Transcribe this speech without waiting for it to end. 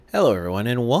Hello, everyone,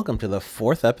 and welcome to the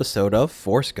fourth episode of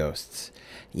Force Ghosts.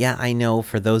 Yeah, I know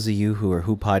for those of you who are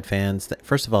WhoPod fans,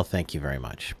 first of all, thank you very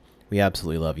much. We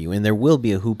absolutely love you, and there will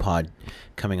be a WhoPod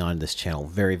coming on this channel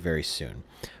very, very soon.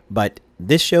 But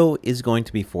this show is going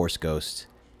to be Force Ghosts,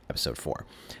 episode 4.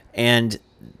 And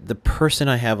the person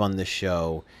I have on this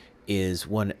show is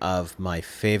one of my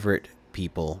favorite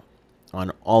people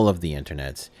on all of the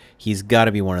internets. He's got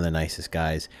to be one of the nicest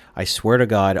guys. I swear to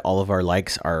God, all of our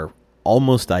likes are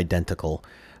almost identical.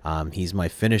 He's my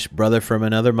Finnish brother from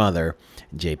another mother,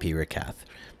 JP Rakath.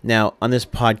 Now, on this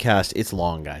podcast, it's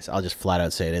long, guys. I'll just flat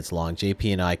out say it. It's long.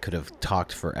 JP and I could have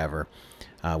talked forever.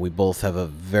 We both have a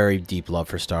very deep love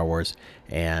for Star Wars,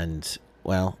 and,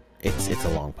 well, it's a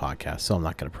long podcast, so I'm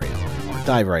not going to preamble anymore.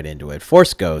 Dive right into it.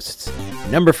 Force Ghosts,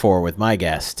 number 4 with my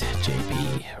guest,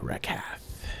 JP Rakath.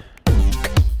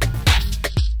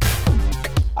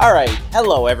 All right,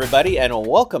 hello everybody, and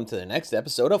welcome to the next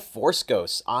episode of Force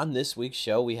Ghosts. On this week's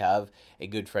show, we have a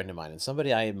good friend of mine and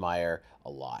somebody I admire a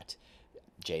lot.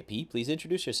 JP, please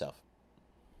introduce yourself.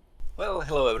 Well,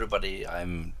 hello everybody.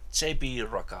 I'm JP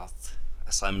Rakath,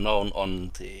 as I'm known on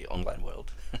the online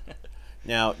world.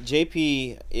 Now,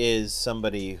 JP is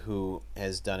somebody who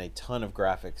has done a ton of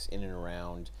graphics in and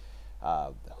around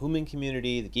the human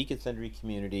community, the Geek and Sundry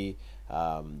community,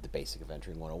 the Basic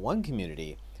Adventuring 101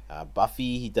 community.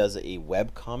 Buffy, he does a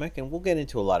web comic, and we'll get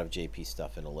into a lot of JP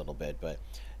stuff in a little bit, but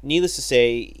needless to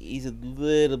say, he's a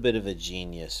little bit of a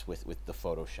genius with the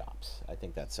photoshops.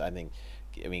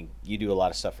 I mean, you do a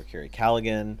lot of stuff for Kerry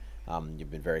Callaghan.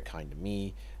 You've been very kind to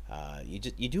me.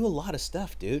 You do a lot of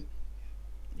stuff, dude.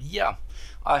 Yeah,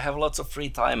 I have lots of free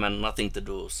time and nothing to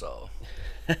do, so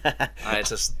I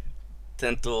just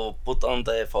tend to put on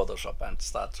the Photoshop and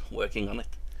start working on it.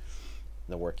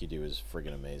 The work you do is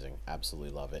friggin' amazing.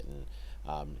 Absolutely love it.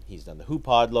 And he's done the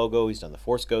WhoPod logo. He's done the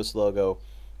Force Ghost logo.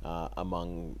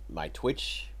 Among my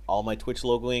Twitch, all my Twitch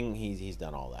logoing, he's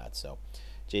done all that. So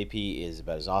JP is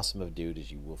about as awesome of a dude as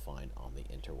you will find on the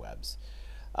interwebs.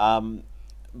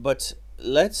 But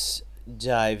let's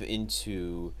dive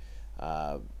into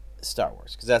Star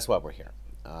Wars, because that's why we're here.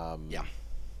 Yeah.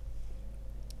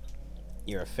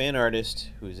 You're a fan artist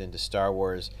who's into Star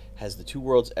Wars. Has the two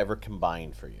worlds ever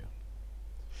combined for you?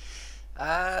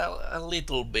 A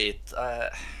little bit.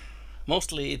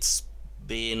 Mostly it's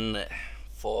been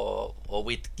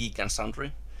with Geek and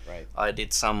Sundry. Right. I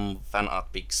did some fan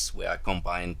art pics where I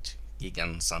combined Geek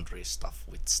and Sundry stuff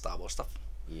with Star Wars stuff.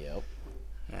 Yep.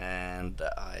 And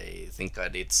I think I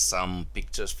did some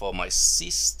pictures for my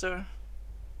sister.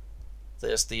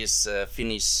 There's this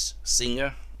Finnish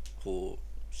singer who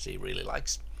she really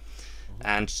likes.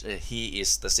 And he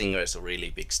is the singer is a really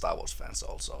big Star Wars fan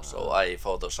also. So I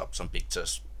photoshopped some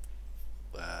pictures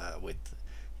with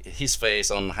his face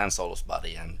on Han Solo's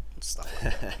body and stuff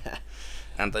like that.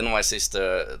 And then my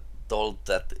sister told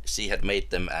that she had made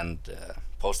them and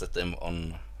posted them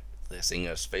on the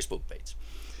singer's Facebook page.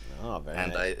 Oh, very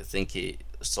and nice. I think he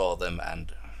saw them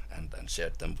and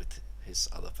shared them with his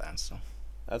other fans. So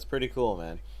That's pretty cool,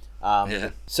 man. Yeah.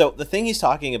 So the thing he's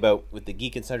talking about with the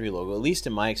Geek and Sundry logo, at least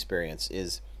in my experience,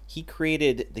 is he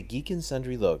created the Geek and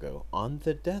Sundry logo on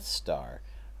the Death Star,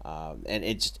 and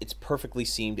it's perfectly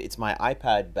seamed. It's my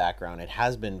iPad background. It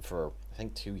has been for I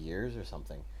think 2 years or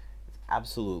something. It's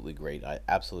absolutely great. I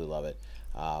absolutely love it.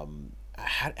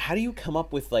 How do you come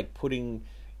up with putting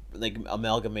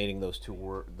amalgamating those two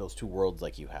worlds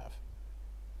like you have?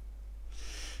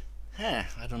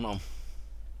 I don't know.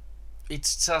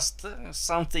 It's just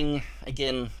something,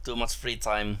 again, too much free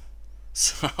time,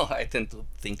 so I tend to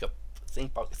think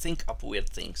up weird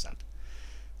things, and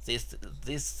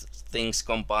these things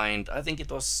combined. I think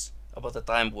it was about the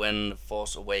time when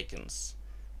Force Awakens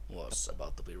was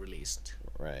about to be released,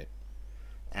 Right.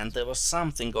 and there was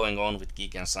something going on with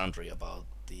Geek and Sundry about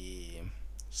the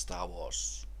Star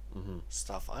Wars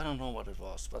stuff. I don't know what it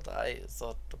was, but I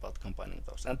thought about combining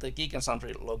those. And the Geek and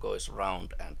Sundry logo is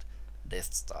round and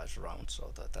Death Star is round,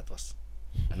 so that was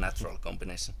a natural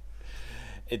combination.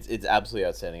 It's absolutely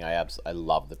outstanding. I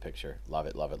love the picture. Love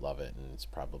it, and it's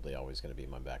probably always going to be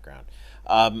my background.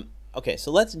 Okay,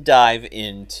 so let's dive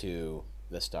into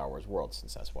the Star Wars world,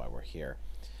 since that's why we're here.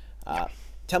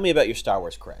 Tell me about your Star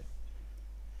Wars cred.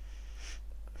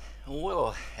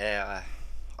 Well,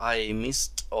 I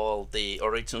missed all the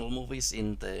original movies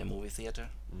in the movie theater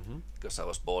because I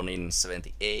was born in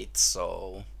 '78,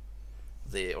 so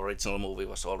the original movie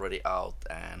was already out,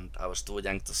 and I was too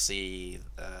young to see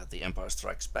The Empire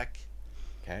Strikes Back.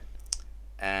 Okay.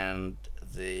 And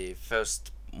the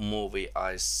first movie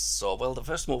I saw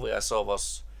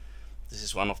was, this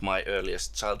is one of my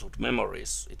earliest childhood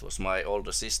memories. It was my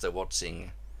older sister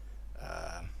watching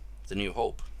The New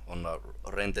Hope, on a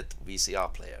rented VCR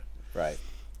player, Right.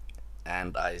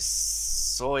 and I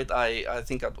saw it. I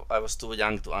think I was too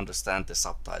young to understand the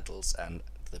subtitles and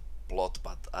the plot,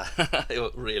 but I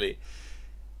really,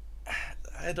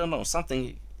 I don't know,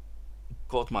 something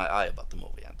caught my eye about the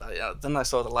movie, and then I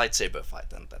saw the lightsaber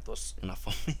fight, and that was enough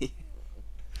for me.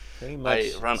 Pretty I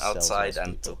much ran sells outside most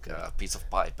and people. took Yeah. a piece of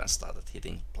pipe and started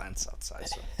hitting plants outside.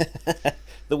 So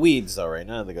The weeds, all right,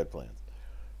 none of the good plants.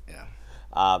 yeah,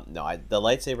 No, the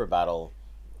lightsaber battle,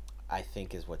 I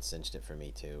think, is what cinched it for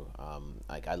me too.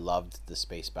 Like I loved the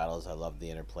space battles. I loved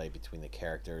the interplay between the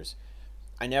characters.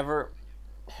 I never,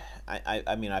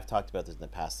 I mean, I've talked about this in the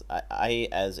past. I,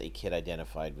 as a kid,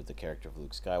 identified with the character of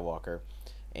Luke Skywalker,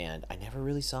 and I never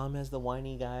really saw him as the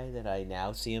whiny guy that I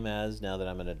now see him as. Now that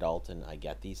I'm an adult and I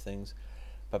get these things,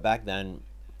 but back then,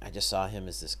 I just saw him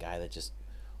as this guy that just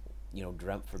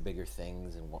dreamt for bigger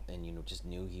things and just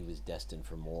knew he was destined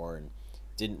for more and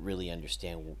didn't really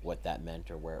understand what that meant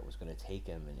or where it was going to take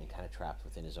him and kind of trapped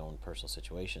within his own personal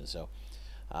situation. So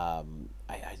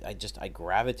I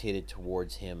gravitated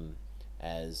towards him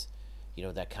as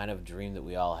that kind of dream that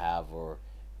we all have, or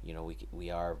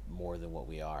we are more than what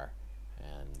we are,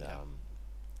 and yeah.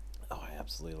 oh, I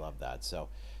absolutely love that. So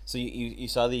you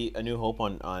saw the A New Hope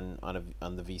on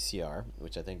the VCR,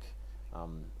 which I think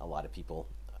a lot of people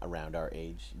around our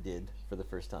age did for the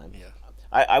first time. Yeah.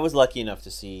 I was lucky enough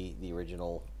to see the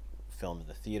original film in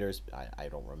the theaters. I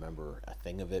don't remember a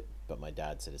thing of it, but my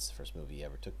dad said it's the first movie he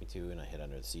ever took me to, and I hid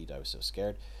under the seat. I was so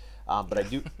scared. But I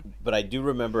do, but I do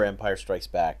remember Empire Strikes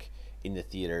Back in the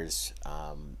theaters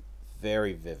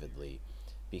very vividly,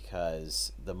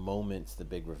 because the moment the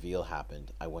big reveal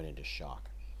happened, I went into shock.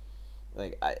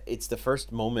 It's the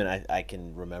first moment I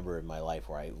can remember in my life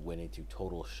where I went into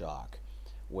total shock,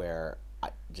 where I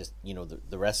just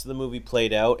the rest of the movie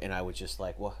played out, and I was just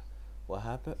like, what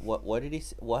happened? What did he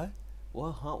say? What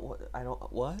huh? What I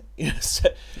don't what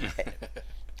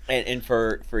and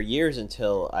for years,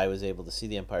 until I was able to see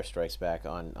The Empire Strikes Back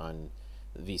on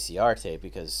the VCR tape,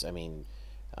 because I mean,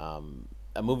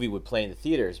 a movie would play in the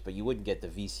theaters, but you wouldn't get the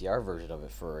VCR version of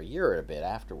it for a year or a bit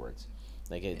afterwards.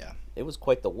 Like Yeah. it was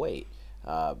quite the wait.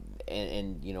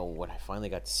 And when I finally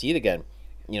got to see it again,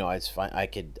 I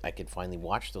could finally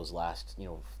watch those last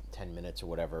 10 minutes or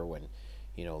whatever, when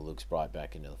Luke's brought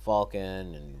back into the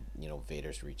Falcon, and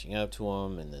Vader's reaching out to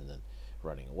him, and then the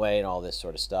running away and all this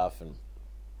sort of stuff. And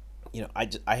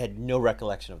I had no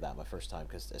recollection of that my first time,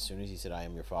 because as soon as he said, "I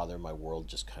am your father," my world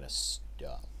just kind of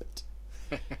stopped.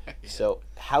 Yeah. So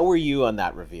how were you on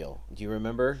that reveal? Do you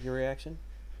remember your reaction?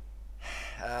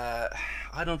 Uh,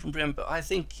 I don't remember. I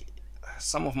think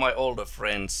some of my older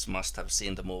friends must have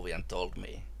seen the movie and told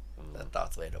me Mm. that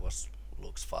Darth Vader was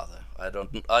Luke's father. I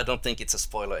don't think it's a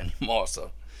spoiler anymore.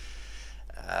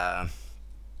 Uh,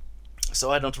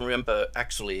 so I don't remember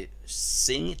actually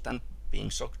seeing it and being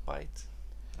shocked by it.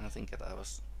 I think that I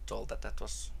was told that that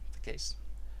was the case.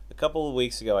 A couple of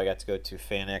weeks ago, I got to go to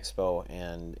Fan Expo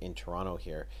and in Toronto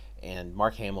here, and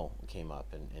Mark Hamill came up,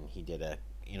 and he did a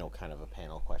kind of a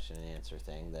panel question and answer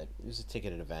thing. That it was a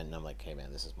ticketed event, and I'm like, hey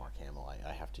man, this is Mark Hamill.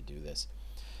 I have to do this.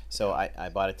 So Yeah. I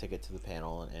bought a ticket to the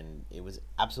panel, and it was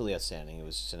absolutely outstanding. It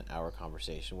was just an hour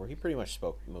conversation where he pretty much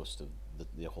spoke most of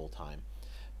the whole time.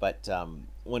 But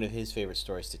one of his favorite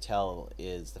stories to tell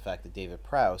is the fact that David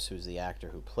Prowse, who's the actor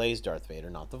who plays Darth Vader,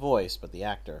 not the voice, but the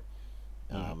actor,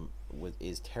 Hmm.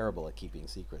 is terrible at keeping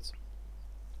secrets.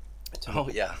 To the Oh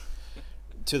yeah.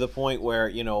 to the point where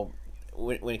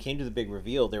when it came to the big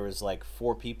reveal, there was like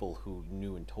four people who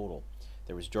knew in total.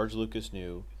 There was George Lucas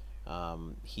knew.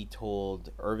 He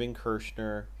told Irving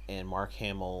Kershner and Mark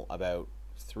Hamill about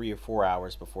 3 or 4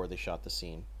 hours before they shot the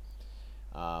scene.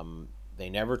 They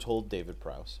never told David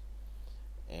Prowse,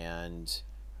 and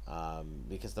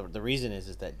because the reason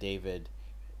is that David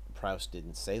Prowse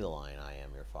didn't say the line "I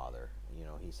am your father."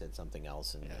 He said something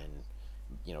else, and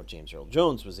Yeah. James Earl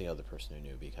Jones was the other person who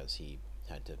knew, because he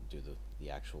had to do the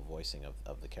actual voicing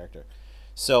of the character.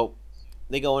 So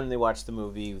they go in and they watch the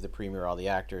movie, the premiere, all the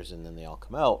actors, and then they all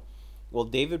come out. Well,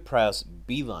 David Prowse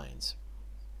beelines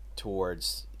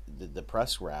towards the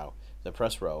press row,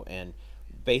 and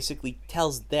basically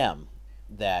tells them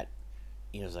that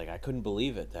he's like, I couldn't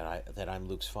believe it that I'm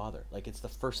Luke's father. Like, it's the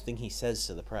first thing he says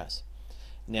to the press.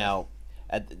 Yeah. Now,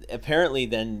 apparently,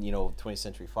 then 20th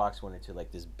Century Fox went into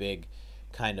like this big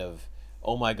kind of,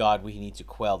 oh my God, we need to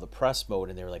quell the press mode,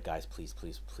 and they were like, guys, please,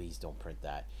 please, please don't print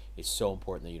that. It's so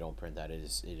important that you don't print that. It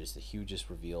is the hugest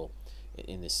reveal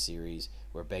in this series.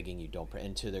 We're begging you, don't print.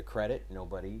 And to their credit,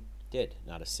 nobody did.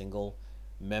 Not a single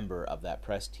member of that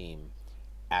press team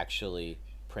actually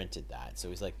printed that. So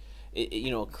he's like,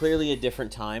 clearly a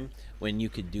different time when you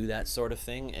could do that sort of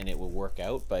thing and it will work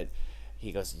out. But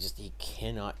he goes, just he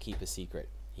cannot keep a secret.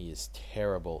 He is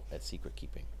terrible at secret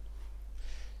keeping.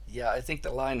 Yeah, I think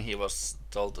the line he was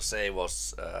told to say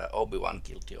was Obi-Wan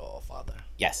killed your father.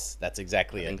 Yes, that's I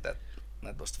exactly it. think that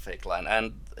was the fake line.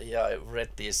 And yeah, I read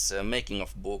this making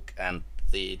of book, and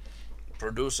the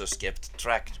producers kept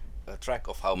track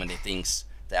of how many things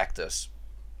the actors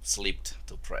slipped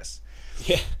to press.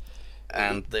 Yeah.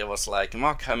 And there was like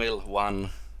Mark Hamill 1,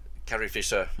 Carrie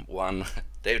Fisher 1,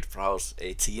 David Prowse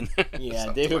 18. Yeah,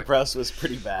 Something David like Prowse was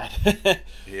pretty bad.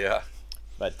 yeah.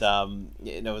 But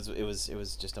it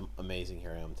was just amazing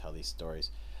hearing him tell these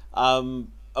stories.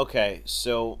 Okay,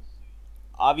 so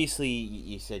obviously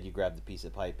you said you grabbed the piece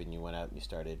of pipe and you went out and you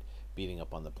started beating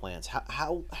up on the plants.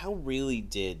 How really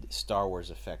did Star Wars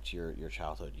affect your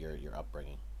childhood, your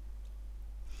upbringing?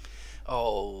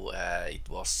 Oh, it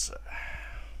was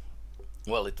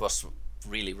well, it was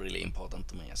really really important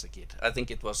to me as a kid. I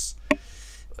think it was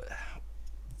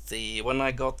the when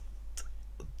I got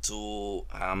to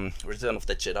Return of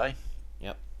the Jedi,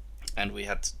 Yep. and we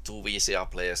had two VCR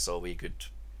players, so we could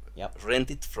Yep.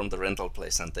 rent it from the rental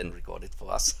place and then record it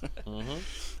for us. Mm-hmm.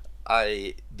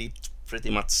 I did pretty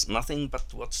much nothing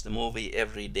but watch the movie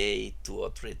every day, 2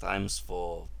 or 3 times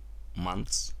for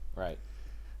months. Right.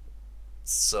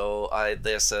 So I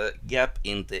there's a gap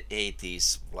in the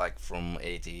 80s, like from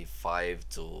 85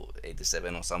 to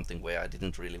 87 or something, where I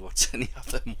didn't really watch any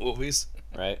other movies.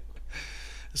 Right.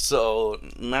 So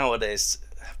nowadays,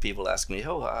 people ask me,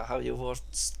 "Oh, how you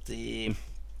watched the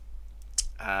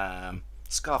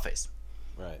Scarface?"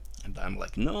 Right. And I'm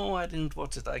like, "No, I didn't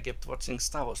watch it. I kept watching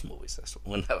Star Wars movies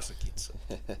when I was a kid." So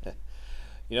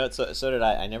So did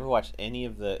I. I never watched any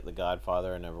of the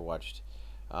Godfather. I never watched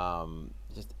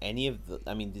just any of the.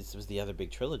 I mean, this was the other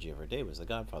big trilogy of our day, was the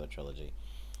Godfather trilogy.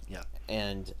 yeah,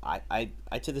 And I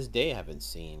to this day haven't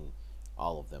seen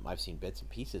all of them. I've seen bits and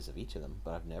pieces of each of them,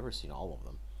 but I've never seen all of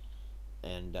them.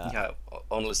 And yeah,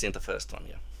 only seen the first one.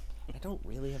 Yeah, I don't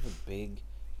really have a big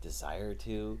desire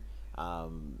to,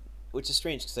 um, which is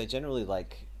strange because I generally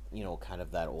like kind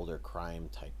of that older crime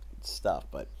type stuff.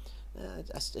 But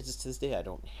just to this day, I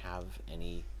don't have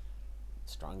any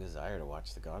strong desire to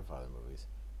watch the Godfather movies.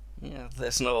 yeah.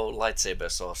 There's no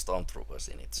lightsabers or stormtroopers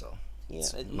in it, so Yeah,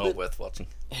 it's not worth watching.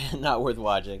 not worth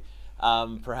watching.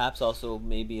 Perhaps also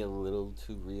maybe a little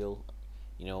too real.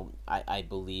 I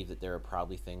believe that there are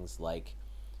probably things like,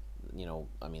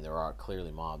 I mean, there are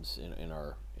clearly mobs in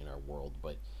our world,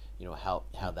 but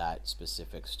how that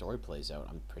specific story plays out,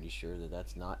 I'm pretty sure that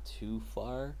that's not too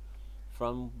far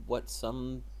from what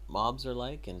some mobs are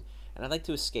like, and I like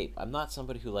to escape. I'm not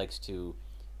somebody who likes to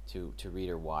read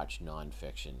or watch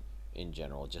nonfiction in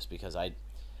general, just because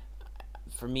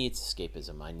for me it's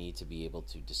escapism. I need to be able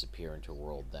to disappear into a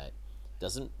world that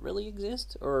doesn't really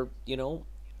exist, or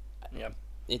Yeah,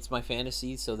 it's my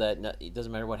fantasy, so that it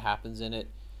doesn't matter what happens in it.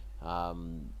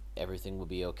 Everything will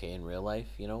be okay in real life,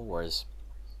 Whereas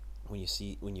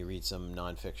when you read some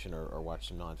nonfiction or watch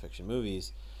some nonfiction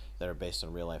movies that are based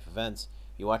on real life events,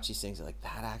 you watch these things like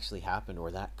that actually happened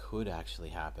or that could actually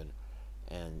happen,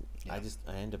 and yeah,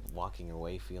 I end up walking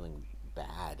away feeling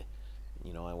bad,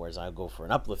 whereas I go for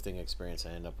an uplifting experience,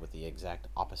 I end up with the exact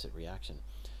opposite reaction.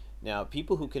 Now,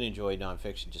 people who can enjoy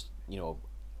nonfiction just,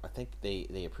 I think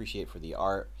they appreciate for the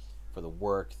art, for the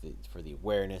work, for the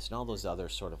awareness, and all those other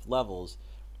sort of levels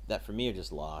that for me are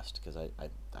just lost because I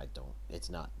don't. It's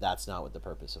not. That's not what the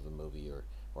purpose of a movie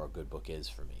or a good book is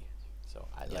for me. So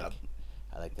yeah.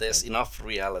 I like the There's enough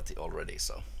reality already,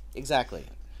 so exactly.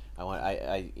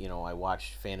 I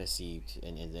watch fantasy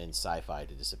and sci-fi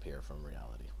to disappear from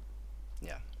reality.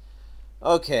 yeah.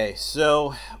 Okay,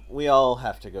 so we all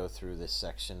have to go through this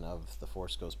section of the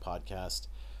Force Ghost podcast.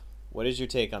 What is your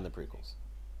take on the prequels?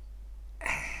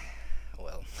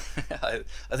 Well, I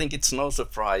think it's no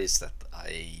surprise that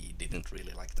I didn't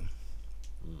really like them.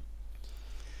 Mm.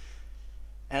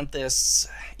 And there's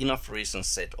enough reasons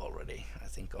said already, I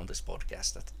think, on this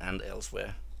podcast and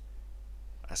elsewhere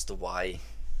as to why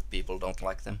people don't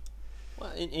like them.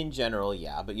 Well, in general,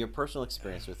 yeah, but your personal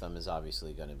experience with them is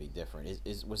obviously going to be different.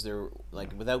 Was there,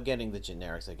 like, without getting the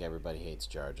generics, like everybody hates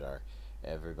Jar Jar,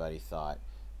 everybody thought,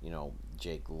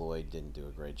 Jake Lloyd didn't do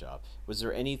a great job. Was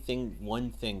there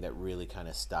one thing that really kind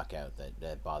of stuck out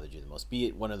that bothered you the most? Be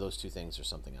it one of those two things or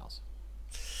something else.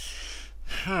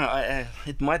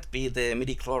 It might be the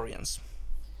midi-chlorians,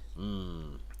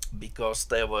 Hmm. because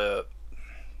they were.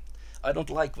 I don't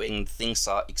like when things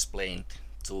are explained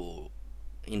to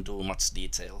in too much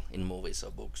detail in movies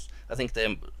or books. I think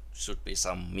there should be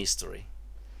some mystery.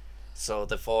 So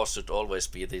the force should always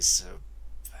be this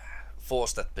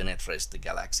force that penetrates the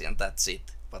galaxy, and that's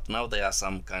it. But now there are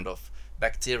some kind of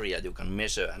bacteria you can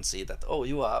measure and see that, oh,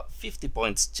 you are 50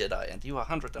 points Jedi and you are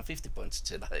 150 points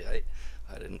Jedi.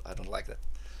 I don't like that.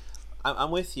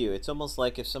 I'm with you. It's almost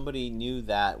like if somebody knew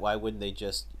that, why wouldn't they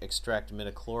just extract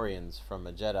midichlorians from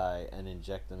a Jedi and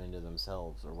inject them into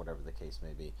themselves, or whatever the case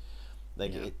may be?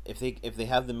 Like Yeah, if they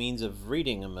have the means of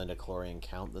reading a midichlorian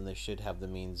count, then they should have the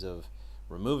means of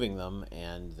removing them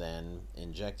and then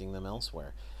injecting them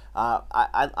elsewhere.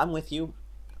 I'm with you.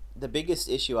 The biggest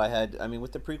issue I had, I mean,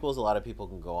 with the prequels, a lot of people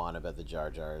can go on about the Jar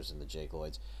Jars and the Jake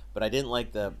Lloyds, but I didn't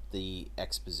like the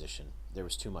exposition. There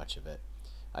was too much of it.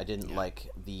 I didn't yeah, like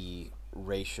the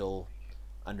racial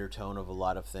undertone of a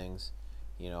lot of things.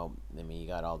 I mean, you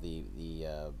got all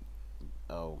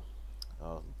oh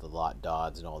the Lot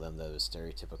Dodds and all them, those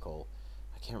stereotypical.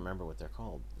 I can't remember what they're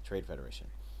called. The Trade Federation.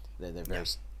 They're yeah. very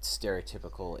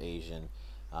stereotypical Asian.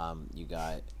 You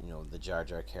got the Jar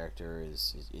Jar character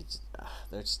is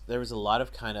it's there was a lot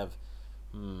of kind of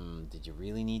did you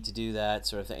really need to do that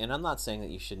sort of thing. And I'm not saying that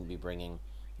you shouldn't be bringing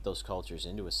those cultures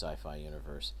into a sci-fi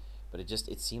universe, but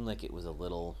it seemed like it was a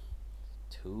little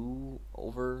too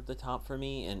over the top for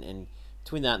me. And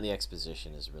between that and the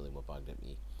exposition is really what bugged at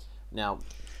me. Now,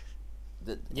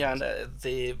 Yeah, and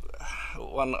the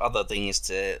one other thing is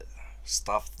the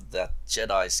stuff that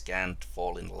Jedi's can't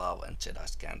fall in love and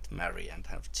Jedi's can't marry and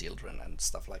have children and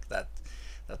stuff like that.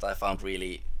 That I found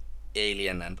really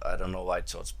alien, and I don't know why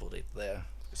George put it there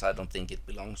because I don't think it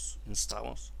belongs in Star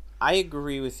Wars. I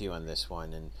agree with you on this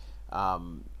one, and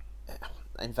um,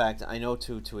 in fact, I know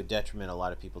to a detriment, a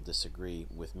lot of people disagree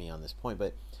with me on this point.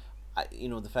 But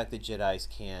the fact that Jedi's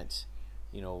can't,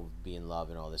 be in love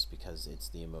and all this because it's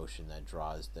the emotion that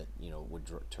draws that would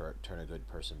turn a good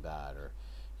person bad, or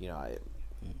you know, I,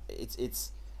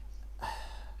 it's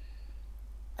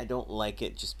I don't like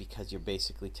it just because you're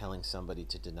basically telling somebody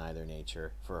to deny their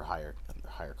nature for a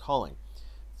higher calling.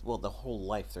 Well, the whole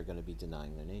life they're going to be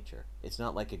denying their nature. It's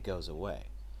not like it goes away.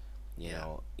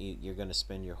 Yeah, You're going to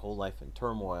spend your whole life in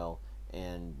turmoil,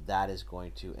 and that is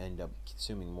going to end up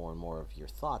consuming more and more of your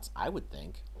thoughts, I would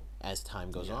think, as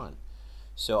time goes yeah, on.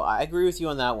 So I agree with you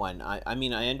on that one. I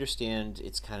mean, I understand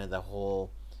it's kind of the whole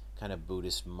kind of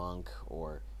Buddhist monk,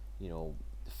 or you know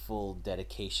full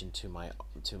dedication to my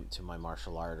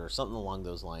martial art, or something along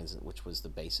those lines, which was the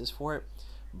basis for it.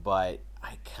 But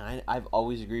I've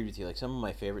always agreed with you. Like, some of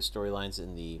my favorite storylines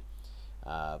in the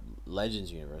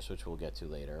Legends universe, which we'll get to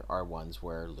later, are ones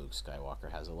where Luke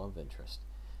Skywalker has a love interest.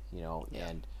 yeah.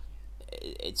 And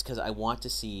it's because I want to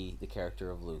see the character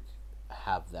of Luke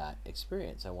have that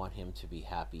experience. I want him to be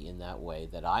happy in that way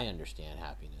that I understand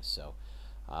happiness. So,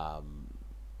 um,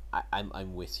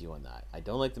 I'm with you on that. I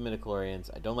don't like the midichlorians.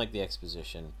 I don't like the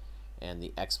exposition and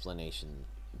the explanation.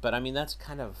 But I mean, that's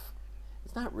kind of,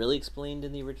 it's not really explained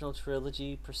in the original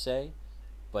trilogy per se,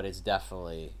 but it's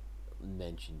definitely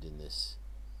mentioned in this,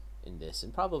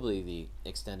 and probably the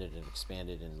extended and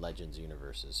expanded in Legends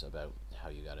universes, about how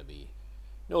you got to be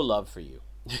no love for you.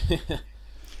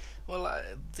 Well,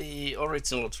 the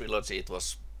original trilogy, it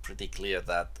was pretty clear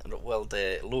that, well,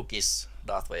 the Luke is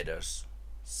Darth Vader's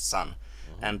son,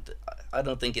 Hmm. and I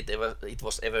don't think it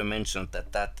was ever mentioned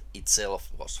that that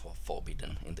itself was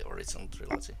forbidden in the original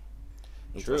trilogy.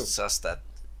 It True. was just that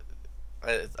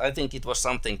I think it was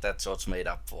something that George made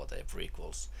up for the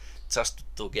prequels, just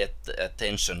to get the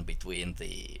tension between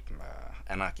the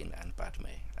Anakin and Padme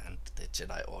and the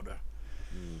Jedi Order.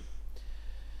 Mm.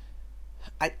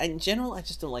 In general, I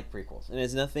just don't like prequels, and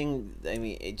it's nothing. I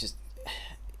mean, it just,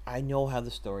 I know how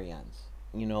the story ends,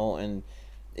 and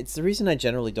it's the reason I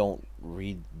generally don't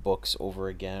read books over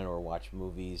again or watch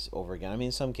movies over again. I mean,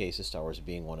 in some cases, Star Wars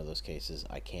being one of those cases,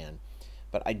 I can,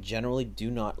 but I generally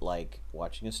do not like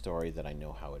watching a story that I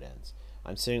know how it ends.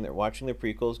 I'm sitting there watching the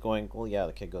prequels, going, "Well, yeah,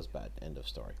 the kid goes bad. End of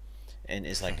story," and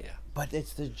it's like, Yeah, but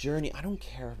it's the journey. I don't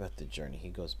care about the journey. He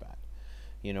goes bad.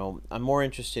 I'm more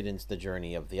interested in the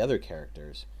journey of the other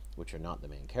characters, which are not the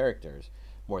main characters,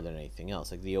 more than anything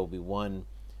else. Like the Obi-Wan.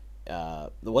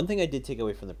 The one thing I did take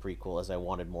away from the prequel is I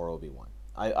wanted more Obi-Wan.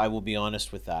 I will be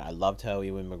honest with that. I loved how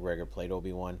Ewan McGregor played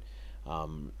Obi-Wan.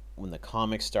 When the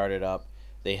comics started up,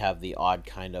 they have the odd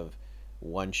kind of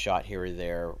one shot here or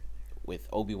there with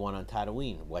Obi-Wan on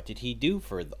Tatooine. What did he do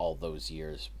for all those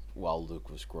years while Luke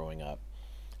was growing up?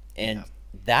 yeah, And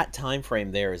that time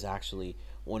frame there is actually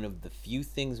one of the few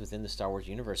things within the Star Wars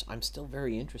universe I'm still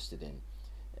very interested in.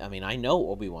 I mean, I know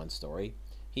Obi-Wan's story.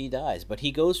 He dies, but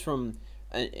he goes from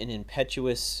an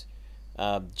impetuous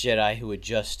Jedi who had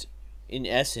just, in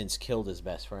essence, killed his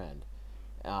best friend,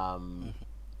 um,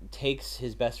 mhm, takes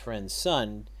his best friend's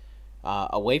son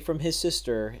away from his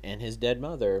sister and his dead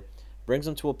mother, brings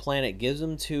them to a planet, gives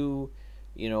them to,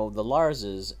 the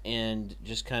Larses, and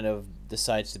just kind of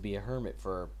decides to be a hermit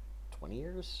for 20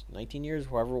 years, 19 years,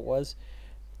 whoever it was.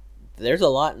 There's a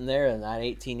lot in there in that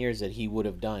 18 years that he would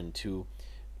have done to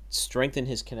strengthen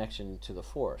his connection to the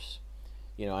Force.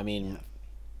 I mean, Yeah.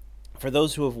 for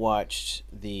those who have watched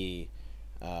the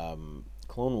Clone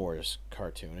Wars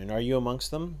cartoon, and are you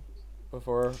amongst them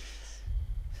before?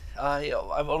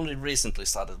 I've only recently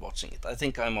started watching it. I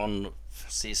think I'm on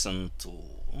season 2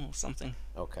 or something.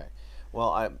 Okay. Well,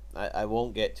 I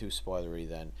won't get too spoilery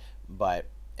then, but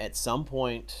at some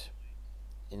point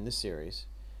in the series,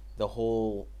 the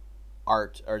whole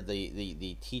art or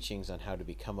the teachings on how to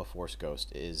become a Force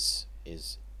ghost is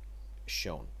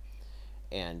shown.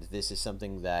 And this is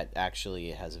something that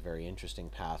actually has a very interesting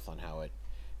path on how it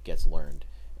gets learned.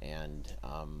 And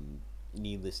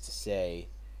needless to say,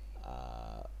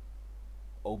 uh,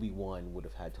 Obi-Wan would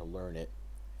have had to learn it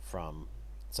from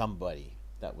somebody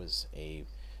that was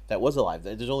alive.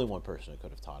 There's only one person who could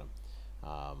have taught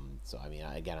him. So I mean,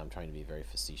 again, I'm trying to be very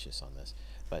facetious on this,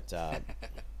 but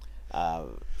uh,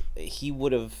 he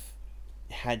would have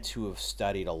had to have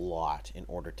studied a lot in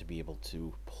order to be able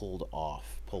to pull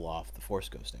off the Force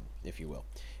ghosting, if you will.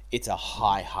 It's a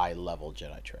high level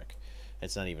Jedi trick.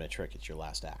 It's not even a trick; it's your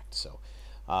last act. So,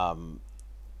 um,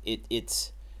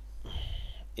 it's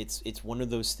it's one of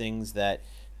those things that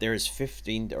there's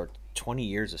 15 or 20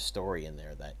 years of story in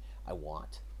there that I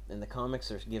want. And the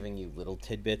comics are giving you little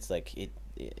tidbits like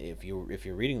if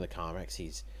you're reading the comics,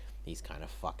 he's kind of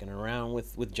fucking around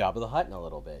with Jabba the Hutt in a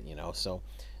little bit, So,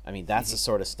 I mean, that's the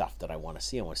sort of stuff that I want to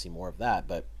see. I want to see more of that,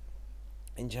 but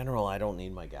in general, I don't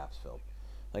need my gaps filled.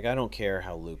 Like I don't care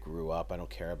how Luke grew up. I don't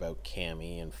care about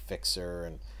Cammy and Fixer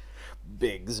and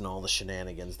Biggs and all the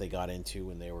shenanigans they got into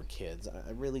when they were kids.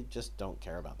 I really just don't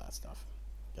care about that stuff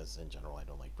because in general I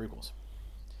don't like prequels.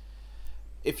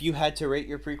 If you had to rate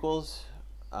your prequels,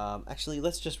 actually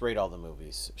let's just rate all the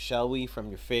movies, shall we? From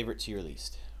your favorite to your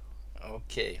least.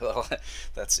 Okay, well,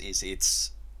 that's easy.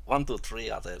 It's 1 to 3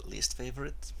 are the least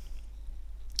favorite.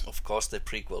 Of course, the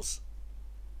prequels.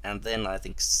 And then I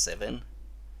think 7,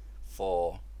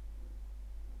 4,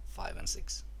 5, and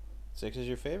 6. 6 is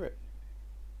your favorite.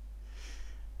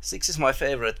 6 is my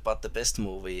favorite, but the best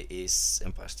movie is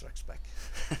Empire Strikes Back.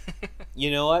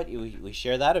 You know what? We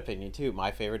share that opinion too.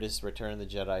 My favorite is Return of the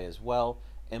Jedi as well.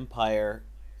 Empire,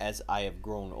 as I have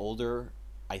grown older,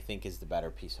 I think is the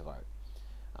better piece of art.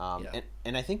 Yeah,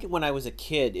 And I think when I was a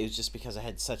kid, it was just because I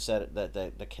had such that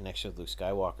the connection with Luke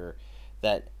Skywalker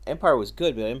that Empire was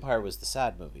good, but Empire was the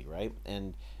sad movie, right?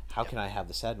 And how yeah, can I have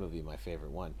the sad movie my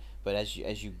favorite one? But as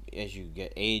you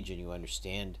get age and you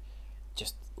understand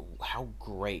just how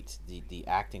great the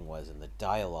acting was and the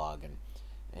dialogue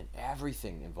and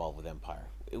everything involved with Empire,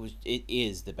 it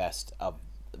is the best of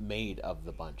made of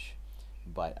the bunch.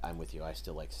 But I'm with you. I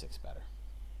still like 6 better.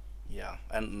 yeah.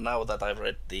 And now that I've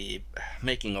read the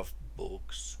making of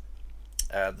books,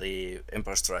 the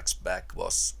Empire Strikes Back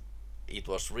was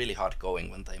really hard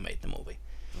going when they made the movie.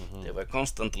 Mm-hmm. They were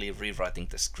constantly rewriting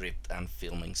the script and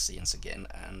filming scenes again.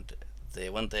 And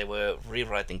when they were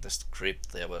rewriting the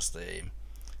script, there was the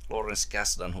Lawrence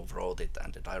Kasdan who wrote it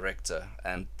and the director,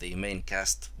 and the main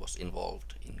cast was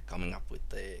involved in coming up with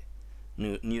the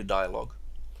new dialogue.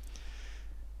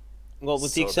 Well,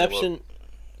 with the So they were exception,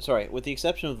 sorry, with the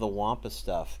exception of the Wampa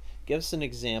stuff, give us an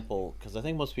example because I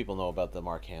think most people know about the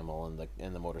Mark Hamill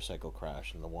and the motorcycle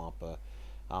crash and the Wampa.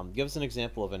 Give us an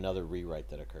example of another rewrite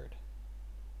that occurred.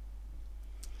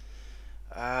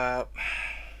 uh,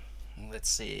 let's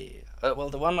see. Well,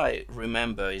 the one I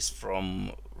remember is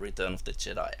from Return of the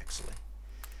Jedi. Actually,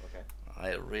 Okay.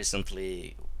 I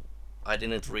recently I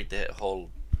didn't read the whole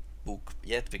book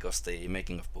yet because the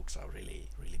making of books are really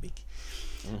big.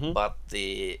 Mm-hmm. But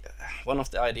the one of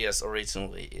the ideas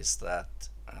originally is that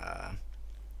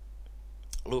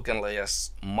Luke and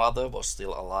Leia's mother was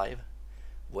still alive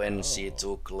when she Oh.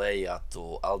 took Leia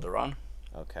to Alderaan,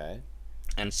 Okay.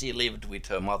 and she lived with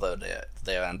her mother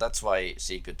there, and that's why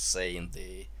she could say in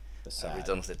the The sad.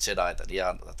 Return of the Jedi that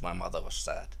yeah, that my mother was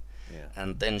sad. Yeah.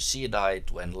 And then she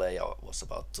died when Leia was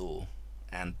about 2,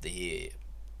 and the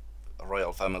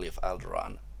royal family of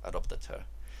Alderaan adopted her.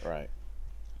 Right.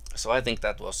 So I think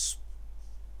that was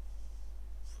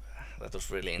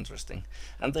really interesting.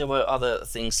 And there were other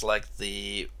things like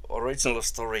the original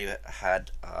story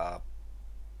had a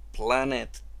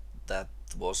planet that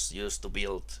was used to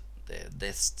build the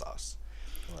Death Stars,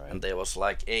 and Right. there was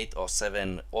like 8 or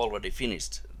 7 already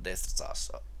finished Death Stars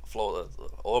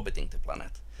orbiting the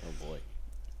planet. Oh boy.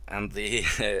 And the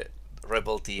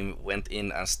rebel team went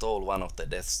in and stole one of the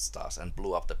Death Stars and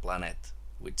blew up the planet,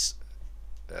 which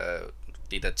uh,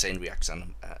 did a chain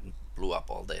reaction and blew up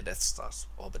all the Death Stars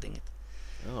orbiting it.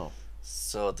 Oh,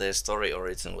 So the story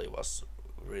originally was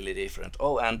really different.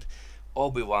 Oh, and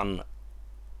Obi-Wan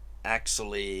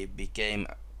actually became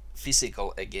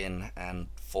physical again and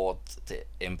fought the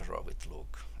Emperor with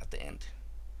Luke at the end.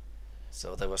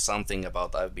 So there was something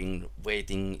about I've been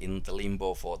waiting in the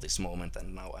limbo for this moment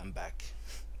and now I'm back.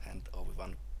 And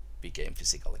Obi-Wan became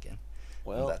physical again. And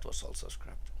well, that was also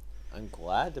scrapped. I'm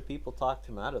glad the people talked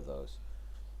him out of those.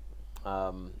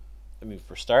 Um, I mean,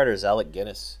 for starters, Alec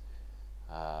Guinness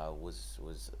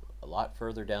was a lot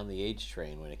further down the age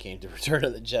train when it came to Return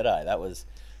of the Jedi. That was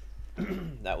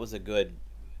that was a good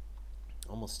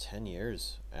almost 10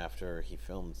 years after he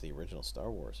filmed the original Star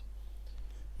Wars.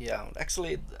 Yeah,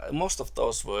 actually, most of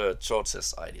those were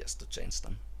George's ideas to change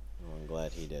them. Oh, I'm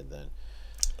glad he did then.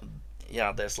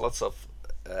 Yeah, there's lots of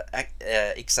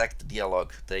exact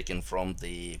dialogue taken from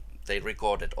the. They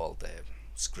recorded all the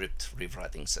script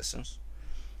rewriting sessions,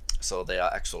 so they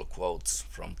are actual quotes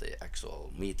from the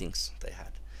actual meetings they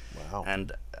had. Wow.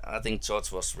 And I think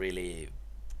George was really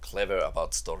clever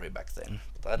about story back then.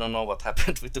 But I don't know what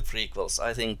happened with the prequels.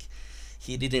 I think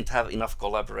he didn't have enough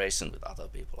collaboration with other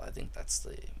people. I think that's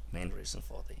the main reason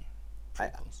for the I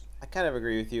prequels. I kind of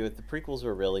agree with you. The prequels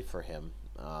were really for him.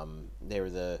 They were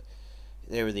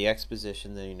the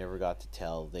exposition that he never got to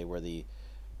tell. They were the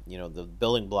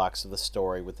building blocks of the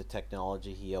story with the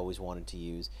technology he always wanted to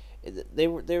use. They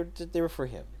were for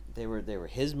him. They were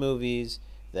his movies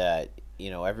that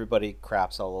everybody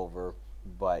craps all over,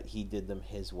 but he did them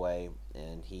his way,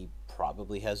 and he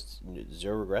probably has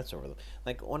zero regrets over them.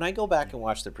 Like when I go back and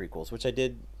watch the prequels, which I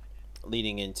did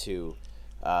leading into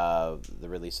the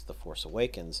release of the Force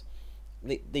Awakens,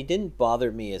 they didn't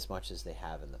bother me as much as they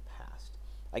have in the past.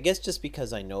 I guess just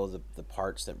because I know the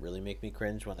parts that really make me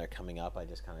cringe when they're coming up, I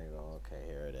just kind of go, okay,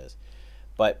 here it is.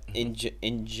 But Hmm.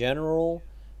 in general,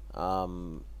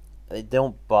 they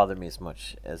don't bother me as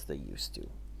much as they used to.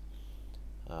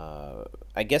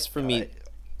 I guess for Yeah, me,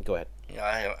 go ahead.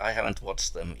 I haven't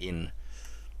watched them in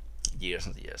years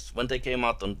and years. When they came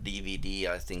out on DVD,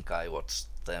 I think I watched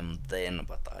them then,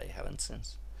 but I haven't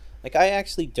since. Like I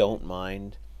actually don't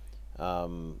mind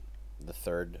um, the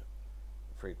third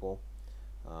prequel,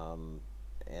 um,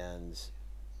 and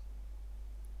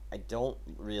I don't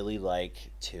really like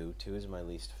two. Two is my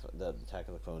least. The Attack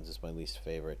of the Clones is my least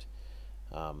favorite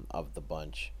of the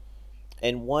bunch.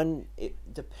 And one, it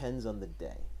depends on the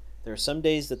day. There are some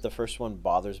days that the first one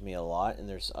bothers me a lot, and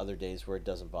there's other days where it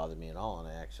doesn't bother me at all, and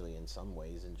I actually, in some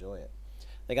ways, enjoy it.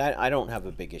 Like I don't have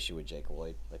a big issue with Jake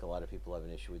Lloyd. Like a lot of people have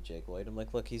an issue with Jake Lloyd. I'm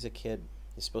like, look, he's a kid.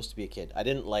 He's supposed to be a kid. I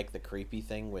didn't like the creepy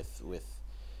thing with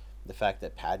the fact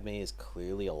that Padme is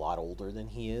clearly a lot older than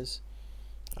he is.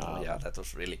 Oh yeah, Um, that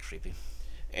was really creepy.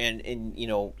 and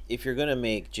if you're gonna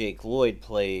make Jake Lloyd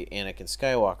play Anakin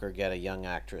Skywalker, get a young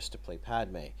actress to play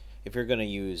Padme. If you're gonna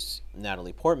use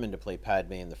Natalie Portman to play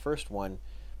Padme in the first one,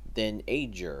 then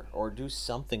age her or do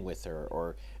something with her,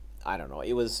 or I don't know.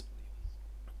 It was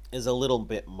is a little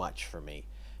bit much for me,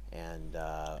 and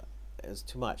it was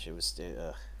too much. It was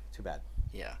too bad.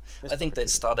 Yeah, I Missed think they opportunity.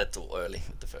 started too early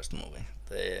with the first movie.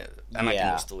 The Anakin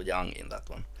Yeah, was too young in that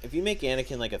one. if you make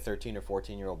Anakin like a 13 or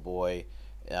 14 year old boy,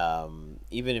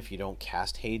 even if you don't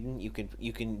cast Hayden, you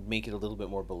can make it a little bit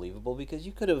more believable because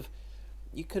you could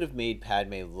have made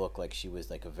Padme look like she was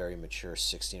like a very mature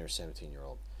 16 or 17 year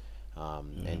old,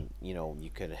 Hmm. and you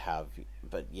could have.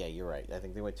 But yeah, you're right. I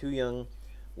think they went too young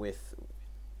with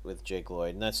Jake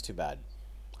Lloyd, and that's too bad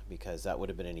because that would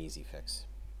have been an easy fix.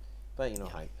 But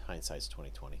Yeah. hindsight's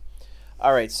 2020.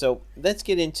 All right, so let's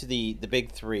get into the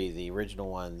big three, the original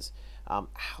ones.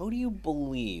 How do you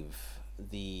believe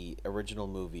the original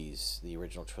movies, the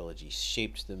original trilogy,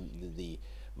 shaped the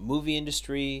movie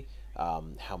industry?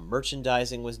 How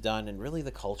merchandising was done, and really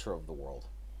the culture of the world.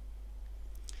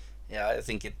 Yeah, I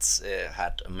think it's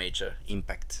had a major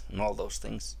impact on all those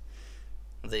things.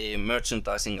 The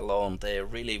merchandising alone, there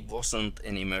really wasn't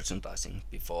any merchandising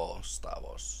before Star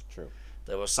Wars. True.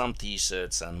 There were some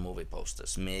T-shirts and movie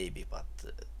posters, maybe, but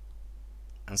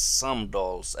and some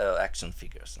dolls, action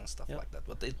figures and stuff Yep. like that.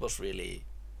 But it was really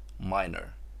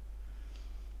minor.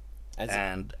 As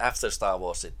And after Star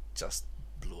Wars, it just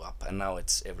blew up, and now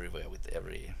it's everywhere with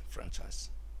every franchise.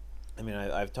 I mean,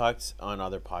 I've talked on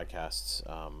other podcasts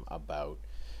about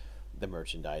the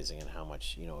merchandising and how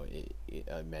much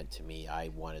it meant to me. I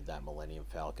wanted that Millennium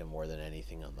Falcon more than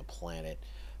anything on the planet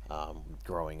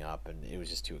growing up, and it was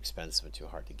just too expensive and too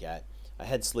hard to get. I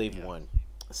had Slave Yeah. One,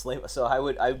 Slave. So I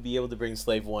would be able to bring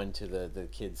Slave One to the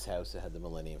kid's house that had the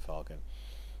Millennium Falcon.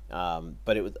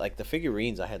 But it was like the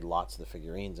figurines. I had lots of the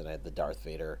figurines, and I had the Darth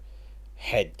Vader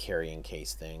head carrying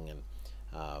case thing, and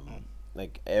Oh,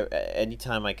 Like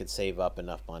anytime I could save up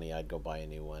enough money, I'd go buy a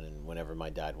new one. And whenever my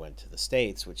dad went to the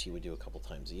States, which he would do a couple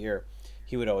times a year,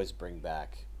 he would always bring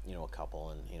back a couple,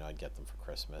 and I'd get them for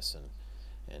Christmas, and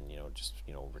just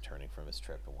returning from his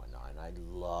trip and whatnot. And I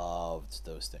loved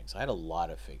those things. I had a lot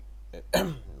of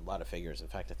a lot of figures. In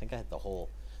fact, I think I had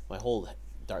my whole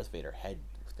Darth Vader head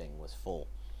thing was full.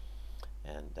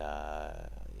 And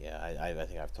yeah, I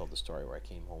think I've told the story where I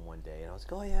came home one day and I was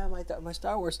like, oh yeah, my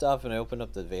Star Wars stuff, and I opened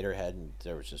up the Vader head and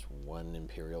there was just one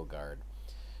Imperial Guard,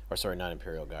 or sorry, not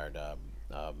Imperial Guard,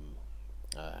 um,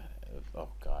 uh, oh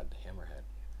God, Hammerhead,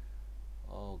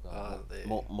 oh God,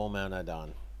 Mo Mount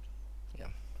Adon, yeah.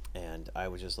 and I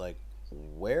was just like,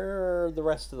 where are the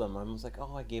rest of them? I was like,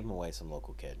 oh, I gave them away to some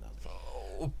local kid, and I was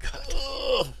Oh God.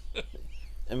 like, ugh.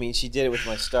 I mean, she did it with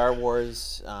my Star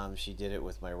Wars. She did it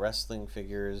with my wrestling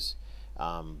figures.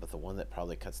 But the one that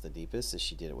probably cuts the deepest is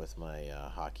she did it with my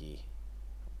hockey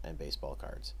and baseball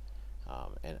cards.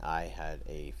 And I had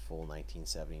a full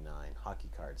 1979 hockey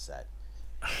card set.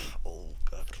 Oh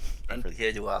God. And For here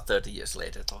you are 30 years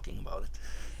later talking about it.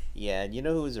 Yeah, and you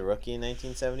know who was a rookie in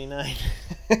 1979?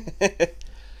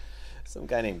 Some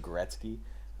guy named Gretzky.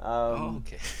 Oh, Um,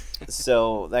 okay.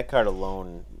 so that card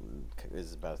alone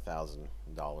is about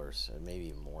 $1,000, maybe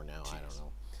even more now. I don't Jeez.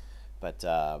 know. But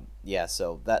yeah,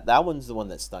 so that one's the one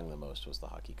that stung the most, was the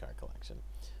hockey card collection.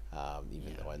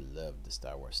 Even Yeah. though I loved the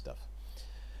Star Wars stuff.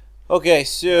 Okay, Yeah.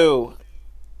 so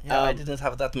Yeah, I um, didn't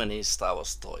have that many Star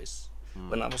Wars toys. hmm,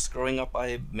 When I was growing up,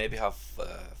 I maybe have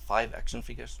 5 action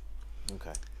figures.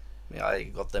 okay, Yeah, I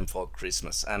got them for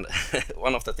Christmas, and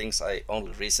one of the things I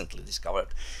only recently discovered,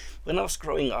 when I was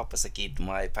growing up as a kid,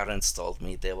 my parents told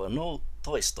me there were no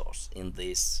toy stores in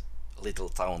this little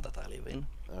town that I live in,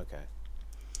 okay,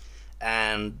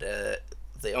 and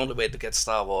the only way to get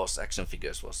Star Wars action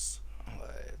figures was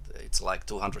it's like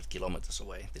 200 kilometers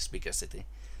away, this bigger city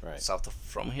right, south of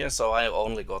from here. So I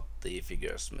only got the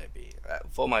figures maybe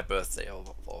for my birthday or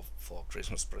for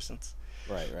Christmas presents.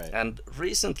 right, right. And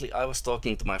recently I was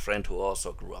talking to my friend who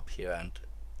also grew up here and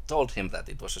told him that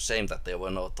it was a shame that there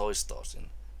were no toy stores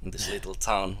in this little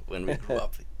town when we grew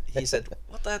up. He said,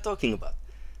 "What are you talking about?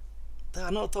 There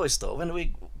are no toy stores. When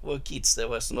we were kids, there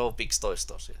was no big toy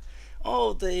stores here.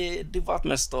 Oh, the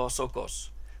department store Sokos.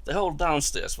 The whole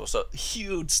downstairs was a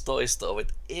huge toy store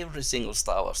with every single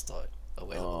Star Wars toy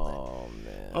available there." Oh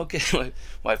man. Okay,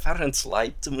 my parents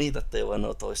lied to me that there were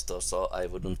no toy stores, so I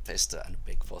wouldn't pester and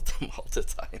beg for them all the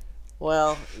time.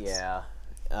 Well, yeah,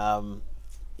 um,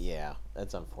 yeah,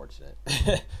 that's unfortunate.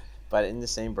 But in the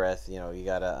same breath, you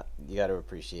gotta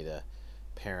appreciate a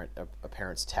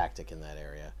parent's tactic in that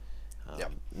area. Yeah,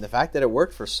 And the fact that it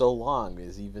worked for so long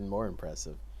is even more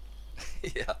impressive.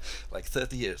 yeah, like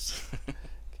 30 years.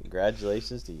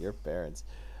 Congratulations to your parents.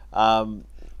 Um,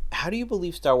 how do you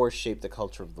believe Star Wars shaped the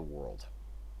culture of the world?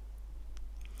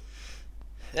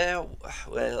 Yeah,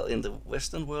 well, in the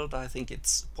Western world, I think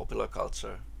it's popular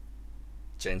culture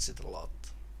changed it a lot.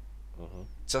 Hmm.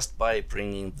 Just by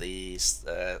bringing these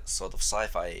sort of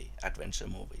sci-fi adventure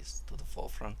movies to the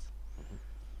forefront. Hmm.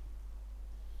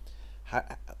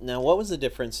 Now, what was the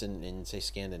difference in say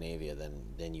Scandinavia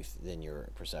than your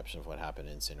perception of what happened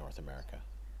in say North America?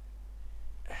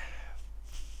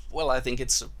 Well, I think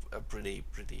it's a pretty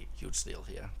huge deal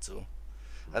here too.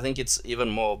 I think it's even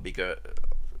more bigger,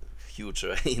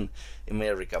 huger in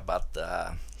America, but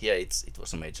here it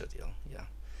was a major deal. Yeah,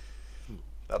 Hmm.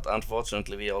 but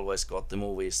unfortunately, we always got the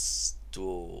movies to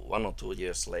 1 or 2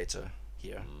 years later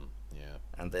here, Mm, yeah.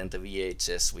 and then the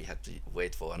VHS we had to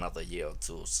wait for another year or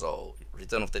two. So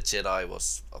Return of the Jedi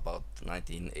was about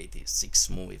 1986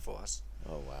 movie for us.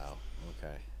 Oh wow.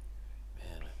 Okay.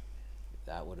 Man,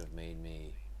 that would have made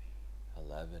me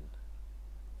 11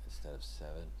 instead of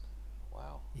 7.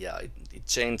 Wow. Yeah, it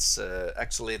changed.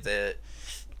 Actually, the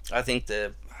I think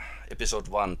the episode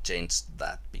one changed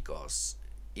that because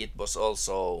it was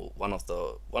also one of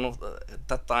the at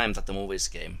that time that the movies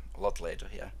came a lot later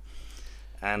here,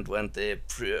 and when the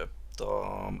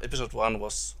episode one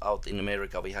was out in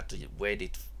America, we had to wait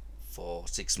it for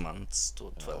 6 months to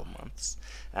Oh, 12 months,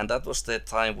 and that was the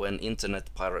time when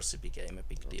internet piracy became a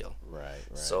big deal. right,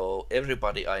 right. So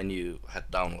everybody I knew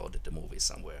had downloaded the movie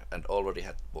somewhere and already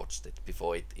had watched it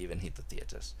before it even hit the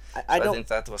theaters. I So I don't. think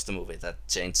that was the movie that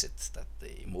changed it. That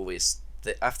the movies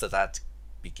after that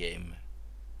became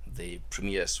the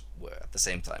premieres were at the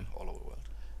same time all over the world.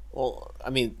 Well, I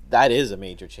mean, that is a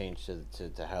major change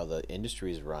to how the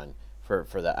industry is run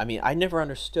for that. I mean, I never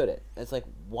understood it. It's like,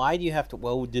 why do you have to,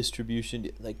 well,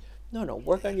 like, no, no,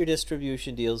 work Yeah, on your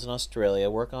distribution deals in Australia,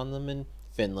 work on them in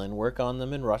Finland, work on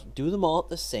them in Russia, do them all at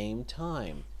the same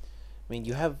time. I mean,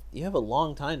 Yeah, you have a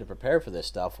long time to prepare for this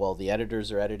stuff while the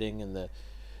editors are editing and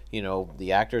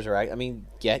the actors are. I mean,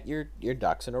 get your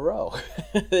ducks in a row.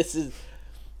 this is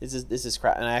this is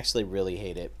crap, and I actually really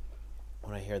hate it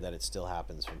when I hear that it still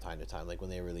happens from time to time. Like when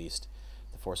they released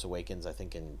the Force Awakens, I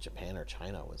think in Japan or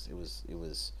China it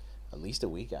was at least a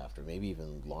week after, maybe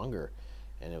even longer.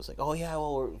 And it was like, oh yeah,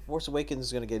 well, Force Awakens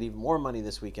is going to get even more money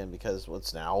this weekend because well,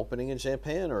 it's now opening in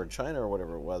Japan or China or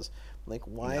whatever it was. Like,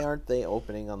 why yeah. aren't they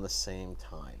opening on the same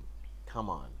time? Come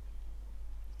on.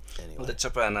 Well, the Anyway,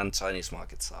 Japan and Chinese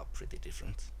markets are pretty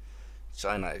different.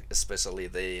 China, especially,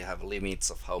 they have limits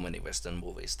of how many Western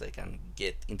movies they can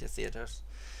get into theaters.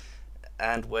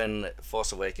 And when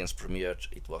Force Awakens premiered,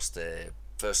 it was the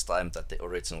first time that the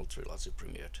original trilogy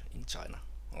premiered in China.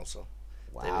 Also,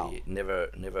 wow, they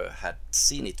never had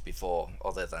seen it before,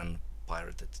 other than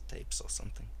pirated tapes or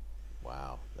something.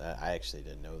 wow. That I actually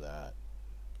didn't know that.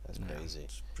 That's Yeah, crazy.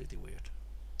 it's pretty weird.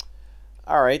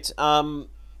 All right.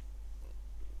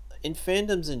 In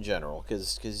fandoms in general,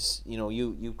 because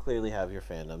you clearly have your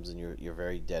fandoms and you're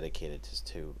very dedicated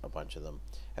to a bunch of them.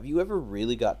 Have you ever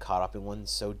really got caught up in one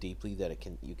so deeply that it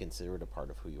can you consider it a part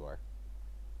of who you are?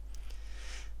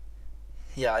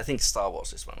 Yeah, I think Star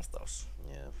Wars is one of those.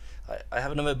 Yeah. I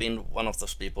have never been one of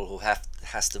those people who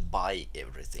has to buy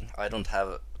everything. I don't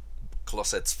have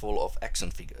closets full of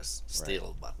action figures Right.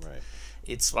 still, but Right.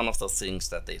 it's one of those things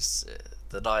that is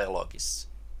the dialogue is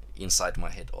inside my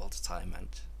head all the time, and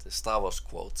the Star Wars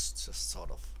quotes just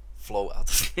sort of flow out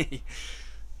of me. Mm.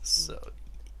 So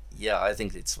yeah, I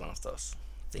think it's one of those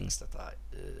things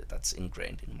that's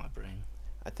ingrained in my brain.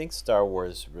 I think Star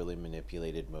Wars really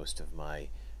manipulated most of my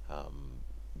um,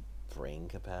 brain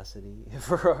capacity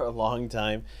for a long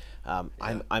time.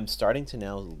 Yeah, I'm starting to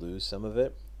now lose some of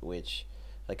it, which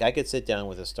like I could sit down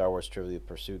with a Star Wars Trivia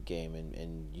Pursuit game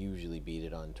and usually beat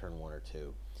it on turn one or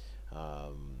two.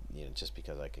 Just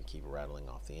because I can keep rattling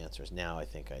off the answers. Now I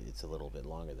think it's a little bit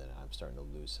longer than I'm starting to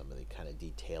lose some of the kind of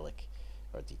detailing,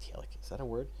 is that a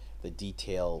word? The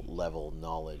detail level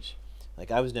knowledge.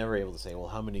 Like I was never able to say, well,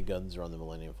 how many guns are on the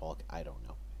Millennium Falcon? I don't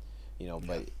know. yeah,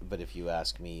 But if you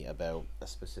ask me about a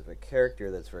specific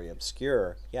character that's very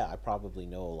obscure, yeah, I probably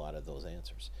know a lot of those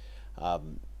answers.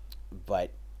 Um,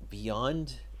 but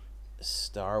beyond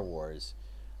Star Wars,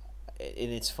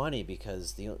 and it's funny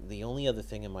because the only other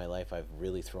thing in my life I've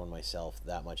really thrown myself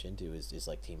that much into is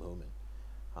like Team Human,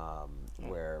 oh,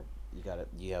 where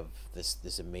you have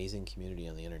this amazing community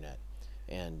on the internet,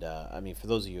 and I mean for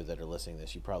those of you that are listening to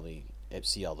this, you probably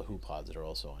see all the Who pods that are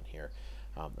also on here,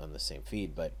 on the same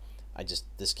feed. But I just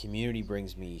this community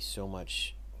brings me so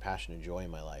much passion and joy in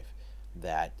my life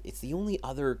that it's the only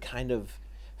other kind of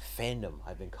fandom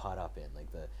I've been caught up in,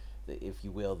 like the if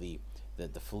you will the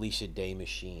Felicia Day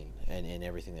machine and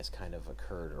everything that's kind of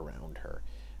occurred around her,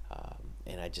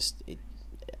 and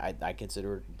I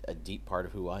consider it a deep part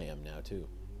of who I am now too.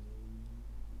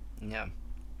 yeah.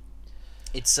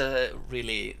 It's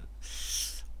really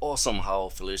awesome how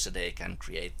Felicia Day can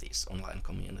create these online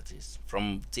communities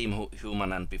from Team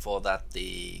Human, and before that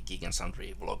the Geek and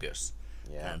Sundry vloggers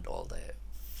Yeah, and all the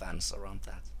fans around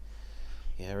that.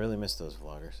 yeah, I really miss those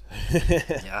vloggers.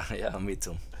 Yeah, yeah, me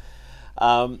too.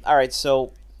 All right,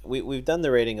 so we've done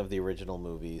the rating of the original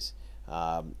movies.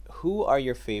 Who are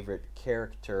your favorite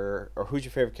character, or who's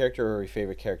your favorite character, or your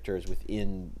favorite characters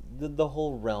within the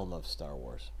whole realm of Star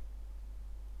Wars?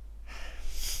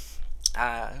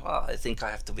 Well, I think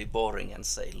I have to be boring and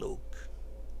say Luke.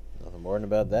 Nothing more than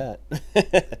about that.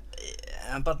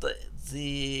 But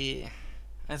the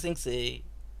I think the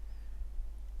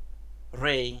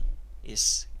Ray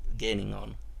is gaining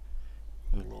on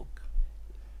Luke.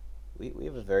 We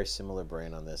have a very similar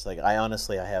brain on this. Like I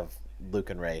have Luke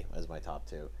and Ray as my top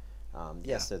two. Yeah,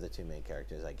 Yes, they're the two main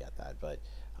characters. I get that, but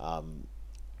um,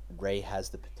 Ray has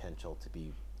the potential to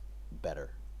be better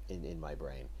in my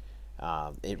brain.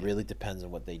 It yeah, really depends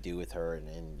on what they do with her and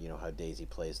how Daisy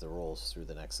plays the roles through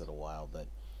the next little while. But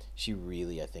she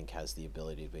really, I think, has the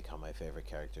ability to become my favorite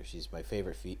character. She's my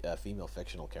favorite female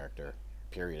fictional character,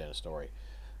 period, in a story.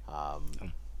 Um,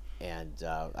 um, and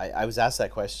I was asked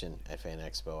that question at Fan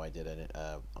Expo. I did an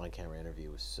on-camera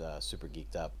interview with Super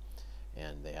Geeked Up,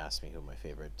 and they asked me who my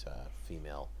favorite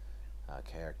female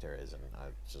character is, and I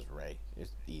just Ray.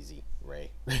 It's easy,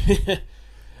 Ray.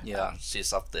 yeah.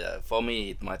 She's up there. For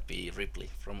me, it might be Ripley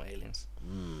from Aliens.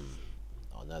 Mm,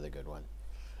 another good one.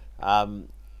 Um,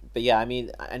 but yeah, I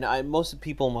mean, and most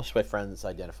of my friends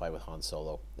identify with Han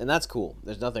Solo, and that's cool.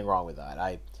 There's nothing wrong with that.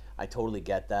 I totally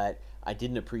get that. I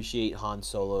didn't appreciate Han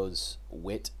Solo's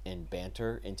wit and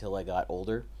banter until I got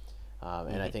older,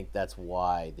 and I Mm-hmm. think that's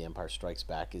why The Empire Strikes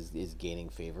Back is gaining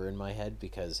favor in my head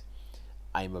because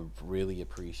really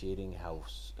appreciating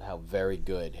how very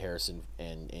good Harrison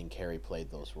and Carey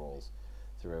played those roles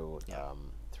Yeah.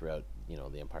 throughout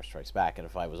The Empire Strikes Back. And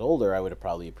if I was older, I would have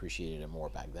probably appreciated it more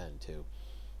back then too.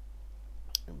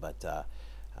 But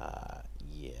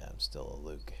yeah, I'm still a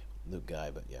Luke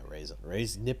guy. But yeah,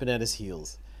 Ray's nipping at his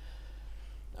heels.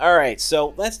 All right,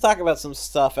 so let's talk about some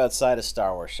stuff outside of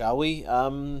Star Wars, shall we?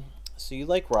 So you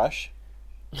like Rush?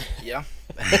 Yeah.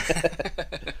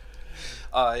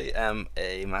 I am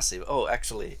a massive. Oh,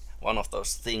 actually, one of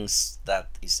those things that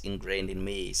is ingrained in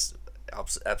me is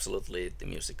absolutely the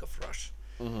music of Rush.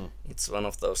 Mm-hmm. It's one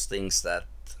of those things that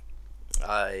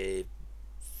I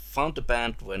found the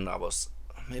band when I was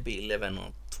maybe 11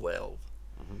 or 12,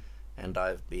 Mm-hmm. and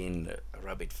I've been a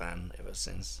Rabbit fan ever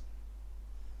since.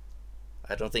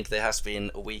 I don't think there has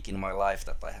been a week in my life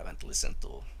that I haven't listened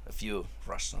to a few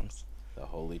Rush songs. The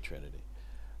Holy Trinity.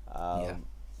 Yeah.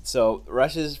 So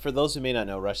Rush is, for those who may not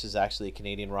know, Rush is actually a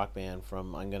Canadian rock band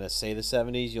from, I'm gonna say, the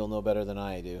 '70s. You'll know better than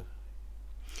I do.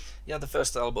 Yeah, the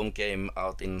first album came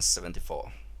out in 74.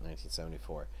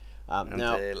 1974. And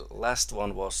Now, the last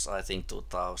one was, I think,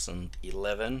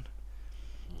 2011.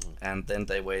 mhm, And then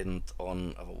they went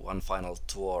on one final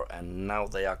tour, and now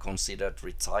they are considered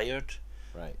retired.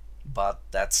 right. But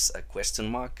that's a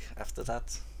question mark after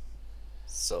that.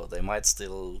 So they might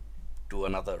still do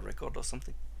another record or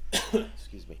something.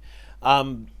 Excuse me.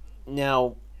 Um,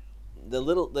 Now, the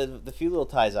few little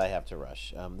ties I have to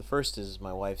Rush. The first is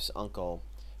my wife's uncle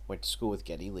went to school with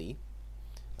Geddy Lee.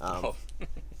 Um, Oh,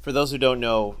 for those who don't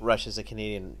know, Rush is a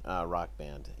Canadian rock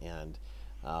band, and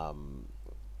um,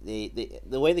 the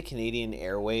way the Canadian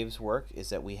airwaves work is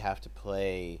that we have to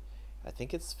play. I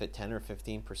think it's 10 or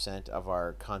 15% of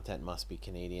our content must be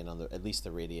Canadian on at least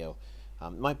the radio.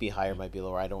 It might be higher, might be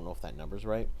lower. I don't know if that number's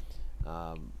right.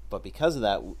 But because of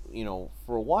that,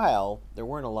 for a while there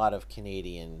weren't a lot of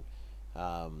Canadian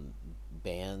um,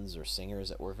 bands or singers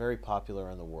that were very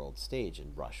popular on the world stage,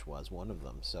 and Rush was one of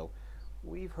them. So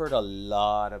we've heard a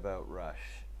lot about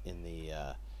Rush in the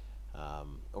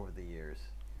over the years.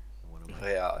 One of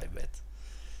my yeah, I bet.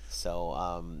 so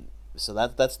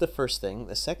that's the first thing.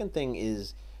 The second thing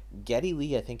is Geddy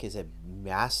Lee. I think is a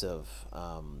massive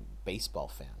baseball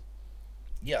fan,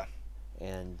 Yeah,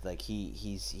 and like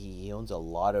he owns a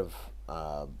lot of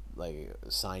like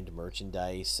signed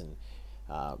merchandise, and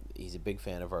he's a big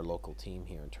fan of our local team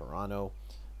here in Toronto.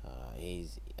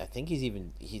 I think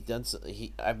he's done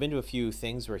I've been to a few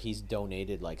things where he's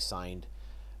donated like signed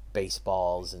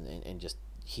baseballs, and just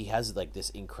he has like this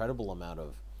incredible amount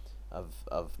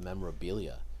of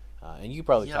memorabilia. And you could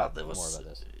probably yeah, talk there more was. about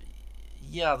this.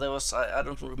 Yeah, there was. I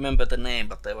don't remember the name,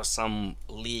 but there was some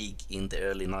league in the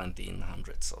early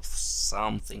 1900s or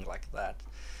something like that,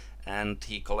 and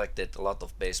he collected a lot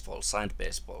of baseball, signed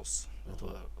baseballs that Hmm.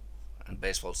 were, and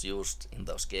baseballs used in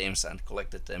those games, and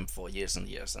collected them for years and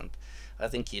years. And I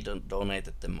think he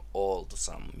donated them all to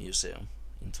some museum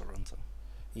in Toronto.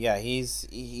 Yeah, he's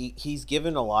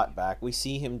given a lot back. We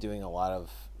see him doing a lot of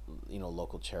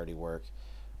local charity work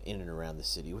in and around the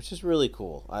city, which is really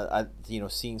cool.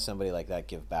 Seeing somebody like that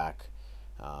give back.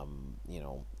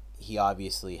 He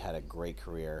obviously had a great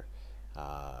career,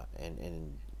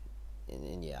 and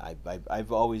yeah,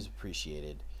 I've always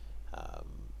appreciated um,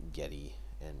 Getty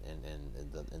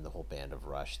and the whole band of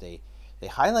Rush. They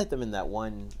highlight them in that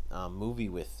one movie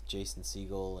with Jason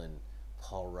Segel and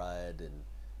Paul Rudd, and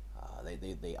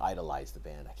they idolize the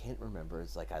band. I can't remember.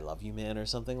 It's like I Love You Man or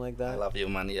something like I that. love you,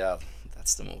 man. Yeah,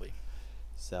 that's the movie.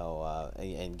 So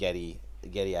and Getty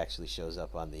actually shows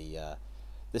up on the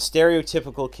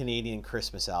stereotypical Canadian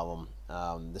Christmas album,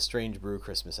 the Strange Brew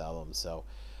Christmas album. So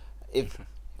if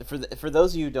for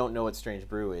those of you who don't know what Strange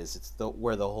Brew is, it's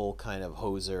where the whole kind of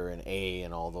hoser and A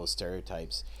and all those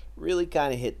stereotypes really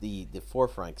kind of hit the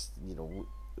forefront.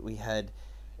 We had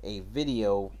a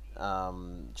video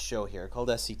show here called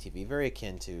SCTV, very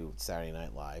akin to Saturday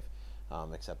Night Live,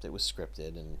 except it was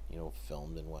scripted and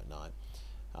filmed and whatnot.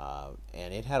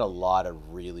 And it had a lot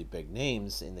of really big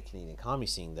names in the Canadian comedy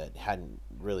scene that hadn't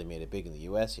really made it big in the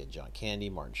U.S. You had John Candy,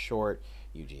 Martin Short,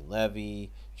 Eugene Levy,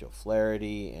 Joe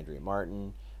Flaherty, Andrea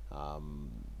Martin, um,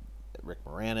 Rick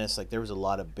Moranis. Like there was a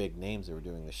lot of big names that were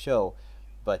doing the show,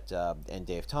 but and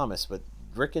Dave Thomas. But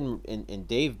Rick and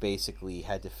Dave basically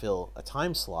had to fill a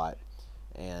time slot,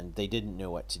 and they didn't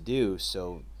know what to do.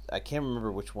 So I can't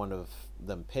remember which one of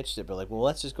them pitched it, but like, well,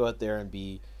 let's just go out there and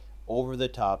be over the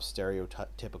top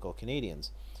stereotypical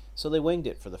Canadians. So they winged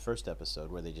it for the first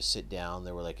episode where they just sit down.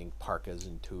 They were like in parkas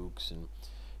and toques, and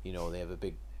they have a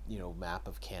big map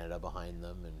of Canada behind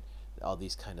them, and all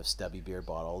these kind of stubby beer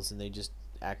bottles, and they just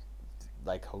act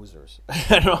like hosers. I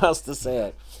don't know how else to say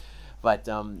it. But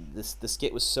this the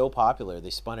skit was so popular, they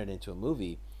spun it into a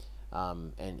movie,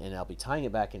 and I'll be tying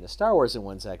it back into Star Wars in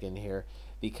 1 second here,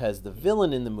 because the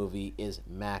villain in the movie is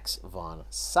Max von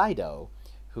Sydow,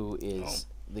 who Oh, is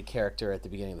the character at the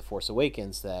beginning of The Force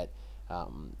Awakens that,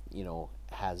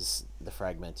 has the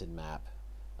fragmented map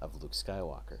of Luke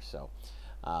Skywalker. So,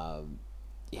 um,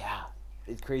 yeah,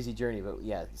 it's a crazy journey. But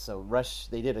yeah, so Rush,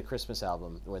 they did a Christmas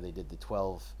album where they did the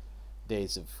 12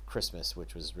 Days of Christmas,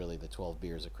 which was really the 12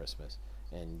 Beers of Christmas,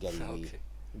 and okay.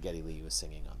 Geddy Lee was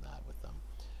singing on that with them.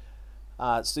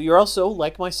 So you're also,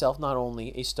 like myself, not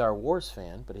only a Star Wars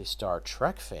fan but a Star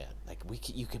Trek fan. Like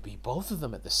you could be both of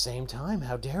them at the same time.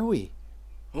 How dare we?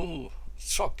 Ooh,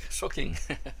 shocking.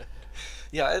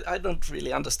 Yeah, I don't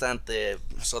really understand the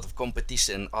sort of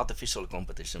competition, artificial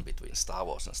competition between Star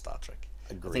Wars and Star Trek. I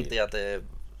think Agreed. they are the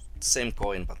same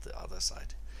coin, but the other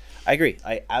side. I agree.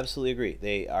 I absolutely agree.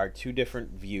 They are two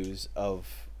different views of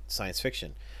science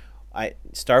fiction. I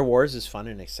Star Wars is fun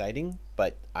and exciting,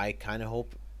 but I kind of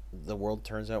hope the world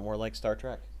turns out more like Star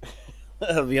Trek.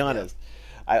 I'll be Yeah. honest.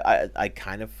 I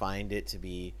kind of find it to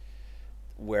be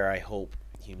where I hope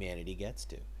humanity gets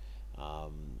to.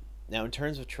 Now, in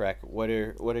terms of Trek, what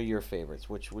are your favorites?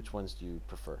 Which ones do you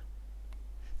prefer?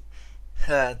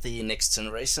 The Next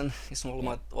Generation is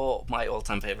Yeah. my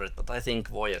all-time favorite, but I think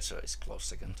Voyager is close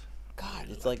second. I God,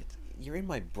 really it's like like it. you're in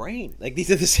my brain. Like these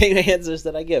are the same answers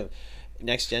that I give.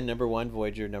 Next Gen number one,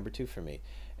 Voyager number two for me.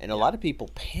 And a Yeah. lot of people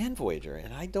pan Voyager,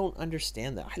 and I don't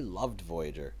understand that. I loved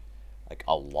Voyager, like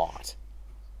a lot.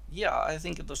 Yeah, I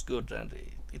think it was good, and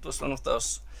it was one of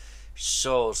those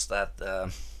shows that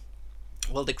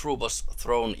well, the crew was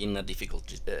thrown in a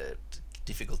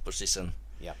difficult position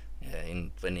Yeah.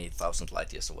 in 20,000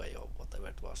 light years away, or whatever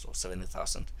it was, or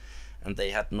 70,000, and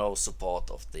they had no support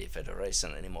of the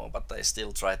Federation anymore. But they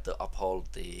still tried to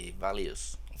uphold the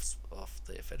values of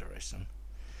the Federation,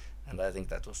 and I think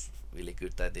that was really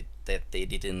good that they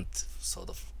didn't sort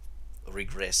of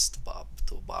regress to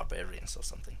barbarians or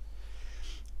something.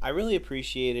 I really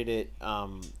appreciated it,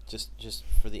 just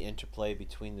for the interplay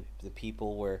between the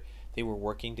people where they were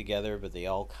working together, but they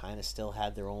all kind of still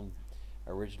had their own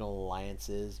original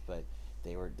alliances, but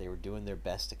they were doing their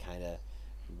best to kind of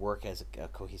work as a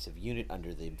cohesive unit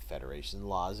under the Federation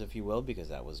laws, if you will, because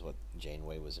that was what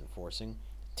Janeway was enforcing.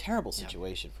 Terrible Yeah,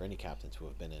 situation for any captain to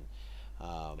have been in.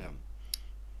 yeah, Um,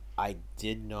 I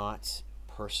did not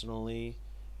personally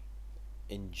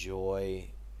enjoy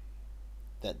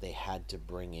that they had to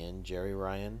bring in Jerry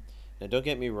Ryan. Now, don't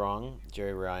get me wrong,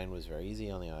 Jerry Ryan was very easy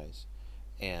on the eyes,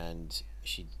 and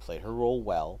she played her role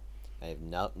well. I have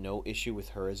no issue with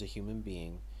her as a human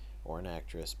being or an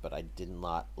actress, but I did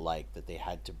not like that they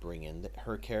had to bring in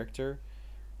her character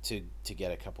to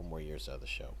get a couple more years out of the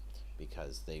show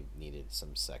because they needed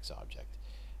some sex object.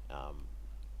 Um,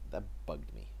 that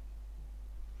bugged me.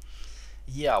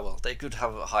 yeah. Well, they could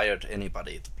have hired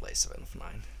anybody to play Seven of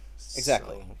Nine.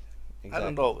 Exactly. So I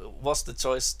don't Exactly. know. Was the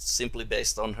choice simply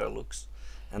based on her looks,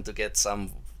 and to get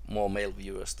some more male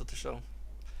viewers to the show,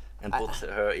 and I, put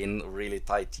her in really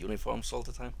tight uniforms all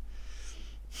the time?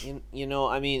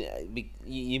 I mean,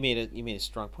 you made a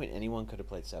strong point. Anyone could have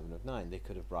played Seven of Nine. They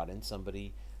could have brought in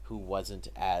somebody who wasn't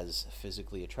as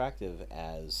physically attractive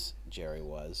as Jerry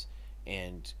was,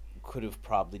 and could have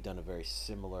probably done a very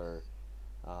similar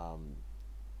um,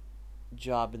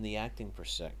 job in the acting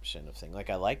perception of thing. Like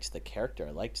I liked the character,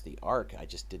 I liked the arc. I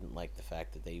just didn't like the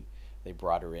fact that they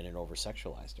brought her in and over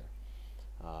sexualized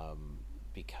her,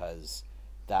 because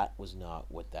that was not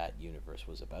what that universe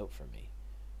was about for me.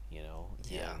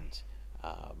 Yeah, And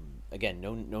again,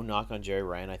 no knock on Jerry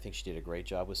Ryan. I think she did a great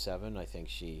job with Seven. I think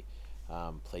she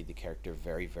played the character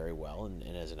very very well, and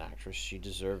as an actress, she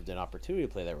deserved an opportunity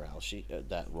to play that role.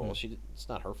 That role. mm. It's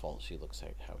not her fault. She looks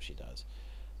like how she does.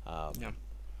 Yeah, Um,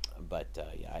 but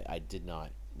yeah, I did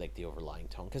not like the overlying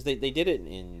tone because they did it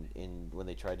in when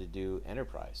they tried to do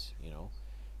Enterprise.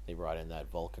 They brought in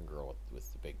that Vulcan girl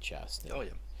with the big chest, and oh yeah,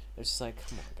 it's just like,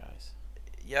 come on, guys.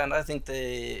 yeah. And I think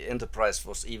the Enterprise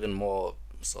was even more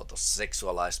sort of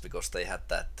sexualized because they had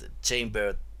that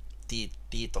chamber.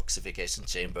 Detoxification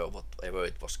chamber, whatever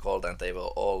it was called, and they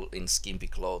were all in skimpy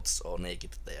clothes or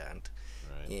naked there, and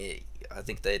Right. yeah, I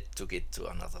think they took it to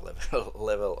another level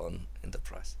level on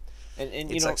Enterprise. And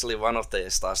It's actually one of the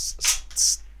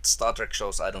Star Trek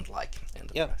shows I don't like.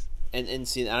 yeah, Enterprise. and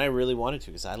see, and I really wanted to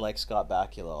because I like Scott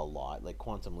Bakula a lot. Like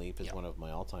Quantum Leap is Yeah, one of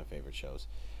my all time favorite shows,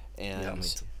 yeah, me and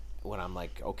too. when I'm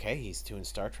like, okay, he's doing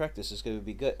Star Trek, this is going to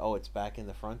be good. Oh, it's back in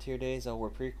the Frontier days. Oh, we're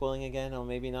prequeling again. Oh,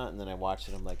 maybe not. And then I watched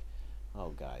it. I'm like, oh,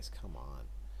 guys, come on.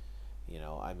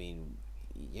 I mean,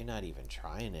 you're not even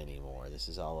trying anymore. This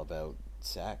is all about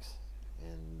sex,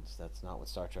 and that's not what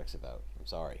Star Trek's about. I'm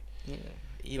sorry. Yeah.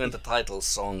 Even the title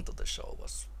song to the show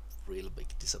was real big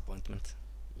disappointment.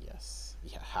 Yes,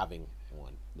 yeah, having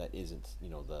one that isn't,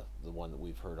 the one that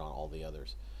we've heard on all the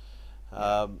others.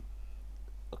 Yeah. Um,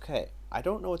 okay, I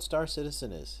don't know what Star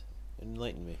Citizen is.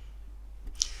 Enlighten me.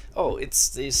 Oh, it's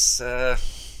this.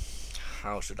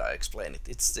 How should I explain it?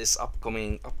 It's this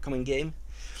upcoming game.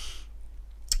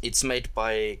 It's made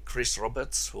by Chris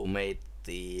Roberts, who made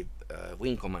the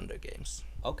Wing Commander games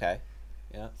Okay,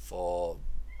 yeah, for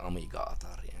Amiga,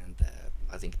 Atari, and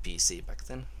I think PC back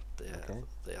then. They are, okay,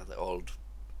 they are the old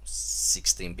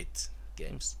 16-bit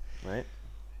games. right,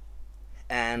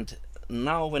 And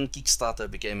now, when Kickstarter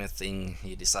became a thing,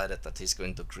 he decided that he's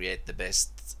going to create the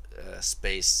best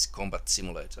space combat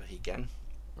simulator he can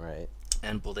right.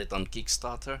 and put it on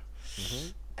Kickstarter. Mm-hmm.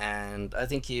 And I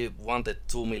think he wanted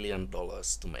 $2 million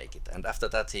to make it. And after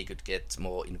that, he could get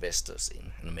more investors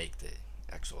in and make the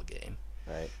actual game.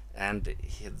 Right. And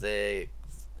the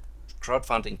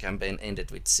crowdfunding campaign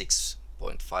ended with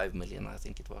 6.5 million, I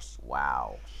think it was.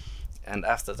 Wow. And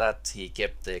after that, he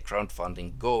kept the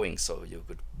crowdfunding going so you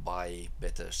could buy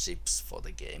better ships for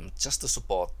the game just to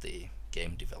support the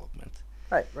game development.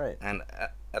 Right, right. And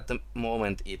at the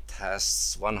moment, it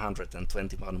has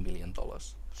 $121 million.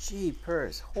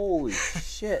 Jeepers. Holy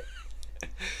shit.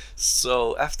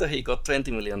 So after he got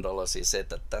 $20 million, he said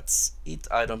that that's it.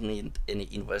 I don't need any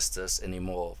investors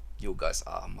anymore. You guys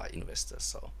are my investors.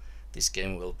 So this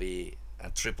game will be a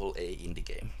AAA indie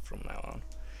game from now on.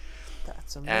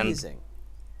 That's And amazing.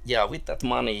 yeah, with that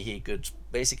money, he could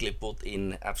basically put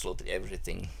in absolutely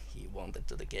everything he wanted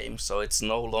to the game. So it's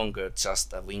no longer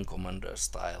just a Wing Commander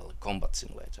style combat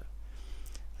simulator.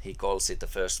 He calls it a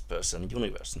first person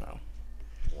universe now.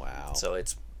 Wow. So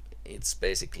it's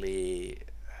basically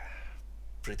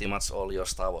pretty much all your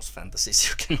Star Wars fantasies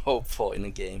you can hope for in a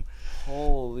game.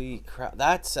 Holy crap.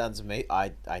 That sounds amazing.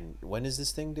 When is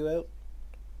this thing due out?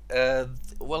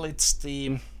 Well, it's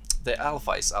the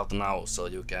alpha is out now, so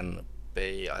you can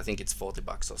pay. I think it's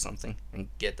 $40 or something, and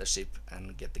get a ship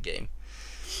and get the game.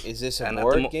 Is this a And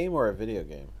board game or a video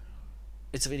game?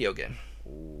 it's a video game,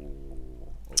 Ooh,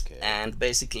 okay. and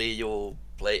basically you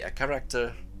play a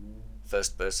character,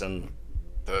 first person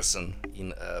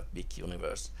in a big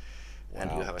universe,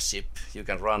 and you Wow. have a ship. You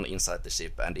can run inside the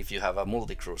ship, and if you have a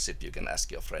multi-crew ship, you can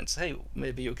ask your friends, "Hey,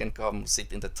 maybe you can come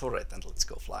sit in the turret and let's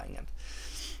go flying." And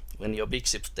when your big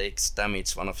ship takes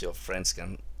damage, one of your friends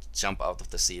can jump out of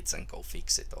the seats and go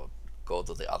fix it or go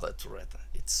to the other turret.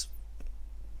 It's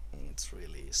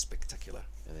really spectacular.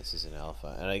 And this is an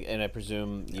alpha. And I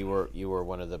presume you were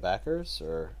one of the backers,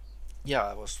 or Yeah,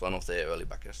 I was one of the early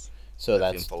backers. so I've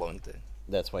been that's following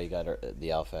that's why you got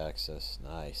the alpha access.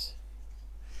 Nice.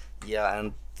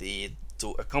 and the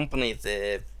to accompany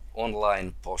the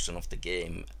online portion of the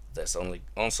game. There's only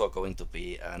also going to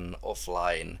be an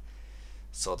offline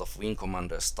sort of Wing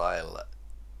Commander style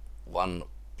one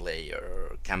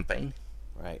player campaign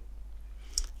Right.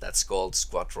 that's called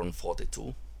Squadron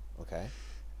 42. Okay.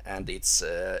 And it's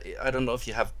I don't know if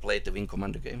you have played the Wing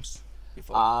Commander games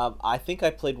before. I think I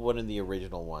played one of the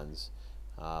original ones.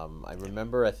 I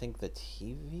remember. I think the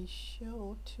TV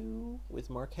show too with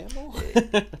Mark Hamill.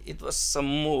 It was a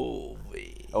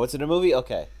movie, Oh, it's in a movie.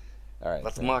 Okay. All right.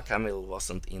 but Fair Mark Hamill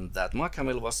wasn't in that. Mark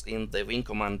Hamill was in the Wing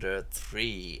Commander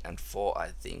 3 and 4, I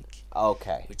think,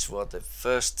 Okay. which were the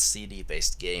first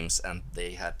CD-based games, and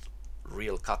they had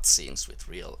real cutscenes with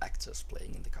real actors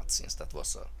playing in the cutscenes. That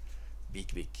was a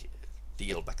big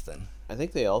deal back then. I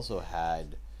think they also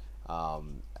had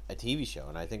a TV show,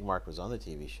 and I think Mark was on the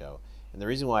TV show. And the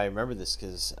reason why I remember this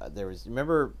because there was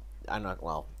remember I'm not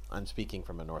well. I'm speaking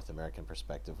from a North American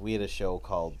perspective. We had a show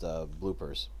called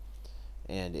Bloopers,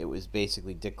 and it was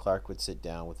basically Dick Clark would sit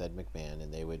down with Ed McMahon,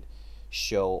 and they would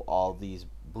show all these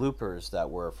bloopers that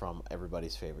were from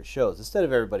everybody's favorite shows. Instead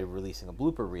of everybody releasing a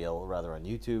blooper reel, rather on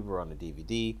YouTube or on a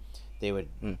DVD, they would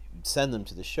Mm. send them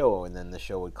to the show, and then the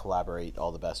show would collaborate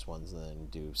all the best ones, and then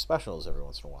do specials every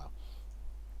once in a while.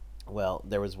 Well,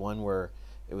 there was one where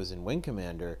it was in Wing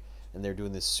Commander, and they're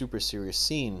doing this super serious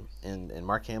scene, and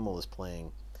Mark Hamill is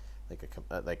playing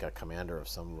like a commander of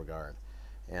some regard,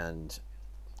 and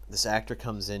this actor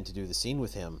comes in to do the scene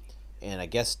with him, and I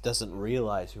guess doesn't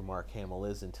realize who Mark Hamill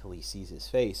is until he sees his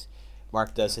face.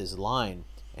 Mark does his line,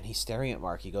 and he's staring at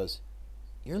Mark. He goes,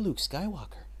 "You're Luke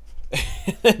Skywalker."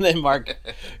 And then Mark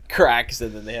cracks,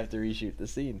 and then they have to reshoot the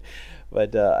scene.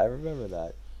 But I remember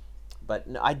that. But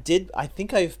no, I did. I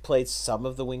think I've played some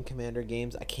of the Wing Commander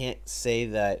games. I can't say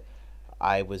that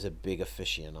I was a big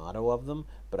aficionado of them,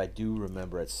 but I do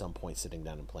remember at some point sitting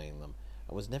down and playing them.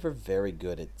 I was never very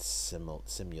good at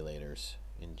simulators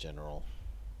in general.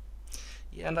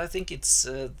 Yeah, and I think it's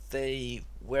they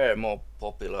were more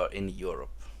popular in Europe.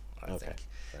 I Okay, think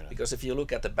fair enough. because if you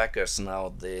look at the backers now,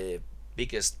 the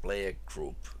biggest player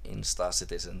group in Star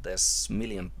Citizen, there's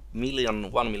 1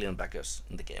 million backers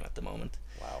in the game at the moment,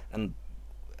 Wow. and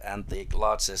the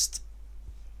largest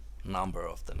number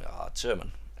of them are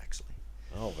German actually,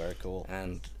 Oh, very cool.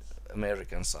 and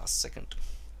Americans are second.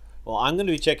 Well, I'm going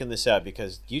to be checking this out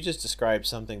because you just described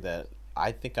something that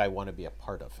I think I want to be a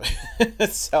part of.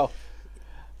 So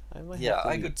I might have Yeah,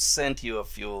 I to. could send you a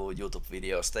few YouTube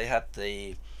videos. They had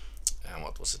the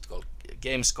what was it called?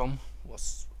 Gamescom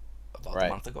was about a Right.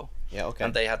 month ago, Yeah. Okay.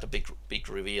 and they had a big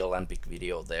reveal and big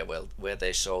video there, where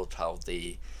they showed how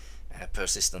the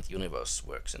persistent universe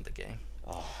works in the game,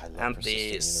 Oh, I love and the persistent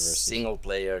universes. single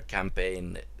player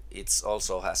campaign. It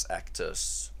also has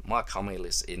actors. Mark Hamill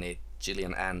is in it.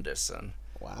 Gillian Anderson,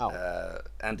 Wow.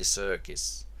 Andy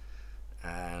Serkis,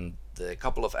 and a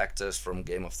couple of actors from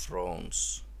Game of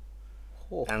Thrones,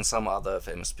 Oh, and some other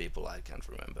famous people I can't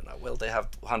remember now. Well, they have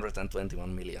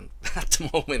 121 million at the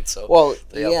moment, so well,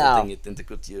 they are yeah. putting it into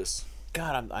good use.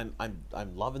 God,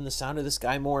 I'm loving the sound of this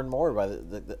guy more and more. By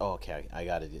oh, okay, I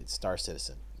got it. It's Star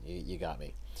Citizen. You got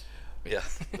me. Yeah,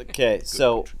 Okay, good, good.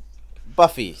 so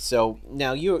Buffy. So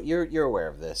now you're aware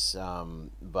of this,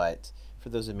 but for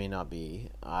those who may not be,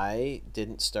 I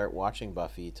didn't start watching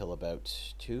Buffy till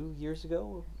about 2 years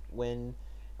ago when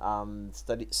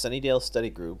Sunnydale Study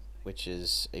Group, which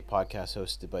is a podcast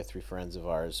hosted by three friends of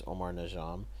ours, Omar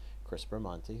Najam, Chris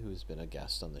Bermonti, who's been a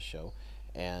guest on the show,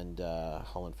 and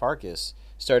Holland Farkas,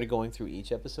 started going through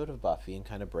each episode of Buffy and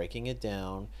kind of breaking it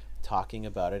down, talking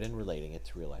about it and relating it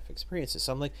to real life experiences.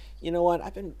 So I'm like, you know what?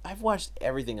 I've watched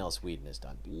everything else Whedon has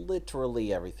done,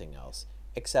 literally everything else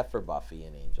except for Buffy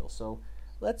and Angel. So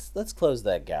let's close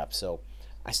that gap. So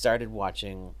I started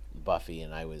watching Buffy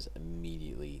and I was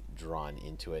immediately drawn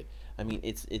into it. I mean,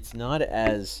 it's not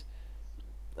as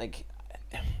like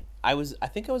I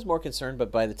think I was more concerned,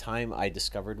 but by the time I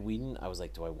discovered Whedon, I was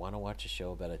like, do I want to watch a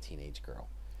show about a teenage girl?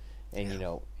 And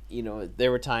Yeah,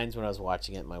 there were times when I was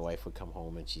watching it, my wife would come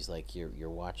home and she's like, "You're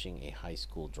watching a high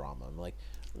school drama." I'm like,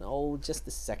 "No, just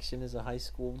the section is a high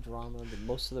school drama. But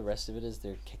most of the rest of it is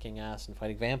they're kicking ass and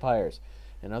fighting vampires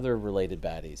and other related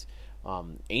baddies."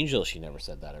 Angel, she never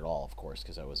said that at all, of course,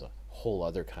 because that was a whole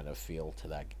other kind of feel to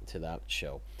that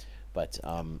show. But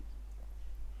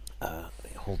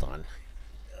hold on.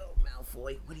 Oh,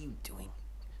 Malfoy, what are you doing?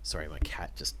 Sorry, my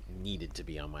cat just needed to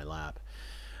be on my lap.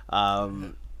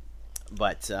 Um,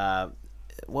 but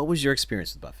what was your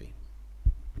experience with Buffy?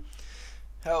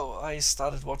 how I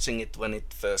started watching it when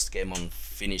it first came on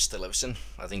Finnish television.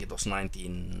 I think it was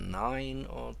 99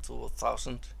 or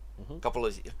 2000, Mm-hmm.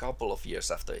 couple of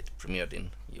years after it premiered in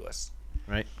US.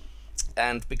 Right.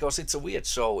 And because it's a weird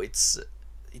show, it's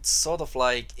sort of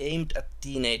like aimed at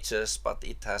teenagers, but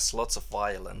it has lots of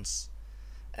violence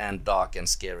and dark and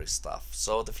scary stuff.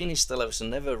 So the Finnish television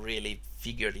never really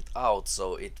figured it out,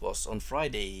 so it was on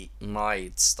Friday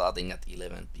night starting at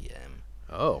 11 p.m.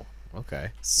 Oh,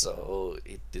 okay. So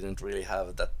it didn't really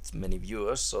have that many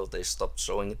viewers, so they stopped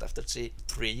showing it after 3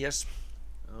 years.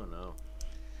 Oh no.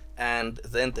 And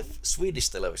then the Swedish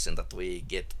television that we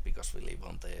get, because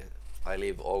I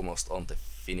live almost on the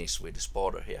Finnish-Swedish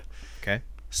border here. Okay.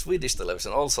 Swedish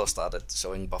television also started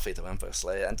showing Buffy the Vampire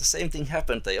Slayer, and the same thing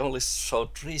happened. They only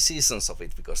showed 3 seasons of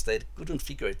it because they couldn't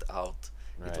figure it out.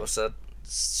 It Right. was a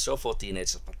show for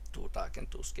teenagers, but too dark and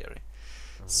too scary.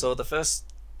 Mm-hmm. So the first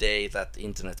day that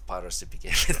internet piracy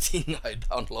became a thing, I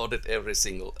downloaded every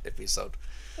single episode.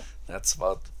 That's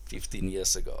about 15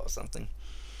 years ago or something.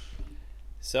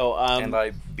 So And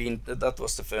that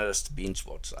was the first binge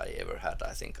watch I ever had.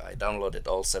 I think I downloaded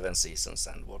all 7 seasons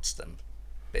and watched them.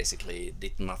 Basically,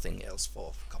 did nothing else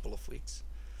for a couple of weeks.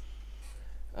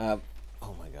 uh,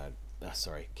 oh my God.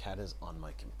 Sorry, cat is on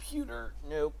my computer.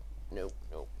 Nope. Nope.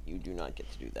 Nope. You do not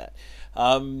get to do that.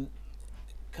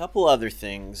 Couple other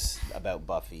things about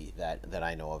Buffy that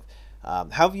I know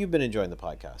of. How have you been enjoying the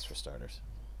podcast for starters?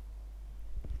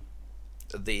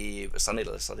 The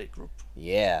Sunnydale Study Group.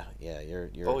 Yeah. Yeah. You're.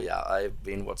 Oh yeah, I've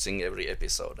been watching every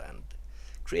episode and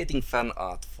creating fan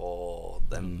art for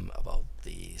them about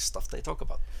the stuff they talk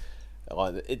about.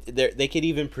 They could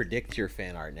even predict your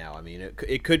fan art now. I mean,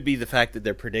 it could be the fact that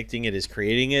they're predicting it is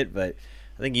creating it, but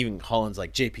I think even Holland's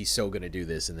like, JP's so going to do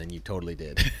this, and then you totally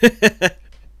did.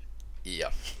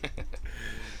 Yeah.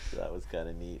 So that was kind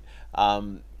of neat.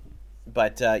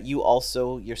 But you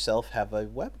also yourself have a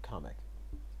web comic.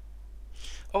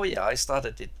 Oh yeah, I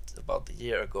started it about a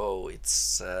year ago.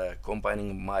 It's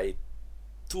combining my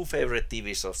two favorite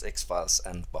TV shows, X Files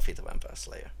and Buffy the Vampire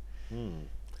Slayer, Hmm.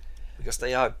 because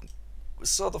they are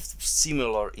sort of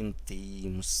similar in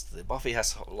themes. The Buffy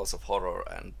has lots of horror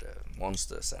and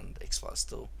monsters and X-Files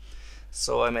too.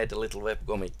 So I made a little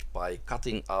webcomic by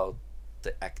cutting out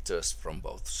the actors from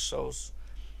both shows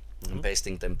and Hmm.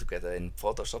 pasting them together in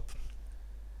Photoshop.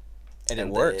 And it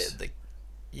And works. the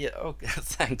yeah, okay,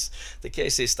 thanks. The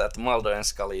case is that Mulder and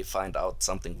Scully find out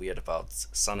something weird about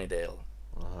Sunnydale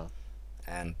Uh-huh.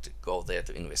 and go there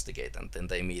to investigate, and then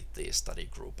they meet the study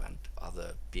group and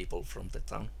other people from the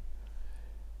town.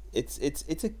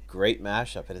 It's a great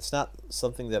mashup, and it's not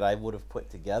something that I would have put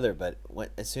together. But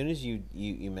as soon as you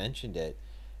mentioned it,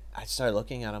 I started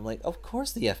looking at. It, I'm like, of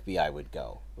course the FBI would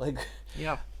go. Like,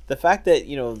 Yeah, the fact that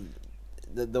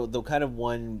the kind of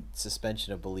one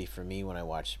suspension of belief for me when I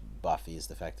watch Buffy is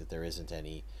the fact that there isn't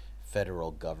any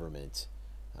federal government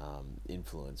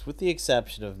influence, with the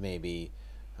exception of maybe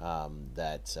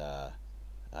that.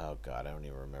 Oh God, I don't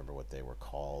even remember what they were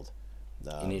called.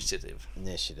 initiative.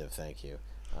 Initiative, thank you.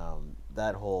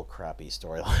 That whole crappy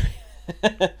storyline.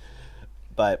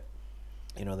 But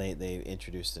they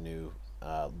introduced a new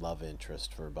love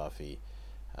interest for Buffy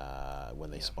Yeah,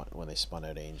 when they spun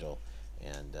out Angel,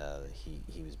 and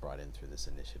he was brought in through this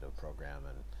initiative program,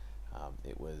 and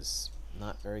it was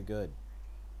not very good,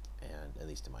 and at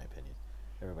least in my opinion,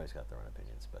 everybody's got their own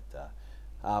opinions,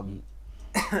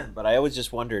 mm, but I always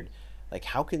just wondered, like,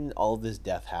 how can all this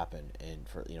death happen, and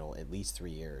for at least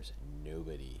 3 years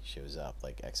nobody shows up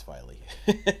like X Filey.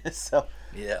 So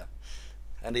yeah.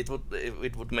 And it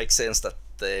would make sense that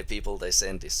the people they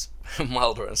send is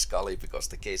Mulder and Scully because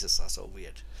the cases are so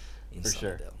weird in for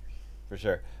sure, Sunnydale. for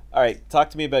sure. All right, talk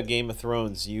to me about Game of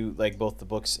Thrones. You like both the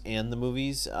books and the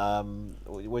movies.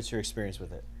 What's your experience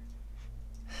with it?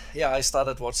 Yeah, I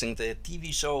started watching the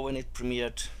TV show when it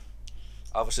premiered.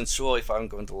 I wasn't sure if I'm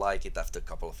going to like it after a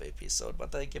couple of episodes,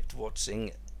 but I kept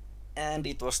watching, and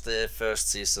it was the first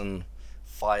season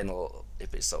final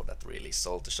episode that really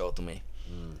sold the show to me.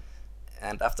 Mm.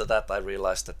 And after that, I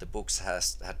realized that the books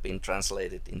had been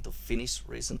translated into Finnish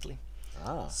recently,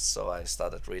 Ah, so I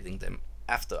started reading them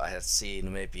after I had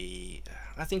seen maybe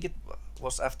I think it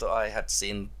was after I had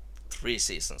seen 3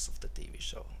 seasons of the TV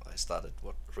show. I started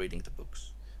reading the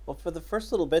books. well, for the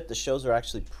first little bit, the shows are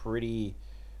actually pretty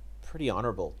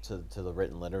honorable to the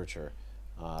written literature,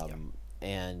 Yeah,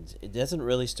 and it doesn't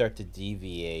really start to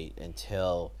deviate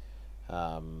until,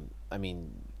 I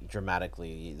mean,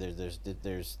 dramatically.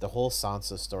 There's the whole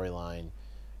Sansa storyline.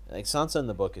 Like, Sansa in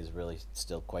the book is really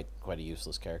still quite a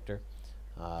useless character.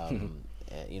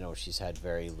 She's had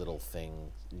very little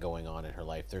thing going on in her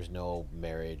life. There's no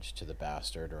marriage to the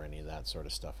bastard or any of that sort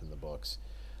of stuff in the books,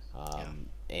 yeah, um,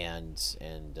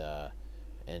 and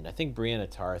I think Brianna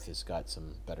Tarth has got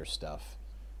some better stuff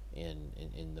in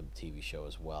the TV show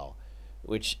as well,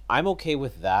 which I'm okay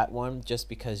with that one just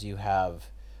because you have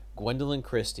Gwendolyn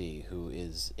Christie, who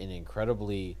is an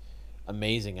incredibly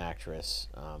amazing actress,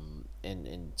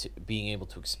 and being able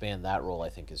to expand that role I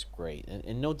think is great.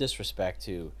 And no disrespect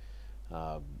to,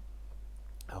 um,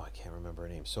 oh, I can't remember her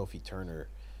name, Sophie Turner,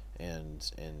 and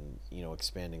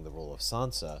expanding the role of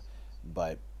Sansa,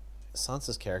 but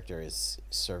Sansa's character is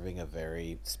serving a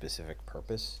very specific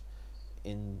purpose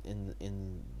in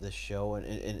the show,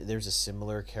 and there's a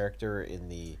similar character in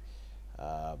the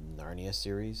Narnia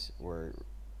series where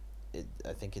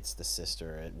I think it's the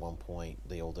sister at one point,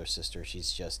 the older sister. She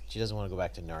doesn't want to go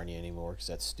back to Narnia anymore because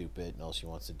that's stupid, and all she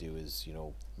wants to do is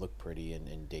look pretty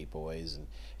and date boys, and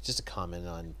it's just a comment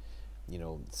on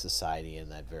society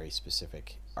and that very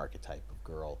specific archetype of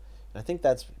girl. And I think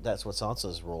that's what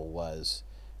Sansa's role was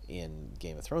in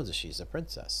Game of Thrones. Is she's a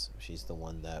princess. She's the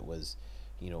one that was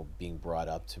being brought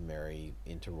up to marry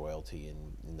into royalty,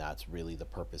 and that's really the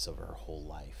purpose of her whole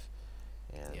life.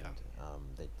 yeah,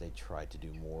 And they tried to do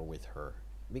more with her.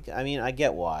 I mean, I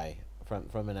get why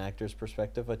from an actor's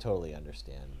perspective. I totally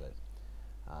understand, but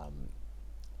um,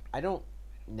 I don't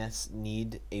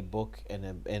need a book and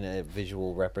a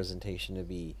visual representation to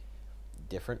be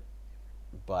different,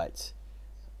 but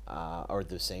or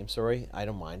the same. Sorry, I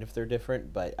don't mind if they're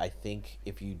different, but I think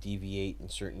if you deviate in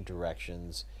certain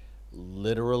directions,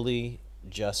 literally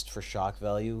just for shock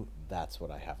value, that's what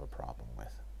I have a problem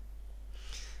with.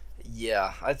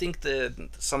 yeah. I think the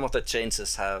some of the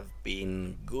changes have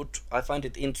been good. I find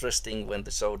it interesting when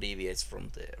the show deviates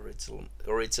from the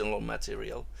original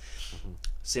material, Hmm.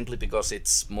 simply because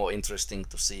it's more interesting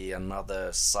to see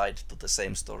another side to the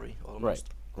same story Right, almost.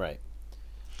 right.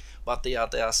 But yeah,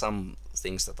 there are some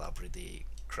things that are pretty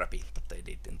crappy that they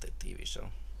did in the TV show.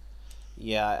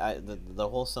 Yeah, the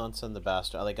whole Sons and the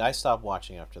Bastard. Like, I stopped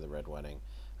watching after the Red Wedding,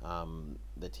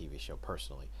 the TV show.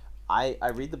 Personally, I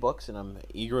read the books and I'm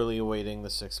eagerly awaiting the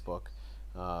sixth book,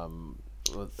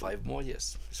 5 more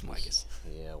years is my guess.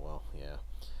 Yeah, well, yeah.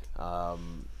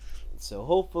 Um, so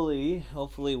hopefully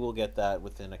we'll get that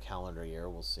within a calendar year.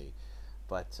 We'll see,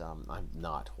 but I'm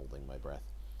not holding my breath.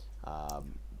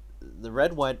 Um, the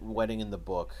Red White Wedding in the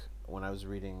book, when I was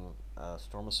reading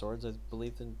Storm of Swords, I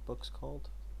believe the book's called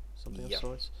something of Yeah.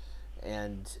 sorts,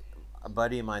 and a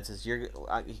buddy of mine says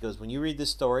he goes, when you read this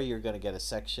story, you're gonna get a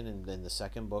section in the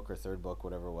second book or third book,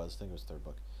 whatever it was. I think it was third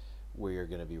book, where you're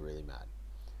gonna be really mad.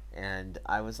 And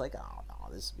I was like, oh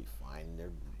no, this will be fine.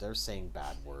 They're saying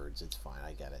bad words. It's fine.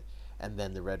 I get it. And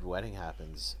then the Red Wedding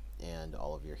happens, and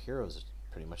all of your heroes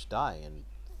pretty much die in,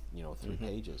 3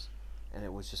 pages, and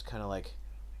it was just kind of like,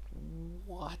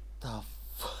 what the.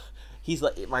 He's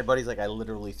like, my buddy's like, I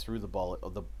literally threw the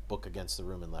book against the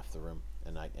room and left the room,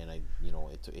 and I,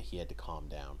 he had to calm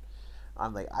down.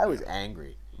 I'm like, I was Yeah.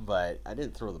 angry, but I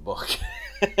didn't throw the book.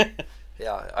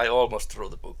 Yeah, I almost threw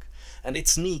the book, and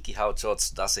it's sneaky how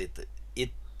George does it. It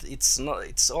it's not.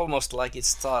 It's almost like it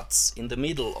starts in the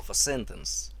middle of a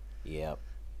sentence. Yep.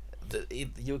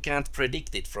 You can't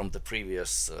predict it from the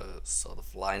previous sort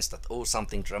of lines that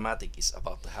something dramatic is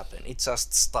about to happen. It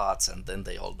just starts and then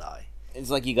they all die. It's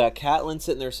like you got Catelyn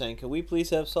sitting there saying, "Can we please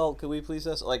have salt? Can we please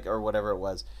have like or whatever it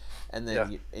was," and Yeah,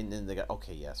 then they go,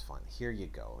 "Okay, yes, fine. Here you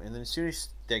go." And then as soon as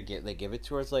they give it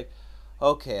to her, it's like,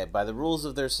 "Okay, by the rules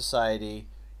of their society,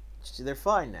 they're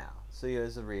fine now." So you,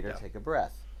 as a reader, yeah. take a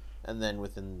breath, and then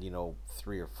within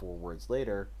 3 or 4 words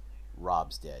later,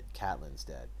 Rob's dead. Catelyn's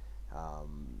dead.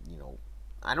 You know,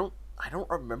 I don't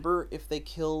remember if they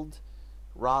killed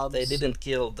They Rob's. didn't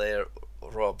kill their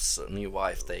Rob's new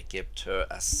wife. They kept her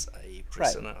as a Right.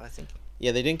 prisoner, I think.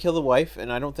 Yeah, they didn't kill the wife,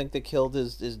 and I don't think they killed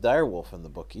his direwolf in the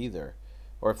book either.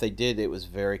 Or if they did, it was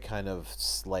very kind of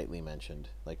slightly mentioned,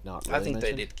 like not I really think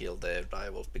they mentioned. did kill their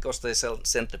direwolf because they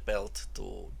sent the belt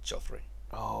to Joffrey.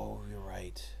 Oh, you're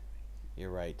right.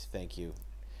 You're right. Thank you.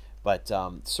 But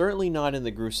certainly not in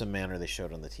the gruesome manner they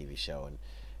showed on the TV show.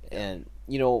 And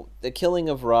Yeah, the killing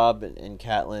of Rob and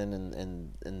Catelyn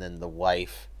and then the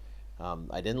wife.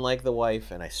 I didn't like the wife,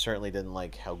 and I certainly didn't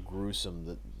like how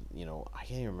gruesome I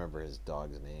can't even remember his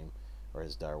dog's name or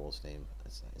his direwolf's name.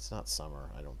 It's not Summer.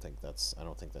 I don't think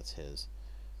that's his.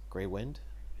 Grey Wind.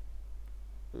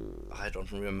 I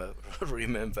don't remember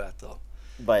remember at all.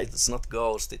 But It's not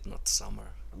Ghost. It's not Summer.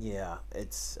 yeah,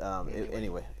 it's Anyway,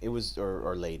 anyway. It was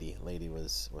or Lady. Lady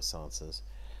was Sansa's.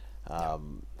 yeah,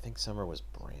 I think Summer was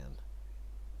Bran.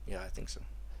 yeah, I think so.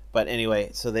 But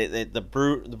anyway, so the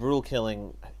brutal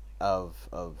killing of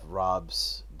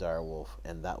Rob's direwolf,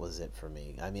 and that was it for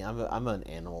me. I mean, I'm an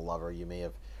animal lover. You may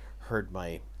have heard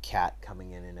my cat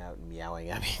coming in and out and meowing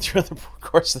at me throughout the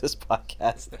course of this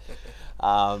podcast.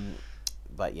 Um,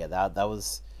 but yeah, that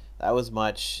was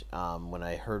much. When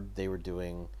I heard they were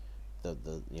doing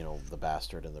the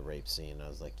bastard and the rape scene, I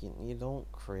was like, you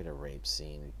don't create a rape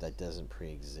scene that doesn't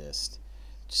pre-exist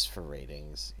just for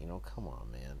ratings. Come on,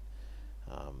 man.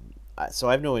 So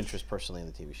I have no interest personally in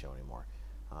the TV show anymore.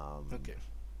 Um, Okay.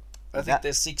 I think that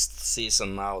the sixth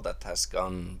season now that has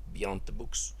gone beyond the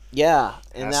books yeah,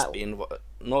 and has that been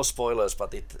no spoilers,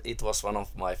 but it was one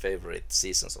of my favorite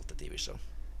seasons of the TV show.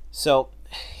 so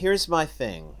here's my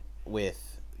thing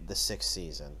with the 6th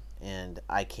season, and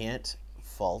I can't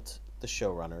fault the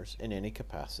showrunners in any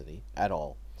capacity at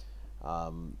all.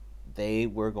 Um, they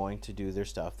were going to do their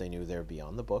stuff. They knew they were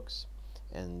beyond the books,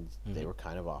 and they Hmm. were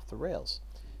kind of off the rails.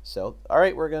 So, all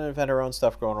right, we're going to invent our own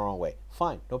stuff going our own way.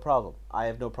 Fine, no problem. I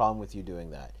have no problem with you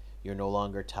doing that. You're no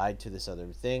longer tied to this other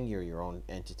thing. You're your own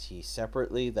entity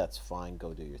separately. That's fine.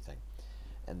 Go do your thing.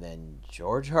 And then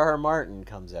George R. R. Martin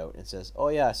comes out and says, "Oh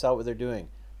yeah, I saw what they're doing.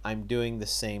 I'm doing the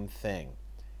same thing."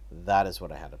 That is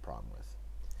what I had a problem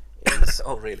with. Is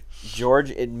Oh, really?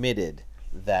 George admitted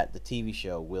that the TV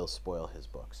show will spoil his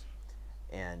books.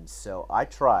 And so I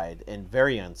tried, and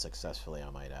very unsuccessfully, I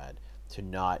might add, to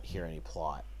not hear any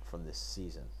plot from this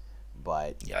season.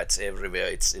 But Yeah, it's everywhere.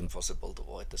 It's impossible to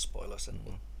avoid the spoilers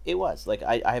anymore. it was like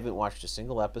I haven't watched a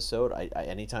single episode.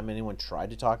 Anytime anyone tried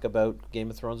to talk about Game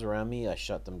of Thrones around me, I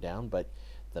shut them down. But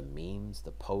the memes,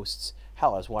 the posts,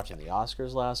 hell, I was watching the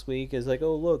Oscars last week. It's like,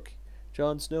 oh look,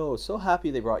 Jon Snow, so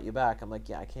happy they brought you back. I'm like,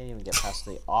 yeah, I can't even get past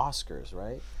the Oscars,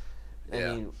 right? I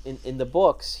Yeah, mean, in the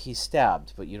books, he's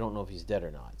stabbed, but you don't know if he's dead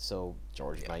or not. So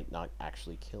George yeah, might not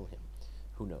actually kill him.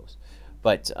 Who knows?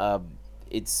 But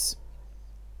it's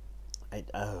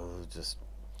just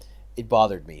it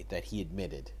bothered me that he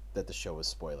admitted that the show was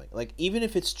spoiling. Like, even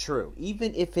if it's true,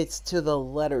 even if it's to the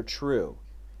letter true,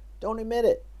 don't admit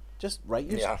it. Just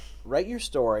yeah, write your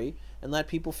story and let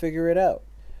people figure it out.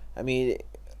 I mean,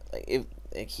 if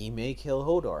he may kill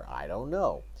Hodor, I don't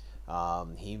know.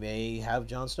 He may have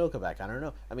Jon Snow come back. I don't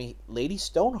know. I mean, Lady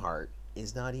Stoneheart.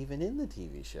 is not even in the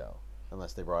TV show,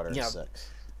 unless they brought her in Yeah, 6.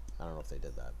 I don't know if they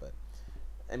did that, but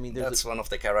I mean, there's a, that's one of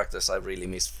the characters I really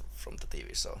miss from the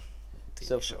so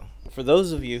TV show. for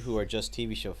those of you who are just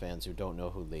TV show fans who don't know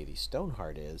who Lady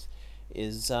Stoneheart is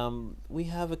we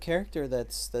have a character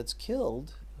that's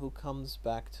killed who comes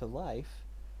back to life.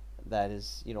 That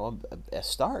is, a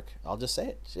Stark. I'll just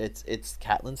say it. It's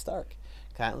Catelyn Stark.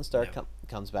 Catelyn Stark Yeah.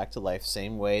 comes back to life,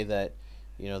 same way that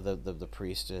the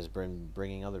priest has been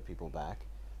bringing other people back,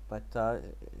 but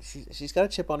she's got a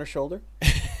chip on her shoulder.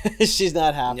 She's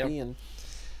not Yep. happy,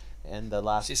 and the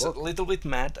last She's a book. little bit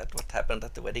mad at what happened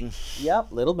at the wedding.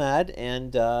 Yep, little mad,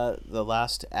 and the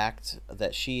last act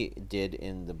that she did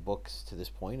in the books to this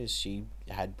point is she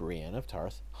had Brienne of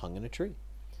Tarth hung in a tree.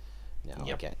 Now,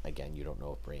 Yep. again, you don't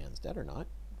know if Brienne's dead or not,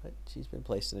 but she's been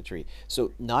placed in a tree.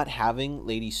 So, not having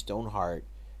Lady Stoneheart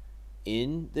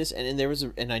in this, and there was,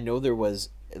 and I know there was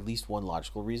at least one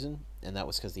logical reason, and that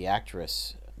was because the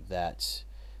actress that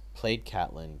played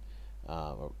Catelyn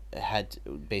had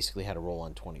basically had a role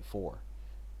on 24.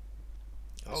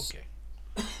 Okay.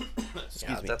 Excuse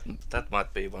Yeah, me. that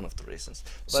might be one of the reasons.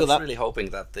 But I So was that really hoping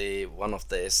that the one of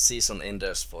the season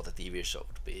enders for the TV show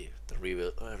would be the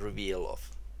reveal of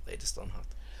Lady Stoneheart.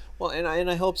 Well, and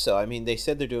I hope so. I mean, they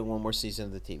said they're doing one more season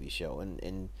of the TV show,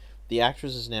 and the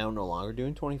actress is now no longer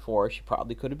doing 24. She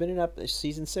probably could have been in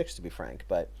season 6, to be frank.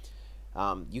 But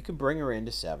you can bring her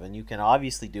into 7. You can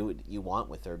obviously do what you want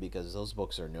with her because those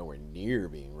books are nowhere near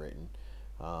being written.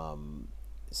 Um,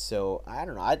 so I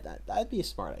don't know. That'd be a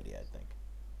smart idea, I think.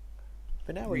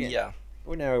 But now Yeah,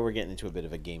 we're getting into a bit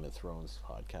of a Game of Thrones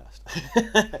podcast.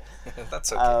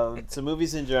 that's okay. So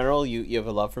movies in general, you have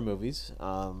a love for movies.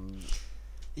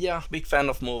 Yeah, big fan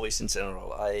of movies in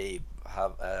general. I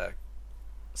have a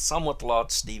somewhat large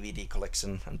DVD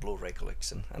collection and Blu-ray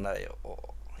collection, and I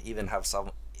even have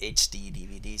some HD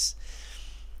DVDs.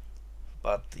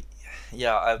 But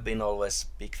yeah, I've been always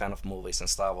big fan of movies, and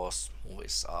Star Wars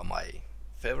movies are my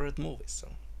favorite movies. So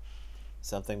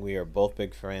Something we are both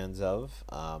big fans of,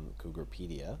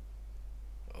 Cougarpedia.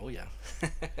 oh yeah.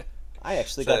 I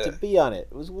actually got to So, be on it.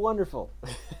 It was wonderful.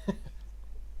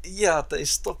 yeah, they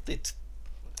stopped it.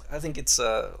 I think it's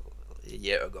a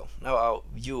year ago. Now our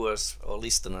viewers or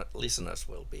listeners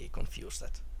will be confused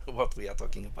at what we are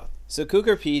talking about. So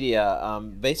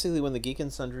Cougarpedia, basically when the Geek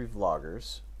and Sundry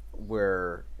vloggers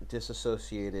were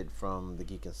disassociated from the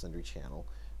Geek and Sundry channel,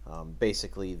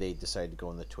 basically they decided to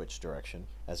go in the Twitch direction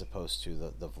as opposed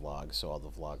to the vlog. So all the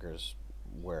vloggers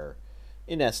were,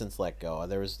 in essence, let go.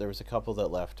 There was a couple that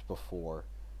left before,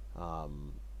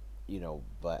 um,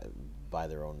 by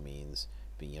their own means.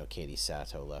 Katie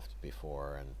Sato left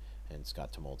before, and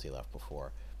Scott Tumulty left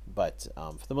before. But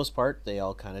for the most part, they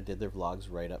all kind of did their vlogs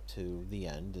right up to the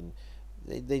end, and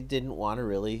they didn't want to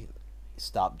really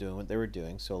stop doing what they were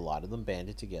doing. So a lot of them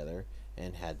banded together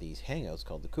and had these hangouts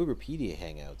called the Cougarpedia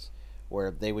Hangouts, where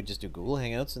they would just do Google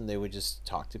Hangouts and they would just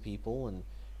talk to people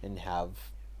and have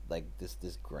like this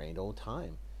grand old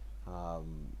time.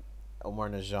 Omar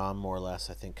Najam, more or less,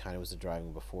 I think, kind of was the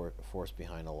driving force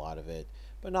behind a lot of it,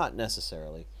 but not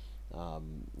necessarily.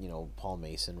 Paul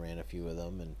Mason ran a few of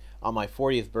them, and on my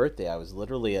 40th birthday, I was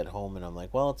literally at home, and I'm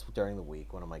like, well, it's during the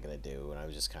week. What am I gonna do? And I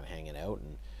was just kind of hanging out,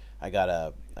 and I got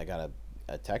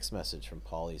a text message from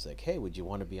Paul. He's like, hey, would you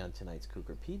want to be on tonight's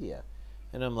Cougarpedia?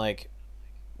 And I'm like,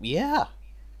 yeah,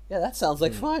 yeah, that sounds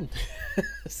like Hmm. fun.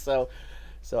 so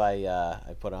so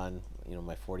I put on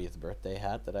my 40th birthday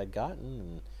hat that I'd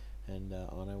gotten, and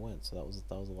on I went. So that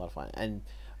was a lot of fun. And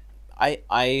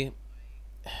I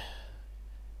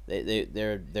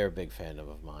they're a big fan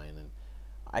of mine, and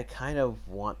I kind of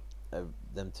want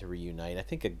them to reunite. I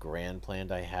think a grand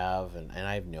plan I have, and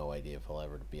I have no idea if I'll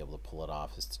ever be able to pull it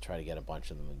off, is to try to get a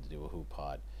bunch of them to do a Who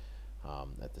Pod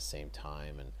at the same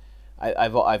time. And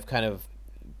I've kind of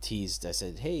teased. I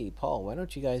said, hey Paul, why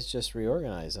don't you guys just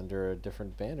reorganize under a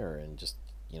different banner and just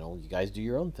you guys do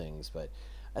your own things. But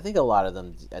I think a lot of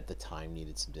them at the time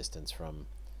needed some distance from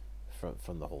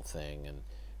the whole thing, and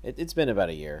it's been about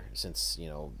a year since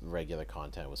regular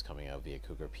content was coming out via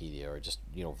Cougarpedia or just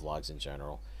vlogs in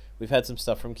general. We've had some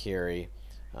stuff from Kiri.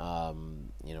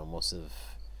 Most of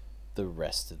the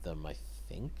rest of them, I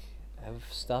think, have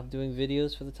stopped doing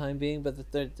videos for the time being,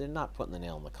 but they're not putting the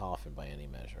nail in the coffin by any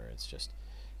measure. It's just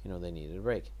they needed a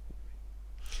break.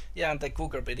 Yeah, and the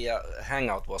Cougarpedia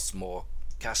hangout was more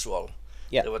casual.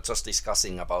 Yeah, They were just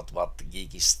discussing about what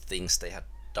geeky things they had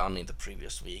done in the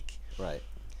previous week. right.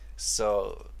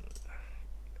 So,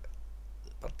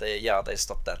 but they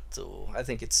stopped that too. I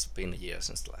think it's been a year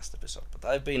since the last episode. But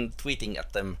I've been tweeting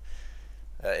at them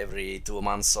every 2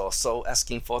 months or so,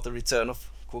 asking for the return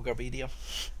of Cougar video.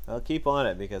 I'll keep on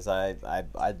it because I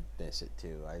miss it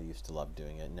too. I used to love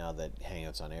doing it. Now that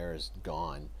Hangouts on Air is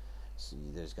gone, so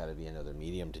there's got to be another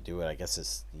medium to do it. I guess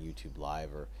it's YouTube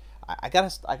Live or I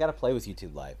gotta play with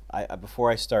YouTube Live. Before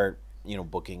I start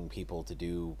booking people to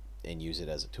do and use it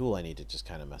as a tool, I need to just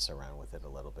kind of mess around with it a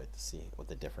little bit to see what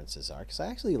the differences are. Because I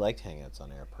actually liked Hangouts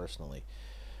on Air personally.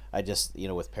 I just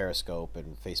with Periscope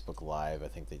and Facebook Live, I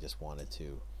think they just wanted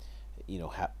to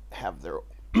have their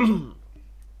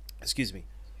excuse me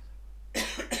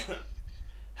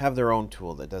have their own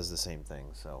tool that does the same thing.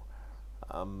 So,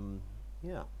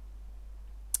 yeah.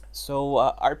 So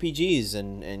RPGs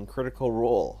and Critical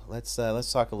Role. Let's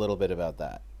talk a little bit about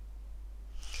that.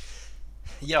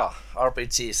 Yeah,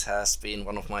 RPGs has been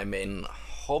one of my main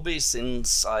hobbies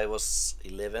since I was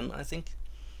 11, I think,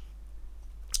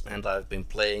 and I've been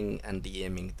playing and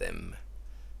DMing them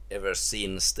ever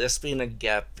since. There's been a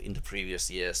gap in the previous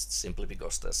years simply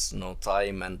because there's no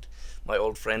time, and my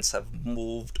old friends have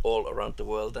moved all around the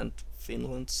world and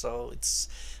Finland, so it's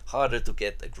harder to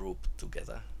get a group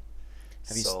together.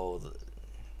 Have you So,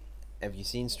 have you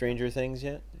seen Stranger Things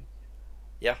yet?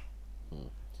 yeah, Hmm.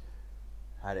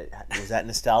 Was that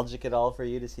nostalgic at all for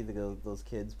you to see those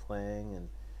kids playing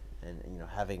and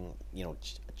having a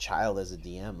child as a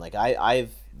DM? Like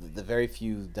I've the very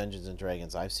few Dungeons and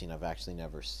Dragons I've seen, I've actually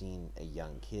never seen a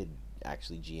young kid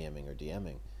actually GMing or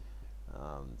DMing.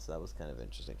 So that was kind of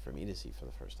interesting for me to see for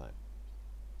the first time.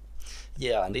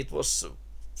 yeah, and it was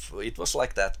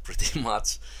like that pretty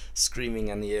much, screaming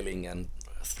and yelling and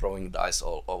throwing dice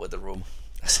all over the room,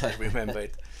 as I remember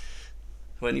it.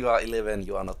 When you are 11,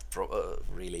 you are not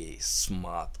really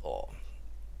smart or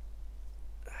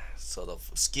sort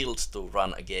of skilled to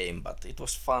run a game, but it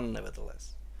was fun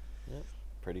nevertheless. Yeah,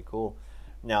 pretty cool.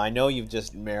 Now I know you've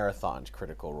just marathoned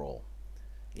Critical Role,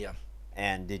 Yeah,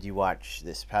 and did you watch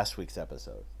this past week's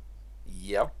episode?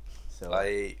 yep. So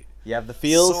I you have the saw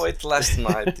feels. it last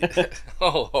night.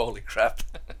 Oh, holy crap!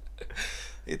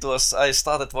 It was. I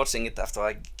started watching it after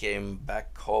I came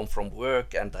back home from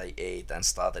work, and I ate and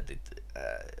started it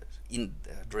in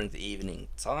during the evening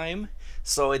time.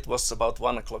 So it was about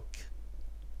 1 o'clock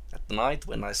at night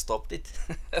when I stopped it.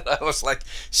 And I was like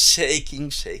shaking,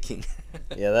 shaking.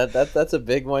 Yeah, that's a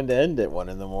big one to end at 1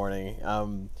 in the morning.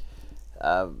 Um,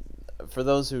 for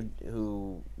those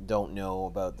who don't know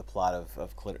about the plot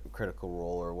of Critical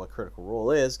Role or what Critical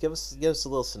Role is, give us a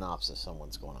little synopsis on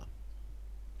what's going on.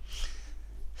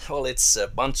 Well, it's a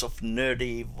bunch of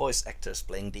nerdy voice actors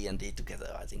playing D&D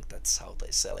together. I think that's how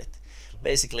they sell it.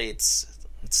 Basically, it's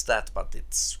that, but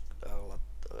it's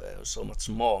so much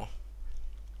more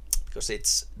because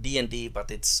it's D&D,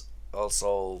 but it's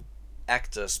also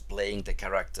actors playing the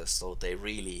characters, so they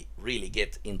really really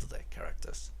get into the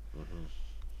characters. Hmm.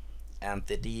 And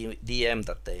the DM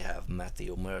that they have,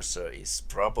 Matthew Mercer, is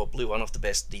probably one of the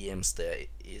best DMs there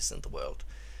is in the world.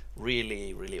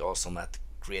 Really, really awesome at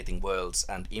creating worlds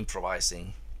and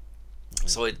improvising. Hmm.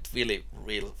 So it really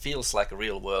real feels like a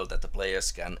real world that the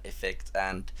players can affect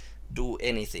and do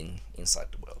anything inside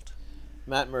the world.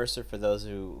 Matt Mercer, for those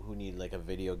who need like a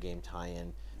video game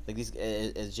tie-in, like these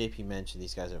as JP mentioned,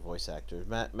 these guys are voice actors.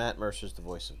 Matt Mercer's the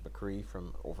voice of McCree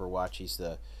from Overwatch. He's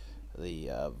the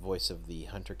voice of the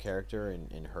Hunter character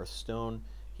in Hearthstone.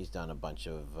 He's done a bunch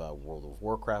of World of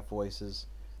Warcraft voices.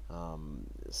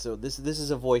 So this is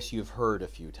a voice you've heard a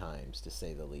few times, to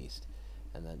say the least,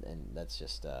 and that's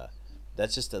just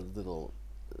a little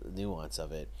nuance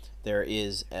of it. There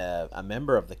is a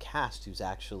member of the cast who's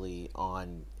actually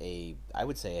on I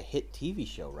would say a hit TV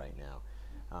show right now,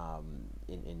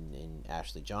 in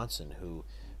Ashley Johnson, who,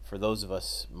 for those of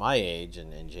us my age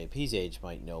and JP's age,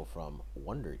 might know from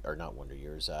Wonder or not Wonder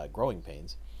Years, Growing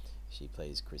Pains. She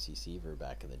plays Chrissy Seaver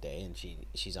back in the day, and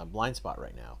she's on Blind Spot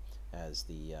right now as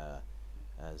the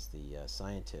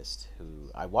scientist who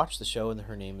I watched the show, and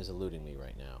her name is eluding me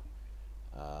right now.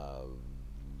 Uh,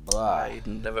 blah. I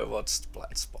never watched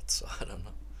Blind Spot, so I don't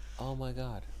know. Oh my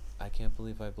god, I can't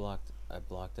believe I blocked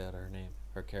out her name,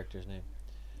 her character's name.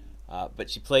 But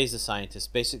she plays the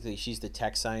scientist. Basically, she's the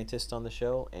tech scientist on the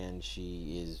show, and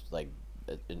she is like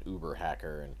an Uber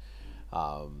hacker,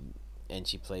 and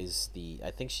she plays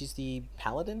I think she's the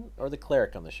paladin or the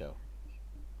cleric on the show.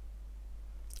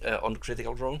 On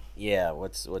Critical Role, Yeah,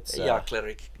 what's yeah,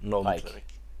 cleric, gnome Pike? cleric.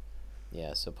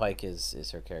 Yeah, so Pike is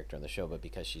her character on the show, but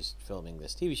because she's filming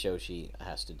this TV show, she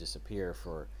has to disappear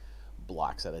for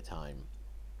blocks at a time.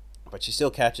 But she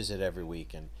still catches it every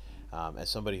week, and as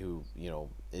somebody who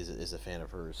is a fan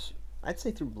of hers, I'd say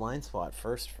through Blind Spot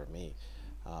first for me,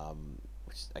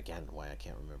 which is, again, why I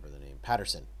can't remember the name.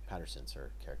 Patterson's her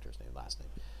character's name, last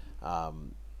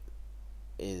name.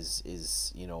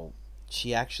 Is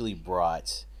she actually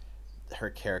brought her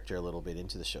character a little bit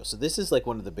into the show. So this is like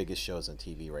one of the biggest shows on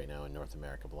TV right now in North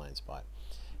America, Blind Spot.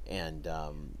 And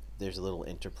there's a little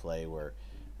interplay where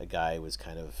a guy was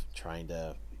kind of trying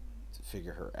to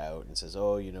figure her out and says,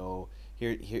 "Oh,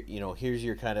 here's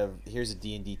your kind of here's a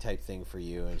D&D type thing for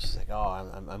you." And she's like, "Oh,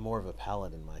 I'm more of a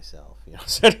paladin myself,"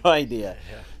 sort of idea.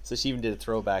 Yeah. So she even did a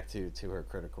throwback to her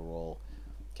Critical Role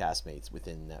castmates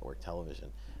within network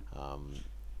television. Um,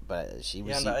 but she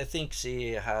Yeah, was and I think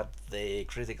she had the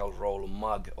Critical Role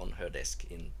mug on her desk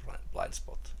in Blind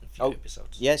Spot in a few oh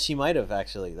episodes. yeah, she might have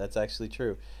actually. That's actually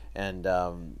true. And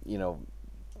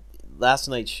last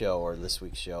night's show or this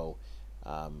week's show,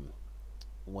 um,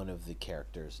 one of the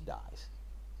characters dies,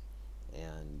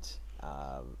 and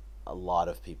a lot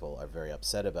of people are very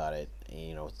upset about it.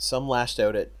 And, some lashed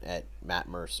out at Matt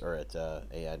Mercer or at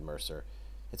Ad Mercer.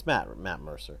 It's Matt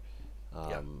Mercer,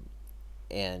 Yeah, um,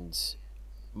 and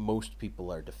most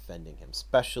people are defending him,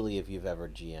 especially if you've ever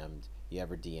GM'd, you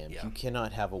ever DM'd. yeah. You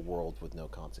cannot have a world with no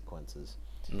consequences.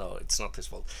 No, it's not his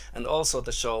fault. And also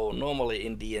the show normally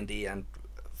in D&D and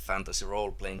fantasy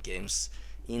role playing games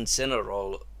in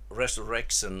general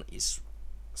resurrection is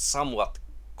somewhat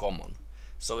common.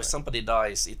 So if Right. somebody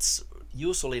dies, it's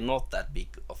usually not that big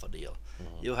of a deal.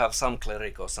 Mm-hmm. You have some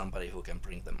cleric or somebody who can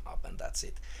bring them up, and that's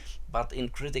it. But in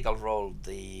Critical Role,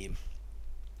 the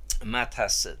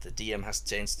DM has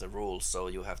changed the rules, so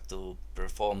you have to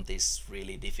perform this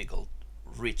really difficult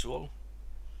ritual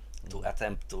to Mm-hmm.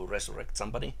 attempt to resurrect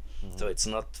somebody. Mm-hmm. So it's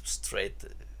not straight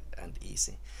and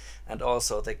easy. And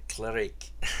also the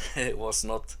cleric was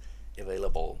not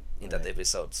available in that Right.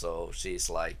 episode, so she's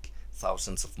like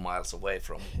thousands of miles away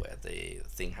from where the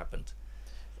thing happened.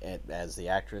 As the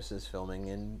actress is filming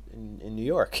in New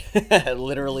York,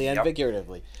 literally and Yep.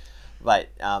 figuratively. But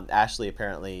Ashley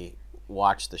apparently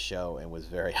watched the show and was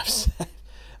very upset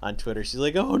on Twitter. She's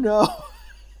like, "Oh no,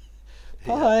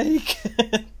 Yeah. Pike!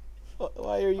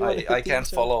 Why are you on a I hit can't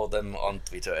show?" follow them on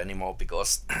Twitter anymore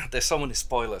because there's so many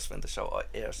spoilers when the show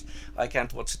airs. I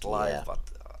can't watch it Yeah, live, but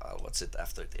I'll watch it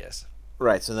after it airs.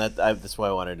 right. So that's why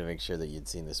I wanted to make sure that you'd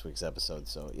seen this week's episode.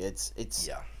 So it's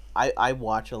Yeah, I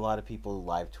watch a lot of people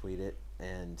live tweet it,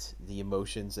 and the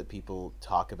emotions that people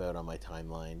talk about on my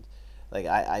timeline. Like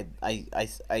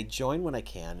I join when I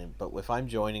can, but if I'm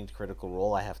joining Critical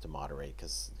Role, I have to moderate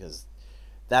because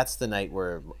that's the night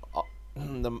where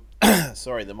the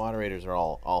sorry, the moderators are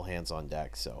all hands on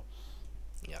deck. So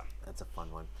yeah. that's a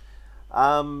fun one.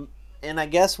 Um, and I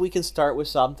guess we can start with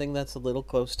something that's a little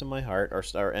close to my heart,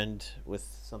 or end with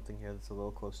something here that's a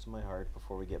little close to my heart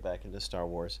before we get back into Star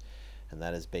Wars, and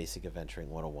that is Basic Adventuring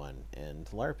 101 and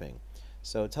LARPing.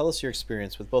 So tell us your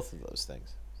experience with both of those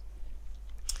things.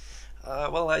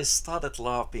 Well, I started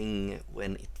LARPing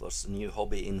when it was a new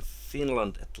hobby in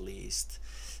Finland at least.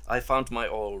 I found my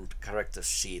old character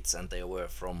sheets and they were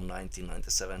from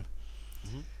 1997.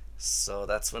 Mm-hmm. So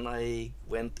that's when I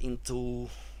went into.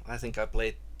 I think I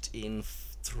played in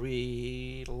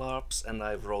three LARPs and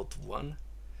I wrote one.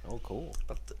 Oh, cool.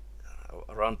 But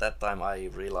around that time I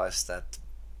realized that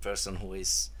person who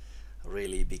is a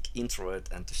really big introvert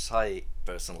and a shy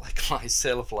person like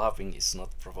myself, LARPing is not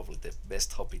probably the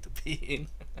best hobby to be in.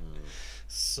 Mm.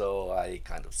 So I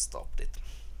kind of stopped it.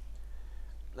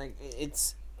 Like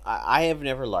it's I have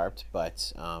never LARPed,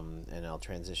 but and I'll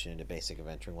transition into Basic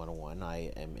Adventuring 101.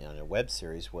 I am in a web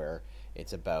series where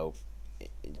it's about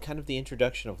kind of the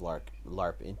introduction of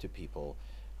LARP into people.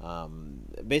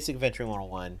 Basic Adventuring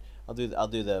 101. I'll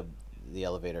do the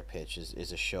elevator pitch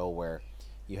is a show where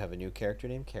you have a new character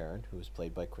named Karen, who is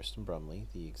played by Kristen Brumley,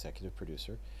 the executive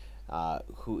producer,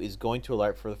 who is going to a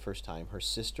LARP for the first time. Her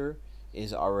sister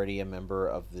is already a member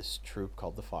of this troupe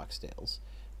called the Foxtails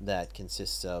that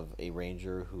consists of a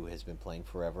ranger who has been playing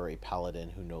forever, a paladin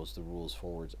who knows the rules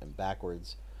forwards and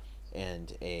backwards,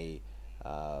 and a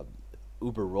uh,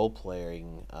 uber role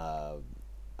playing um,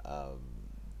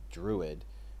 druid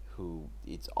who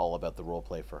it's all about the role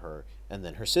play for her, and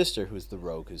then her sister who's the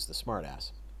rogue, who's the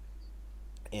smartass,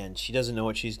 and she doesn't know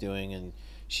what she's doing, and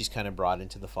she's kind of brought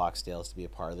into the Foxtails to be a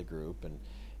part of the group,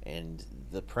 and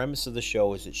the premise of the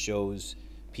show is it shows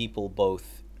people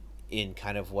both in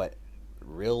kind of what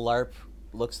real LARP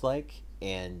looks like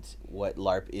and what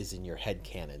LARP is in your head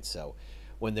canon. So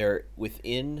when they're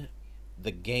within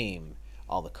the game,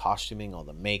 all the costuming, all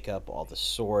the makeup, all the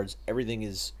swords, everything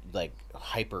is like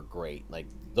hyper great. Like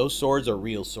those swords are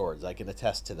real swords. I can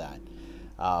attest to that.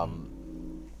 Mm.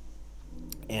 Um,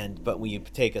 and but when you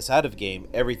take us out of game,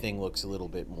 everything looks a little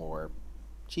bit more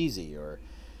cheesy or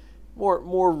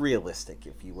more realistic,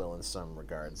 if you will, in some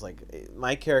regards. Like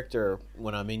my character,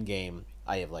 when I'm in game,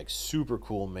 I have like super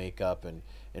cool makeup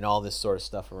and all this sort of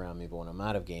stuff around me. But when I'm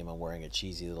out of game, I'm wearing a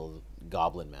cheesy little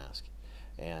goblin mask,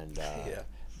 and Yeah.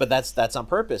 but that's on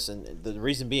purpose. And the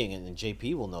reason being, and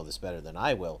JP will know this better than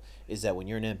I will, is that when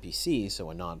you're an NPC, so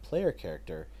a non-player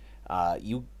character,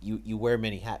 you wear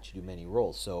many hats, you do many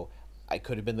roles. So I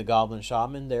could have been the goblin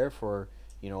shaman there for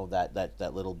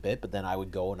that little bit, but then I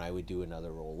would go and I would do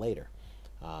another role later.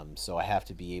 So I have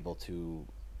to be able to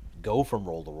go from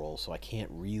role to role, so I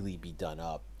can't really be done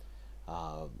up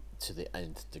to the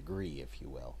nth degree, if you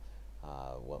will,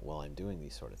 while I'm doing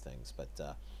these sort of things. But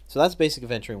so that's basic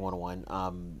adventuring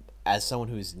 101. As someone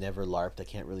who's never LARPed, I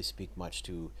can't really speak much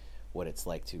to what it's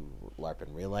like to LARP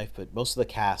in real life, but most of the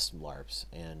cast LARPs,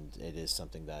 and it is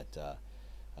something that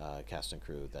cast and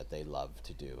crew that they love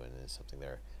to do, and it's something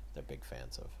they're big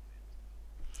fans of.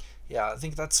 Yeah, I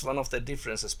think that's one of the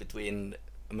differences between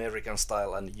American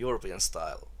style and European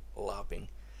style LARPing.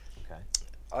 Okay.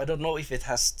 I don't know if it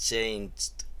has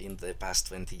changed in the past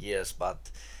 20 years, but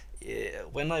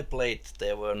when I played,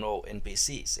 there were no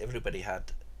NPCs. Everybody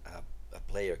had a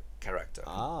player character.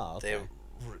 Ah, There okay.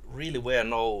 really were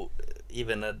no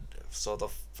even a sort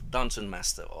of dungeon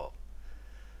master or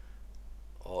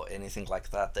anything like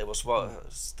that. Hmm.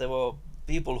 There were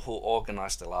people who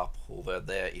organized the lab who were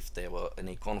there if there were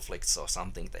any conflicts or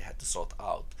something they had to sort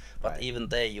out. But Right. even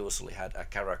they usually had a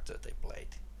character they played,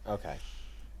 Okay.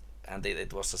 and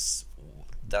it was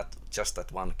that just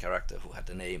that one character who had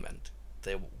a name, and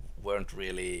they weren't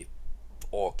really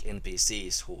orc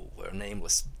NPCs who were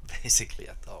nameless basically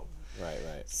at all. Right.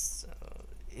 Right. So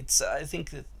it's I think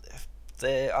that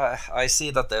I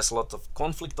see that there's a lot of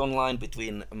conflict online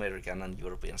between American and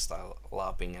European style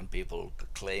LARPing, and people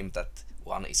claim that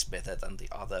one is better than the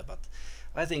other. But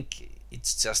I think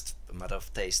it's just a matter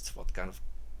of taste. What kind of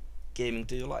gaming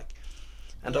do you like?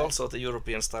 And Yeah. also the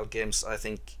European style games, I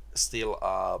think, still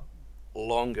are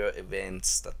longer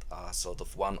events that are sort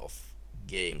of one-off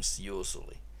games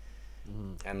usually.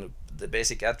 Hmm. And the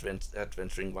basic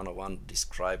adventuring 101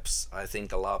 describes, I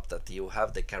think, a lot that you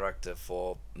have the character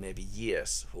for maybe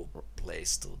years who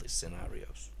plays to these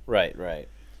scenarios. Right. Right.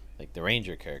 Like the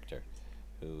ranger character,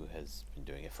 who has been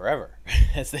doing it forever,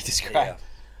 as they describe.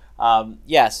 Yeah,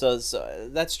 Yeah, so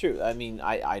that's true. I mean,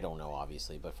 I don't know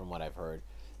obviously, but from what I've heard,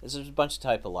 there's a bunch of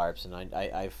type of LARPs, and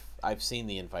I've seen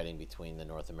the infighting between the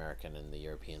North American and the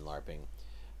European LARPing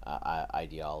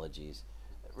ideologies.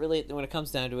 Really, when it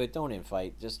comes down to it, don't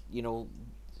infight. Just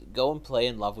go and play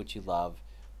and love what you love.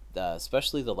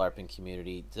 Especially the LARPing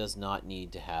community does not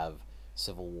need to have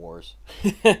civil wars.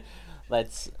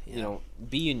 Let's yeah,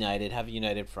 be united, have a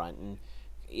united front, and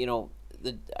you know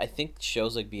I think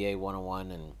shows like BA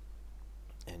 101 and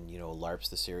LARP's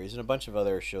the series and a bunch of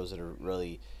other shows that are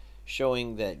really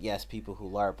showing that yes, people who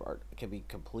LARP can be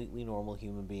completely normal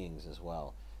human beings as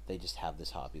well. They just have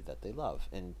this hobby that they love,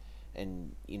 and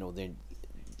they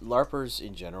LARPers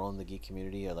in general in the geek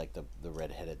community are like the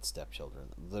redheaded stepchildren.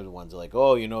 They're the ones that are like,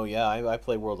 oh, yeah, I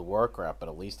play World of Warcraft, but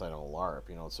at least I don't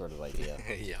LARP, sort of idea.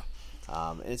 yeah,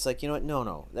 And it's like,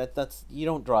 no, that's you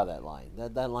don't draw that line.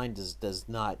 That line does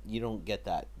not. You don't get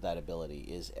that ability.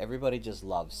 Is everybody just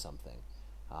loves something?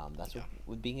 That's yeah,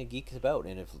 what being a geek is about.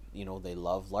 And if they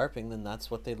love LARPing, then that's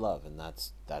what they love, and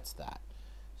that's that.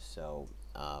 So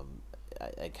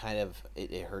I kind of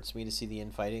it hurts me to see the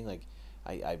infighting. Like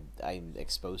I'm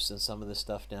exposed to some of this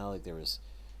stuff now. Like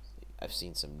I've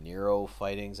seen some Nero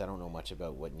fightings. I don't know much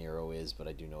about what Nero is, but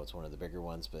I do know it's one of the bigger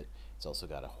ones. But it's also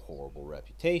got a horrible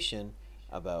reputation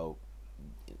about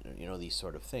these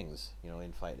sort of things.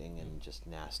 Infighting and just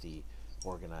nasty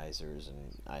organizers.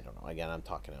 And I don't know. Again, I'm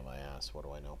talking out my ass. What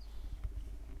do I know?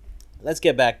 Let's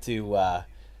get back to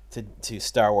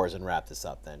Star Wars and wrap this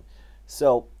up then.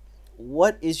 So,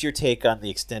 what is your take on the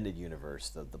extended universe?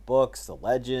 The books, the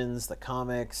legends, the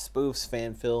comics, spoofs,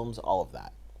 fan films, all of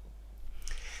that.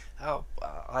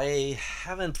 I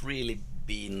haven't really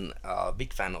been a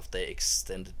big fan of the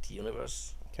extended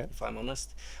universe, Okay. if I'm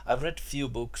honest. I've read few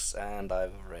books and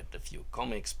I've read a few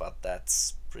comics, but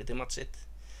that's pretty much it.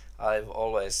 I've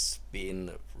always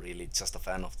been really just a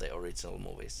fan of the original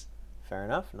movies. Fair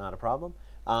enough, not a problem.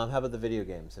 How about the video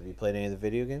games? Have you played any of the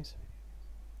video games?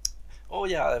 Oh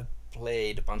yeah, I've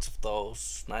played a bunch of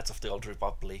those, Knights of the Old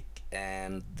Republic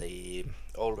and the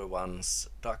older ones,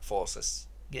 Dark Forces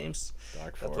games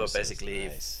Dark that were Forces, basically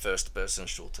nice. first person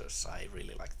shooters. I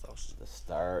really liked those.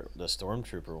 The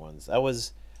Stormtrooper ones.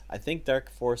 I think Dark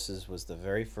Forces was the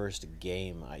very first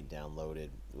game I downloaded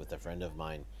with a friend of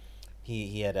mine.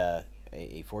 He had a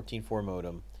 14.4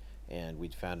 modem, and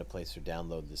we'd found a place to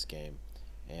download this game,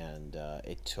 and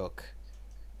it took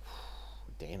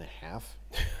a day and a half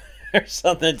or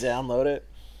something to download it.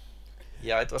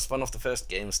 Yeah, it was one of the first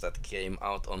games that came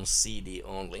out on CD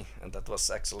only, and that was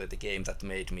actually the game that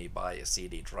made me buy a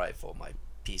CD drive for my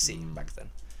PC Mm. back then.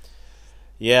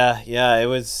 Yeah, yeah, it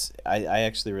was. I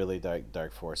actually really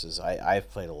Dark Forces.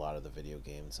 I've played a lot of the video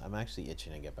games. I'm actually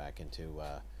itching to get back into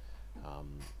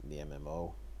the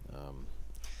MMO, um,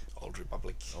 Old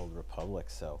Republic. Old Republic.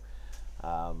 So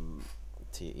um,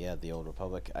 yeah, the Old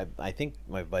Republic. I think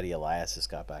my buddy Elias has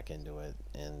got back into it,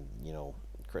 and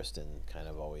Kristen kind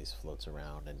of always floats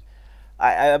around, and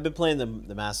I've been playing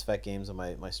the Mass Effect games on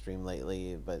my stream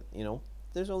lately, but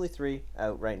there's only three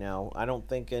out right now. I don't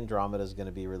think Andromeda is going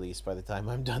to be released by the time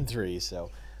I'm done three, so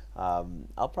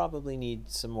I'll probably need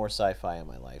some more sci-fi in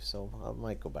my life. So I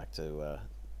might go back to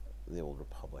the Old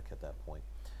Republic at that point.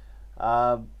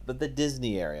 But the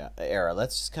Disney era.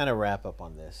 Let's just kind of wrap up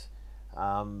on this.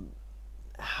 Um,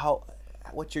 how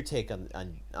what's your take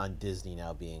on Disney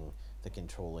now being the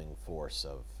controlling force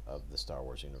of the Star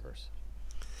Wars universe?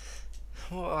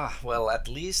 Well, at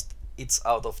least it's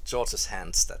out of George's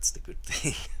hands. That's the good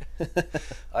thing.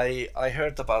 I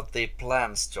heard about the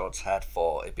plans George had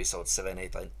for episode 7,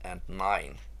 8, and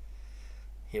 9.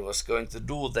 He was going to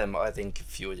do them, I think, a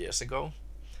few years ago.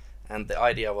 And the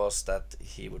idea was that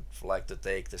he would like to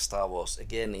take the Star Wars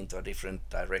again into a different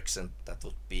direction that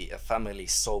would be a family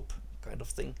soap kind of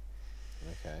thing.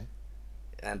 Okay.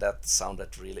 And that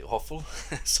sounded really awful.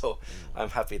 So Mm. I'm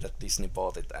happy that Disney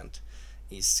bought it and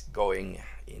is going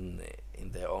in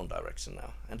their own direction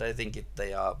now. And I think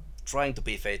they are trying to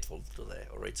be faithful to the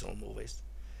original movies.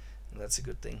 And that's a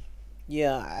good thing.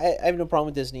 Yeah, I have no problem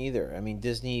with Disney either. I mean,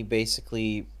 Disney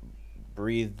basically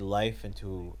breathed life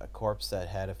into a corpse that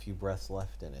had a few breaths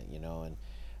left in it.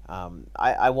 And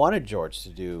I wanted George to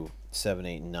do 7,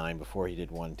 8, and 9 before he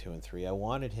did 1, 2, and 3. I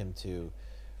wanted him to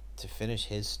finish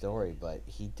his story, but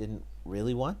he didn't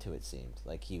really want to. It seemed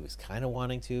like he was kind of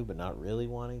wanting to, but not really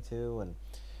wanting to. And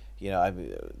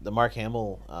the Mark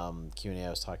Hamill Q&A I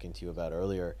was talking to you about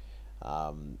earlier.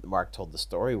 Mark told the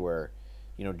story where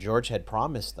George had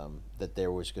promised them that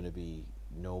there was going to be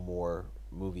no more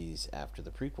movies after the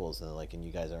prequels, and they're like, and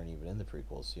you guys aren't even in the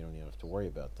prequels, so you don't even have to worry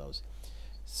about those.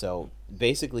 So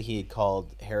basically, he had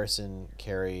called Harrison,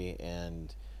 Carrie,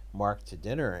 and Mark to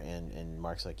dinner, and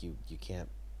Mark's like, you can't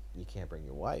bring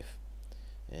your wife,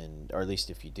 and or at least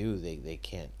if you do, they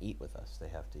can't eat with us. They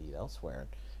have to eat elsewhere. And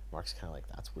Mark's kind of like,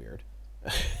 that's weird.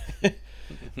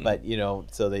 But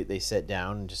so they sit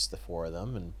down, just the four of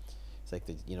them, and it's like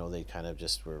they kind of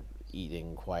just were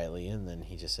eating quietly, and then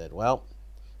he just said, well,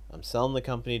 I'm selling the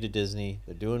company to Disney.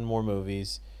 They're doing more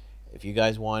movies. If you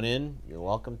guys want in, you're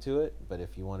welcome to it. But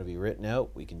if you want to be written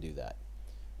out, we can do that.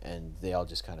 And they all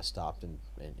just kind of stopped and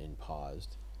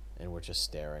paused, and were just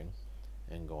staring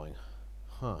and going,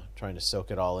 huh, trying to soak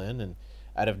it all in. And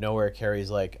out of nowhere, Carrie's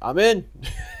like, I'm in.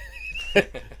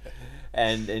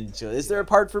 And she, is there a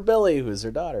part for Billy, who's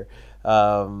her daughter?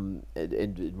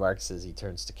 And Mark says, he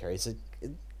turns to Carrie. He said,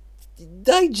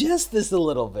 digest this a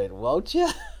little bit, won't you?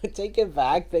 Take it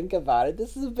back, think about it.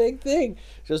 This is a big thing.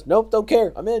 Just nope, don't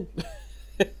care. I'm in.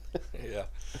 Yeah.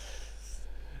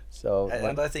 So,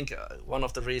 And I think one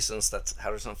of the reasons that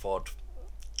Harrison Ford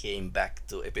came back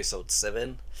to episode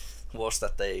 7 was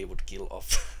that they would kill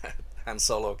off Han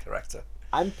Solo character.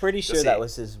 I'm pretty sure Because that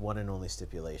was his one and only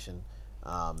stipulation.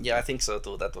 Yeah, I think so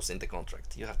too. That was in the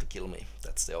contract. You have to kill me.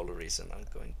 That's the only reason I'm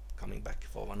coming back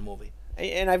for one movie.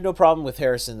 And I have no problem with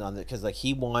Harrison on it because like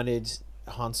he wanted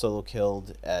Han Solo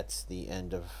killed at the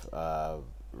end of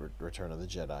Return of the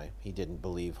Jedi. He didn't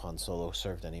believe Han Solo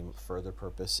served any further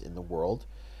purpose in the world,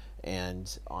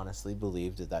 and honestly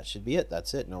believed that should be it.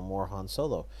 That's it. No more Han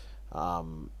Solo.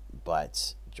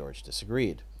 But George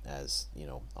disagreed, as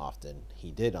often he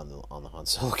did on the Han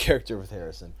Solo character with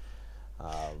Harrison.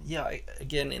 Yeah,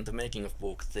 again, in the making of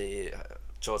book, the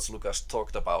George Lucas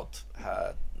talked about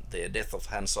the death of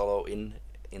Han Solo in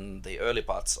the early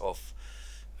parts of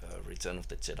Return of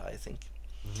the Jedi, I think.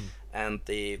 Mhm. And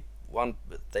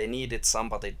they needed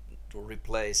somebody to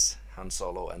replace Han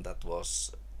Solo, and that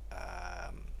was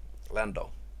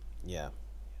Lando. Yeah.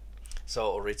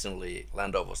 So originally,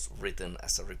 Lando was written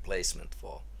as a replacement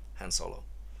for Han Solo.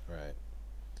 Right.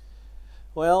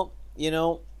 Well,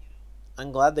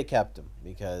 I'm glad they kept him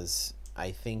because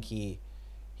I think he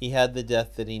had the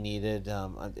death that he needed.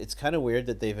 It's kind of weird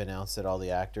that they've announced that all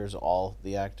the actors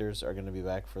are going to be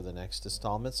back for the next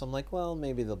installments. I'm like, well,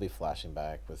 maybe they'll be flashing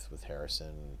back with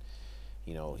Harrison.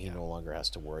 He no longer has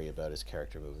to worry about his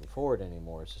character moving forward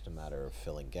anymore. It's just a matter of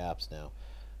filling gaps now.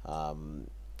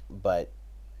 But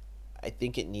I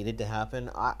think it needed to happen.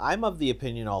 I'm of the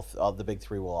opinion all the big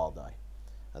three will all die.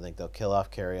 I think they'll kill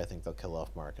off Carrie. I think they'll kill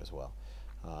off Mark as well.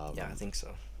 Yeah, I think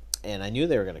so. And I knew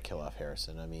they were going to kill off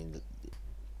Harrison. I mean,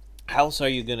 How else are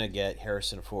you gonna get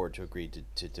Harrison Ford to agree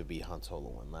to be Han Solo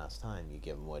one last time? You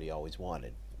give him what he always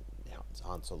wanted,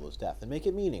 Han Solo's death, and make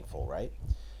it meaningful, right?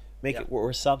 Make Yeah, it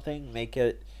or something. Make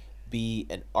it be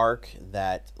an arc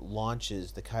that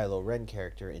launches the Kylo Ren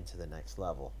character into the next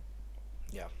level.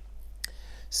 yeah,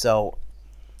 So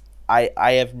I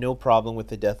have no problem with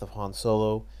the death of Han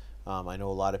Solo. I know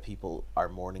a lot of people are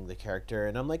mourning the character,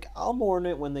 and I'm like, I'll mourn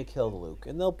it when they kill Luke,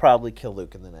 and they'll probably kill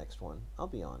Luke in the next one. I'll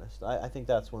be honest. I think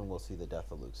that's when we'll see the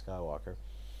death of Luke Skywalker.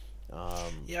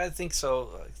 Um, yeah. I think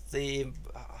so. The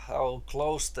how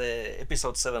close the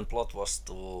Episode 7 plot was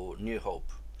to New Hope,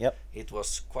 yep. it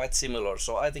was quite similar.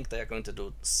 So I think they are going to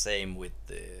do the same with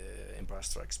the Empire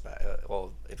Strikes Back, or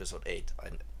Episode 8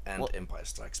 and Well, Empire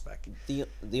Strikes Back.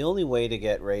 the only way to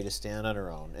get Rey to stand on her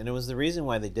own, and it was the reason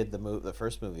why they did the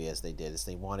first movie as they did, is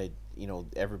they wanted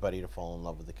everybody to fall in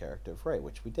love with the character of Rey,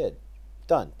 which we did.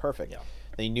 Done, perfect. Yeah,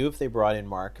 They knew if they brought in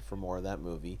Mark for more of that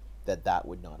movie that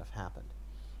would not have happened.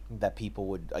 That people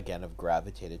would again have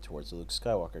gravitated towards the Luke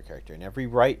Skywalker character. And every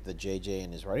write that JJ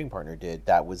and his writing partner did,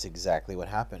 that was exactly what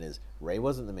happened. Is Rey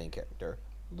wasn't the main character,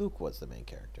 Luke was the main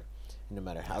character. And no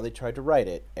matter how yeah, they tried to write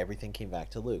it, everything came back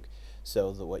to Luke.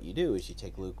 So what you do is you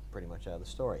take Luke pretty much out of the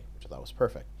story, which I thought was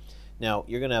perfect. Now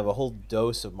you're gonna have a whole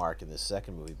dose of Mark in this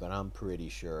second movie, but I'm pretty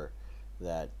sure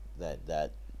that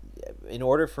that in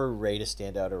order for Rey to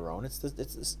stand out her own,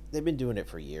 they've been doing it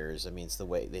for years. I mean, it's the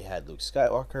way they had Luke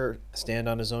Skywalker stand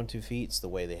on his own 2 feet. It's the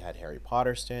way they had Harry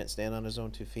Potter stand on his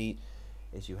own 2 feet.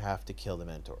 Is you have to kill the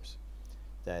mentors.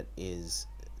 That is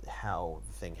how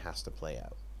the thing has to play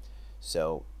out.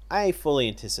 So I fully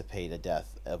anticipate a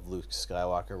death of Luke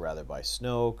Skywalker, rather by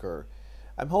Snoke, or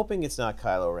I'm hoping it's not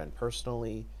Kylo Ren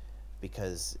personally,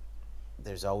 because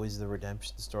there's always the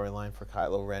redemption storyline for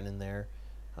Kylo Ren in there.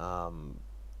 Um,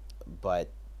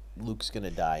 but Luke's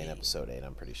gonna die in Episode 8.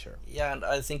 I'm pretty sure. yeah. And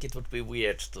I think it would be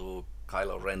weird to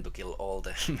Kylo Ren to kill all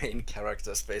the main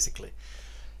characters. Basically,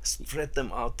 spread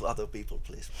them out to other people,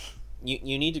 please.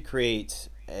 You need to create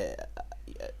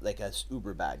like a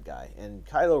uber bad guy, and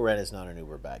Kylo Ren is not an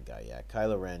uber bad guy yet.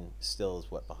 Kylo Ren still is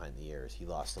wet behind the ears. He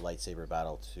lost a lightsaber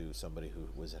battle to somebody who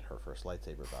was in her first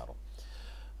lightsaber battle,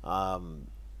 um,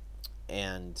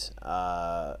 and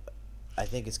I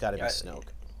think it's got to be Yeah, Snoke,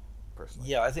 personally.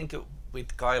 yeah. I think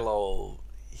with Kylo,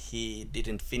 he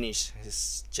didn't finish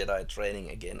his Jedi training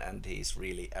again, and he's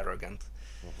really arrogant.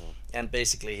 Mm-hmm. And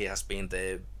basically, he has been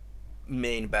the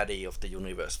main baddie of the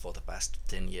universe for the past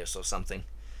 10 years or something.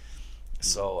 Mm-hmm.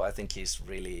 So I think he's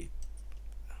really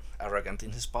arrogant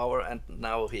in his power, and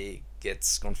now he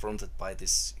gets confronted by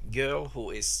this girl who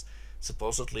is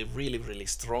supposedly really, really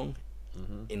strong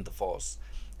Mm-hmm. in the Force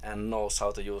and knows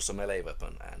how to use a melee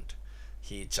weapon, and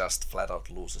he just flat out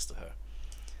loses to her.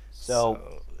 So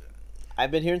So, I've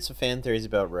been hearing some fan theories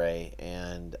about Ray,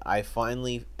 and I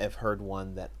finally have heard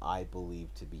one that I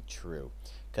believe to be true,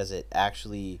 because it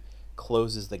actually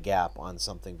closes the gap on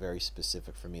something very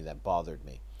specific for me that bothered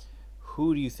me.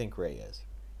 Who do you think Ray is?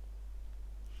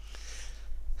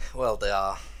 well, there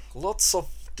are lots of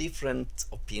different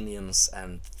opinions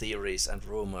and theories and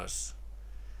rumors.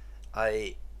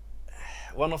 I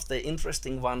One of the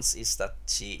interesting ones is that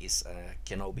she is a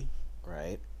Kenobi,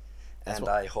 Right? That's and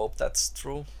what I hope that's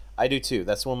true. I do too.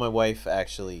 That's what my wife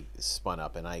actually spun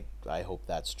up, and I hope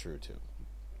that's true too.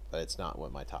 But it's not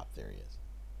what my top theory is.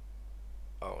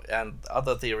 Oh, and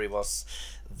other theory was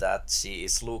that she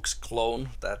is Luke's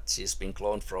clone, that she's been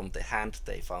cloned from the hand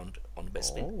they found on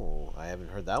Bespin, Oh, I haven't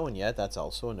heard that one yet. That's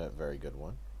also a very good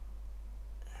one.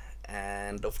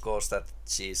 and of course that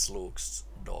she's Luke's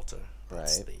daughter.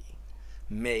 That's Right. the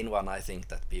main one I think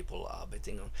that people are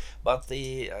betting on. But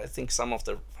the I think some of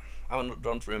the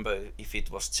don't remember if it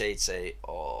was JJ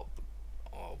or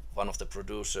one of the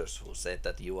producers who said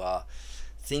that you are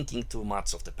thinking too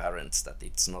much of the parents, that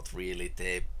it's not really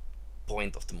the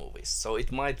point of the movies. So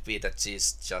it might be that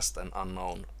she's just an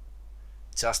unknown,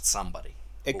 just somebody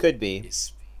It who could be.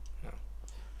 is. You know,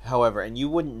 However, and you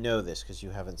wouldn't know this because you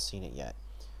haven't seen it yet,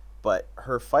 but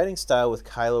her fighting style with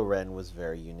Kylo Ren was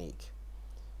very unique.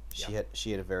 yeah,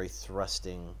 She had a very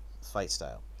thrusting fight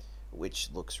style,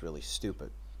 which looks really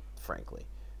stupid, frankly.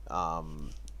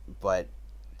 Um, but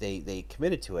they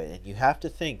committed to it, and you have to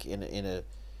think in a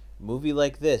movie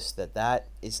like this that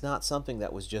is not something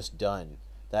that was just done.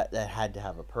 That had to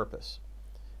have a purpose.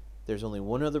 There's only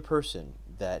one other person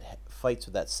that fights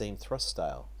with that same thrust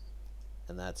style,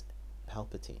 and that's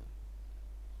Palpatine.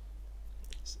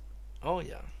 oh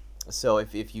yeah, So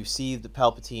if you see the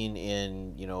Palpatine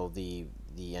in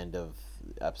the end of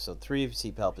Episode 3, if you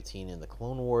see Palpatine in the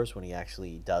Clone Wars when he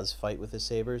actually does fight with his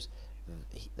sabers,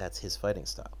 that's his fighting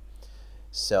style.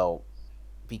 So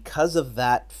because of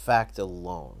that fact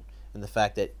alone, and the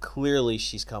fact that clearly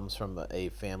she comes from a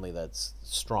family that's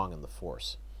strong in the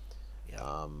Force. Yeah.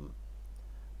 Um,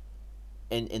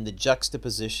 and in the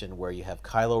juxtaposition where you have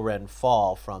Kylo Ren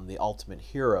fall from the ultimate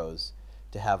heroes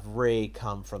to have Rey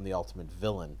come from the ultimate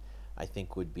villain, I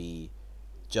think would be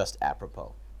just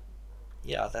apropos.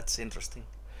 Yeah, that's interesting.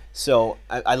 So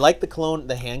I like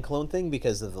the hand clone thing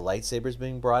because of the lightsabers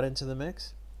being brought into the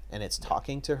mix, and it's Yeah.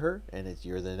 talking to her, and it's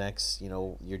you're the next,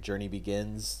 your journey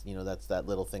begins. That's that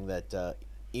little thing that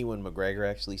Ewan McGregor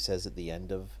actually says at the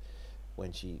end of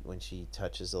when she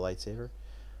touches the lightsaber.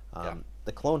 Yeah.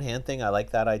 The clone hand thing, I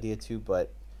like that idea too,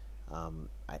 but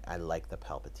I like the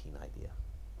Palpatine idea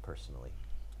personally.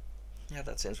 Yeah,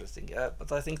 that's interesting. Yeah,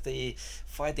 but I think the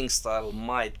fighting style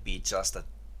might be just that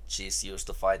she's used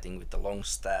to fighting with the long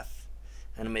staff,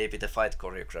 and maybe the fight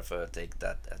choreographer take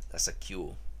that as a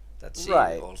cue that she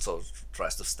Right. also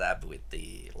tries to stab with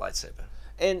the lightsaber.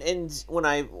 And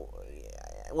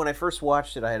when I first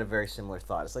watched it, I had a very similar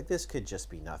thought. It's like this could just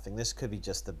be nothing. This could be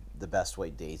just the best way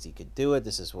Daisy could do it.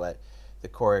 This is what the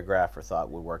choreographer thought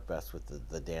would work best with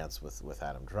the dance with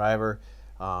Adam Driver.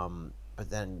 But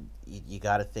then you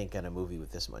got to think in a movie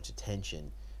with this much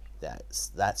attention,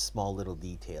 that small little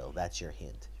detail, that's your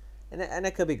hint, and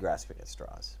it could be grasping at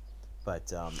straws.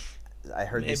 But I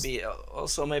heard this. Maybe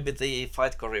also maybe the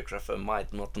fight choreographer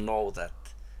might not know that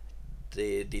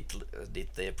did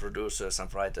the producers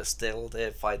and writers tell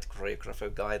the fight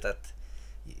choreographer guy that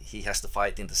he has to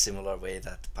fight in the similar way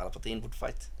that Palpatine would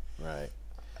fight, Right,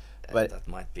 and but that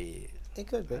might be, it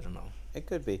could I be. don't know. It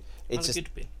could be. Well, It's it just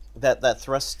could be. that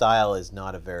thrust style is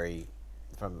not a very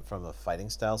from a fighting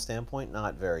style standpoint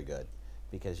not very good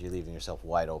because you're leaving yourself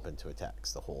wide open to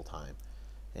attacks the whole time.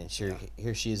 And Yeah.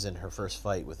 here she is in her first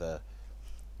fight with a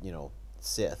you know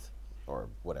Sith or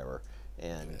whatever,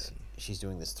 and Um, she's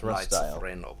doing this thrust Knights of style.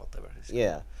 Ren or whatever it is.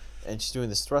 Yeah, and she's doing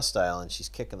this thrust style, and she's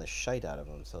kicking the shite out of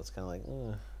him. So it's kind of like,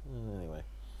 anyway,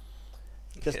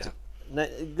 just Yeah.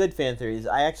 good fan theories.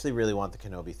 I actually really want the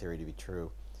Kenobi theory to be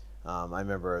true. I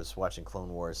remember I was watching Clone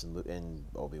Wars, and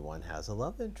Obi-Wan has a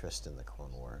love interest in the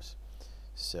Clone Wars.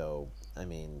 So I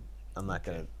mean,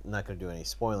 Okay. I'm not gonna do any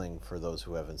spoiling for those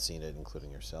who haven't seen it, including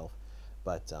yourself.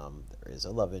 But there is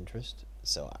a love interest,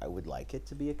 so I would like it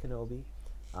to be a Kenobi.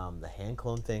 The hand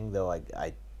clone thing, though,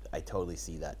 I totally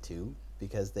see that too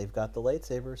because they've got the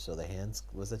lightsaber, so the hands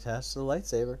was attached to the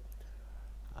lightsaber.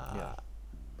 Yeah. Uh,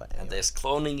 but And anyway, there's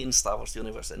cloning in Star Wars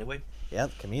universe anyway. yeah,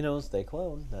 Caminos they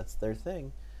clone. That's their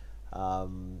thing.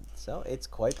 So it's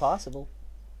quite possible.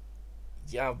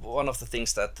 Yeah, one of the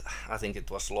things that I think it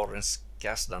was Lawrence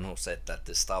Kasdan who said that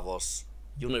the Star Wars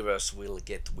universe will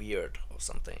get weird or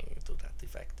something to that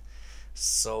effect.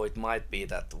 So it might be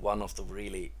that one of the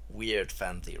really weird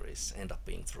fan theories end up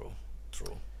being true.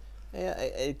 Yeah,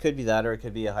 it could be that, or it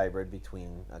could be a hybrid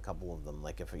between a couple of them.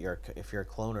 Like if you're a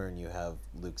cloner and you have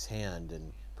Luke's hand,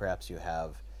 and perhaps you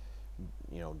have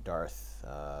Darth.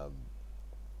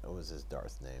 What was his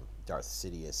Darth name? Darth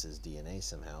Sidious's DNA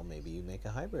somehow. Maybe you make a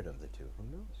hybrid of the two. Who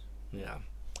knows? Yeah.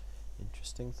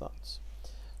 Interesting thoughts.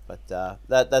 But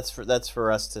that's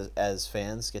for us to as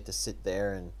fans get to sit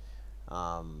there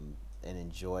and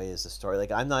enjoy as a story.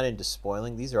 Like I'm not into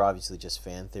spoiling. These are obviously just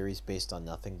fan theories based on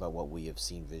nothing but what we have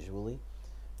seen visually.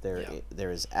 Yeah.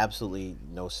 There is absolutely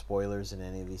no spoilers in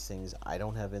any of these things. I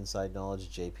don't have inside knowledge.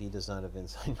 JP does not have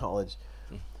inside knowledge.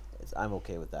 I'm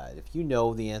okay with that. If you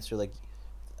know the answer, like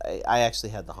I actually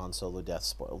had the Han Solo death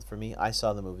spoiled for me. I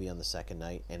saw the movie on the second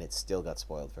night, and it still got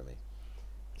spoiled for me.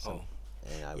 So, Oh.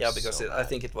 and I was Yeah, because so I mad.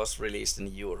 think it was released in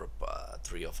Europe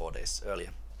 3 or 4 days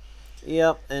earlier.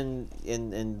 Yep, and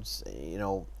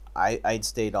I'd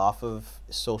stayed off of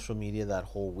social media that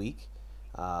whole week.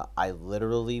 I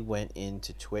literally went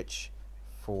into Twitch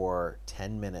for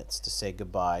 10 minutes to say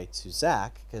goodbye to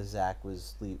Zach because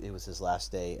it was his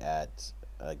last day at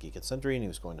Geek and Sundry and he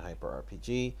was going to Hyper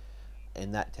RPG.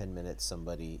 In that 10 minutes,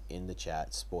 somebody in the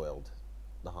chat spoiled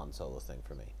the Han Solo thing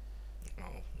for me. Oh,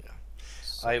 yeah.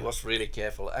 So I mad. was really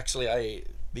careful. Actually, I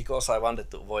because I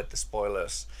wanted to avoid the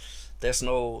spoilers. There's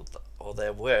no, or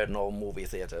there were no movie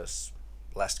theaters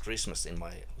last Christmas in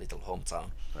my little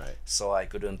hometown, Right. so I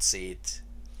couldn't see it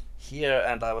here.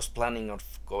 And I was planning on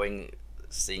going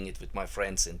seeing it with my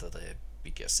friends into the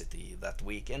bigger city that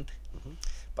weekend. Hmm.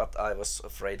 But I was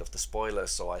afraid of the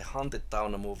spoilers, so I hunted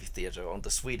down a movie theater on the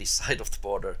Swedish side of the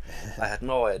border. I had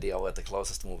no idea where the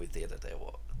closest movie theater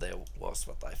there was,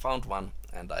 but I found one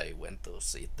and I went to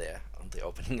see it there on the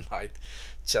opening night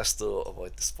just to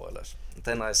avoid the spoilers.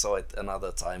 Then I saw it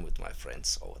another time with my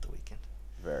friends over the weekend.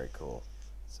 Very cool.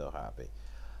 So happy.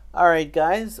 All right,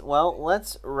 guys. Well,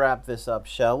 let's wrap this up,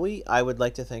 shall we? I would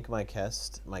like to thank my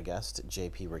guest,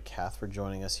 JP Rakath, for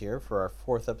joining us here for our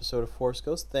fourth episode of Force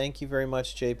Ghost. Thank you very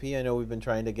much, JP. I know we've been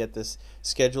trying to get this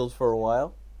scheduled for a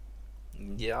while.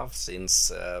 Yeah, since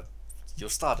you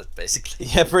started basically.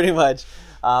 Yeah, pretty much.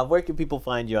 Where can people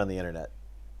find you on the internet?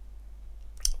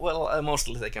 Well,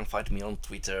 mostly they can find me on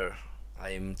Twitter.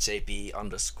 I'm JP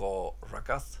underscore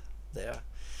Rakath there,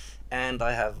 and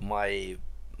I have my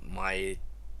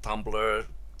Tumblr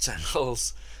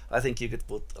channels. I think you could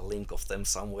put a link of them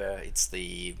somewhere. It's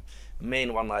the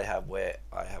main one I have where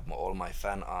I have all my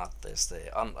fan art. There's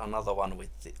another one with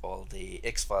all the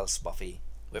X Files Buffy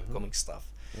Mm-hmm. webcomic stuff,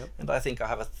 Yep. and I think I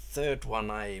have a third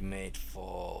one I made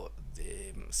for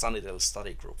the Sunnydale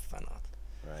Study Group fan art.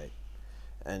 Right.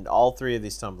 And all three of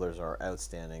these tumblers are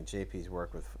outstanding. JP's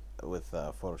work with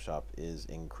Photoshop is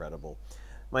incredible.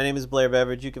 My name is Blair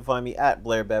Beveridge. You can find me at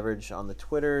Blair Beveridge on the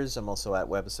Twitters. I'm also at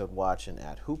Webisode Watch and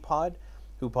at HooPod.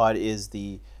 HooPod is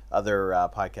the other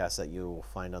podcast that you will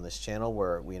find on this channel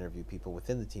where we interview people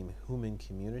within the Team Human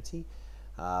community.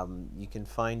 You can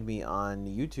find me on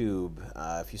YouTube.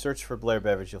 If you search for Blair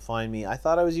Beveridge, you'll find me. I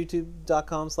thought I was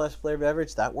youtube.com/Blair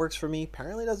Beveridge. That works for me.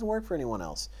 Apparently, it doesn't work for anyone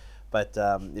else. But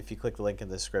if you click the link in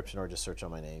the description or just search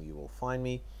on my name, you will find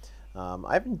me. I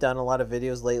haven't done a lot of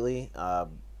videos lately.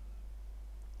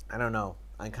 I don't know.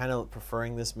 I'm kind of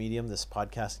preferring this medium, this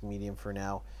podcasting medium for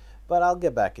now. But I'll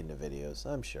get back into videos,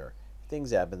 I'm sure.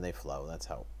 Things ebb and they flow. That's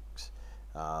how it works.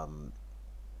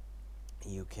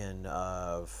 You can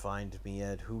find me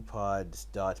at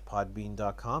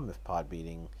whopod.podbean.com if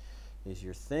podbeating is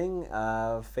your thing.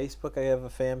 Facebook, I have a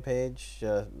fan page.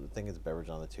 I think it's Beverage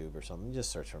on the Tube or something.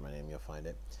 Just search for my name, you'll find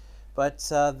it. But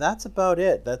that's about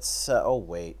it. That's, oh,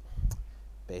 wait.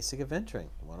 Basic Adventuring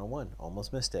 101.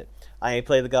 Almost missed it. I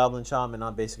play the Goblin Shaman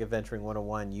on Basic Adventuring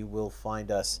 101. You will find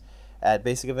us at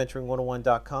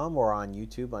basicadventuring101.com or on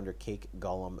YouTube under Cake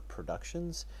Golem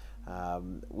Productions.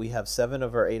 We have 7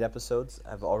 of our 8 episodes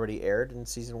have already aired in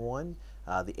season 1.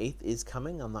 The 8th is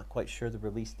coming. I'm not quite sure the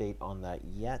release date on that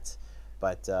yet,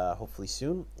 but hopefully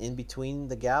soon. In between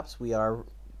the gaps, we are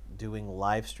doing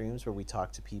live streams where we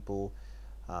talk to people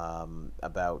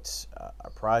about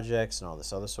our projects and all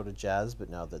this other sort of jazz. But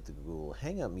now that the Google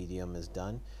Hangout medium is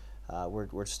done,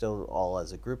 we're still all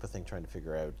as a group, I think, trying to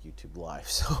figure out YouTube Live.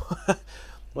 So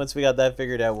once we got that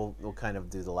figured out, we'll kind of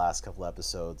do the last couple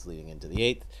episodes leading into the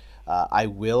 8th. I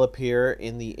will appear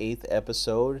in the 8th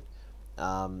episode.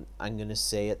 I'm going to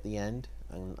say at the end.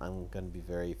 I'm going to be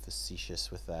very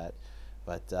facetious with that.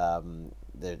 But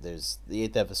there's the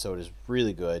 8th episode is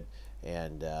really good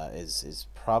and is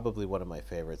probably one of my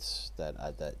favorites that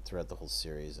throughout the whole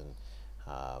series, and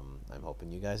I'm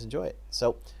hoping you guys enjoy it.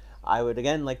 So I would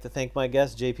again like to thank my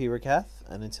guest JP Rakath,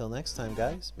 and until next time,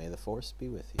 guys, may the force be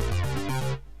with you.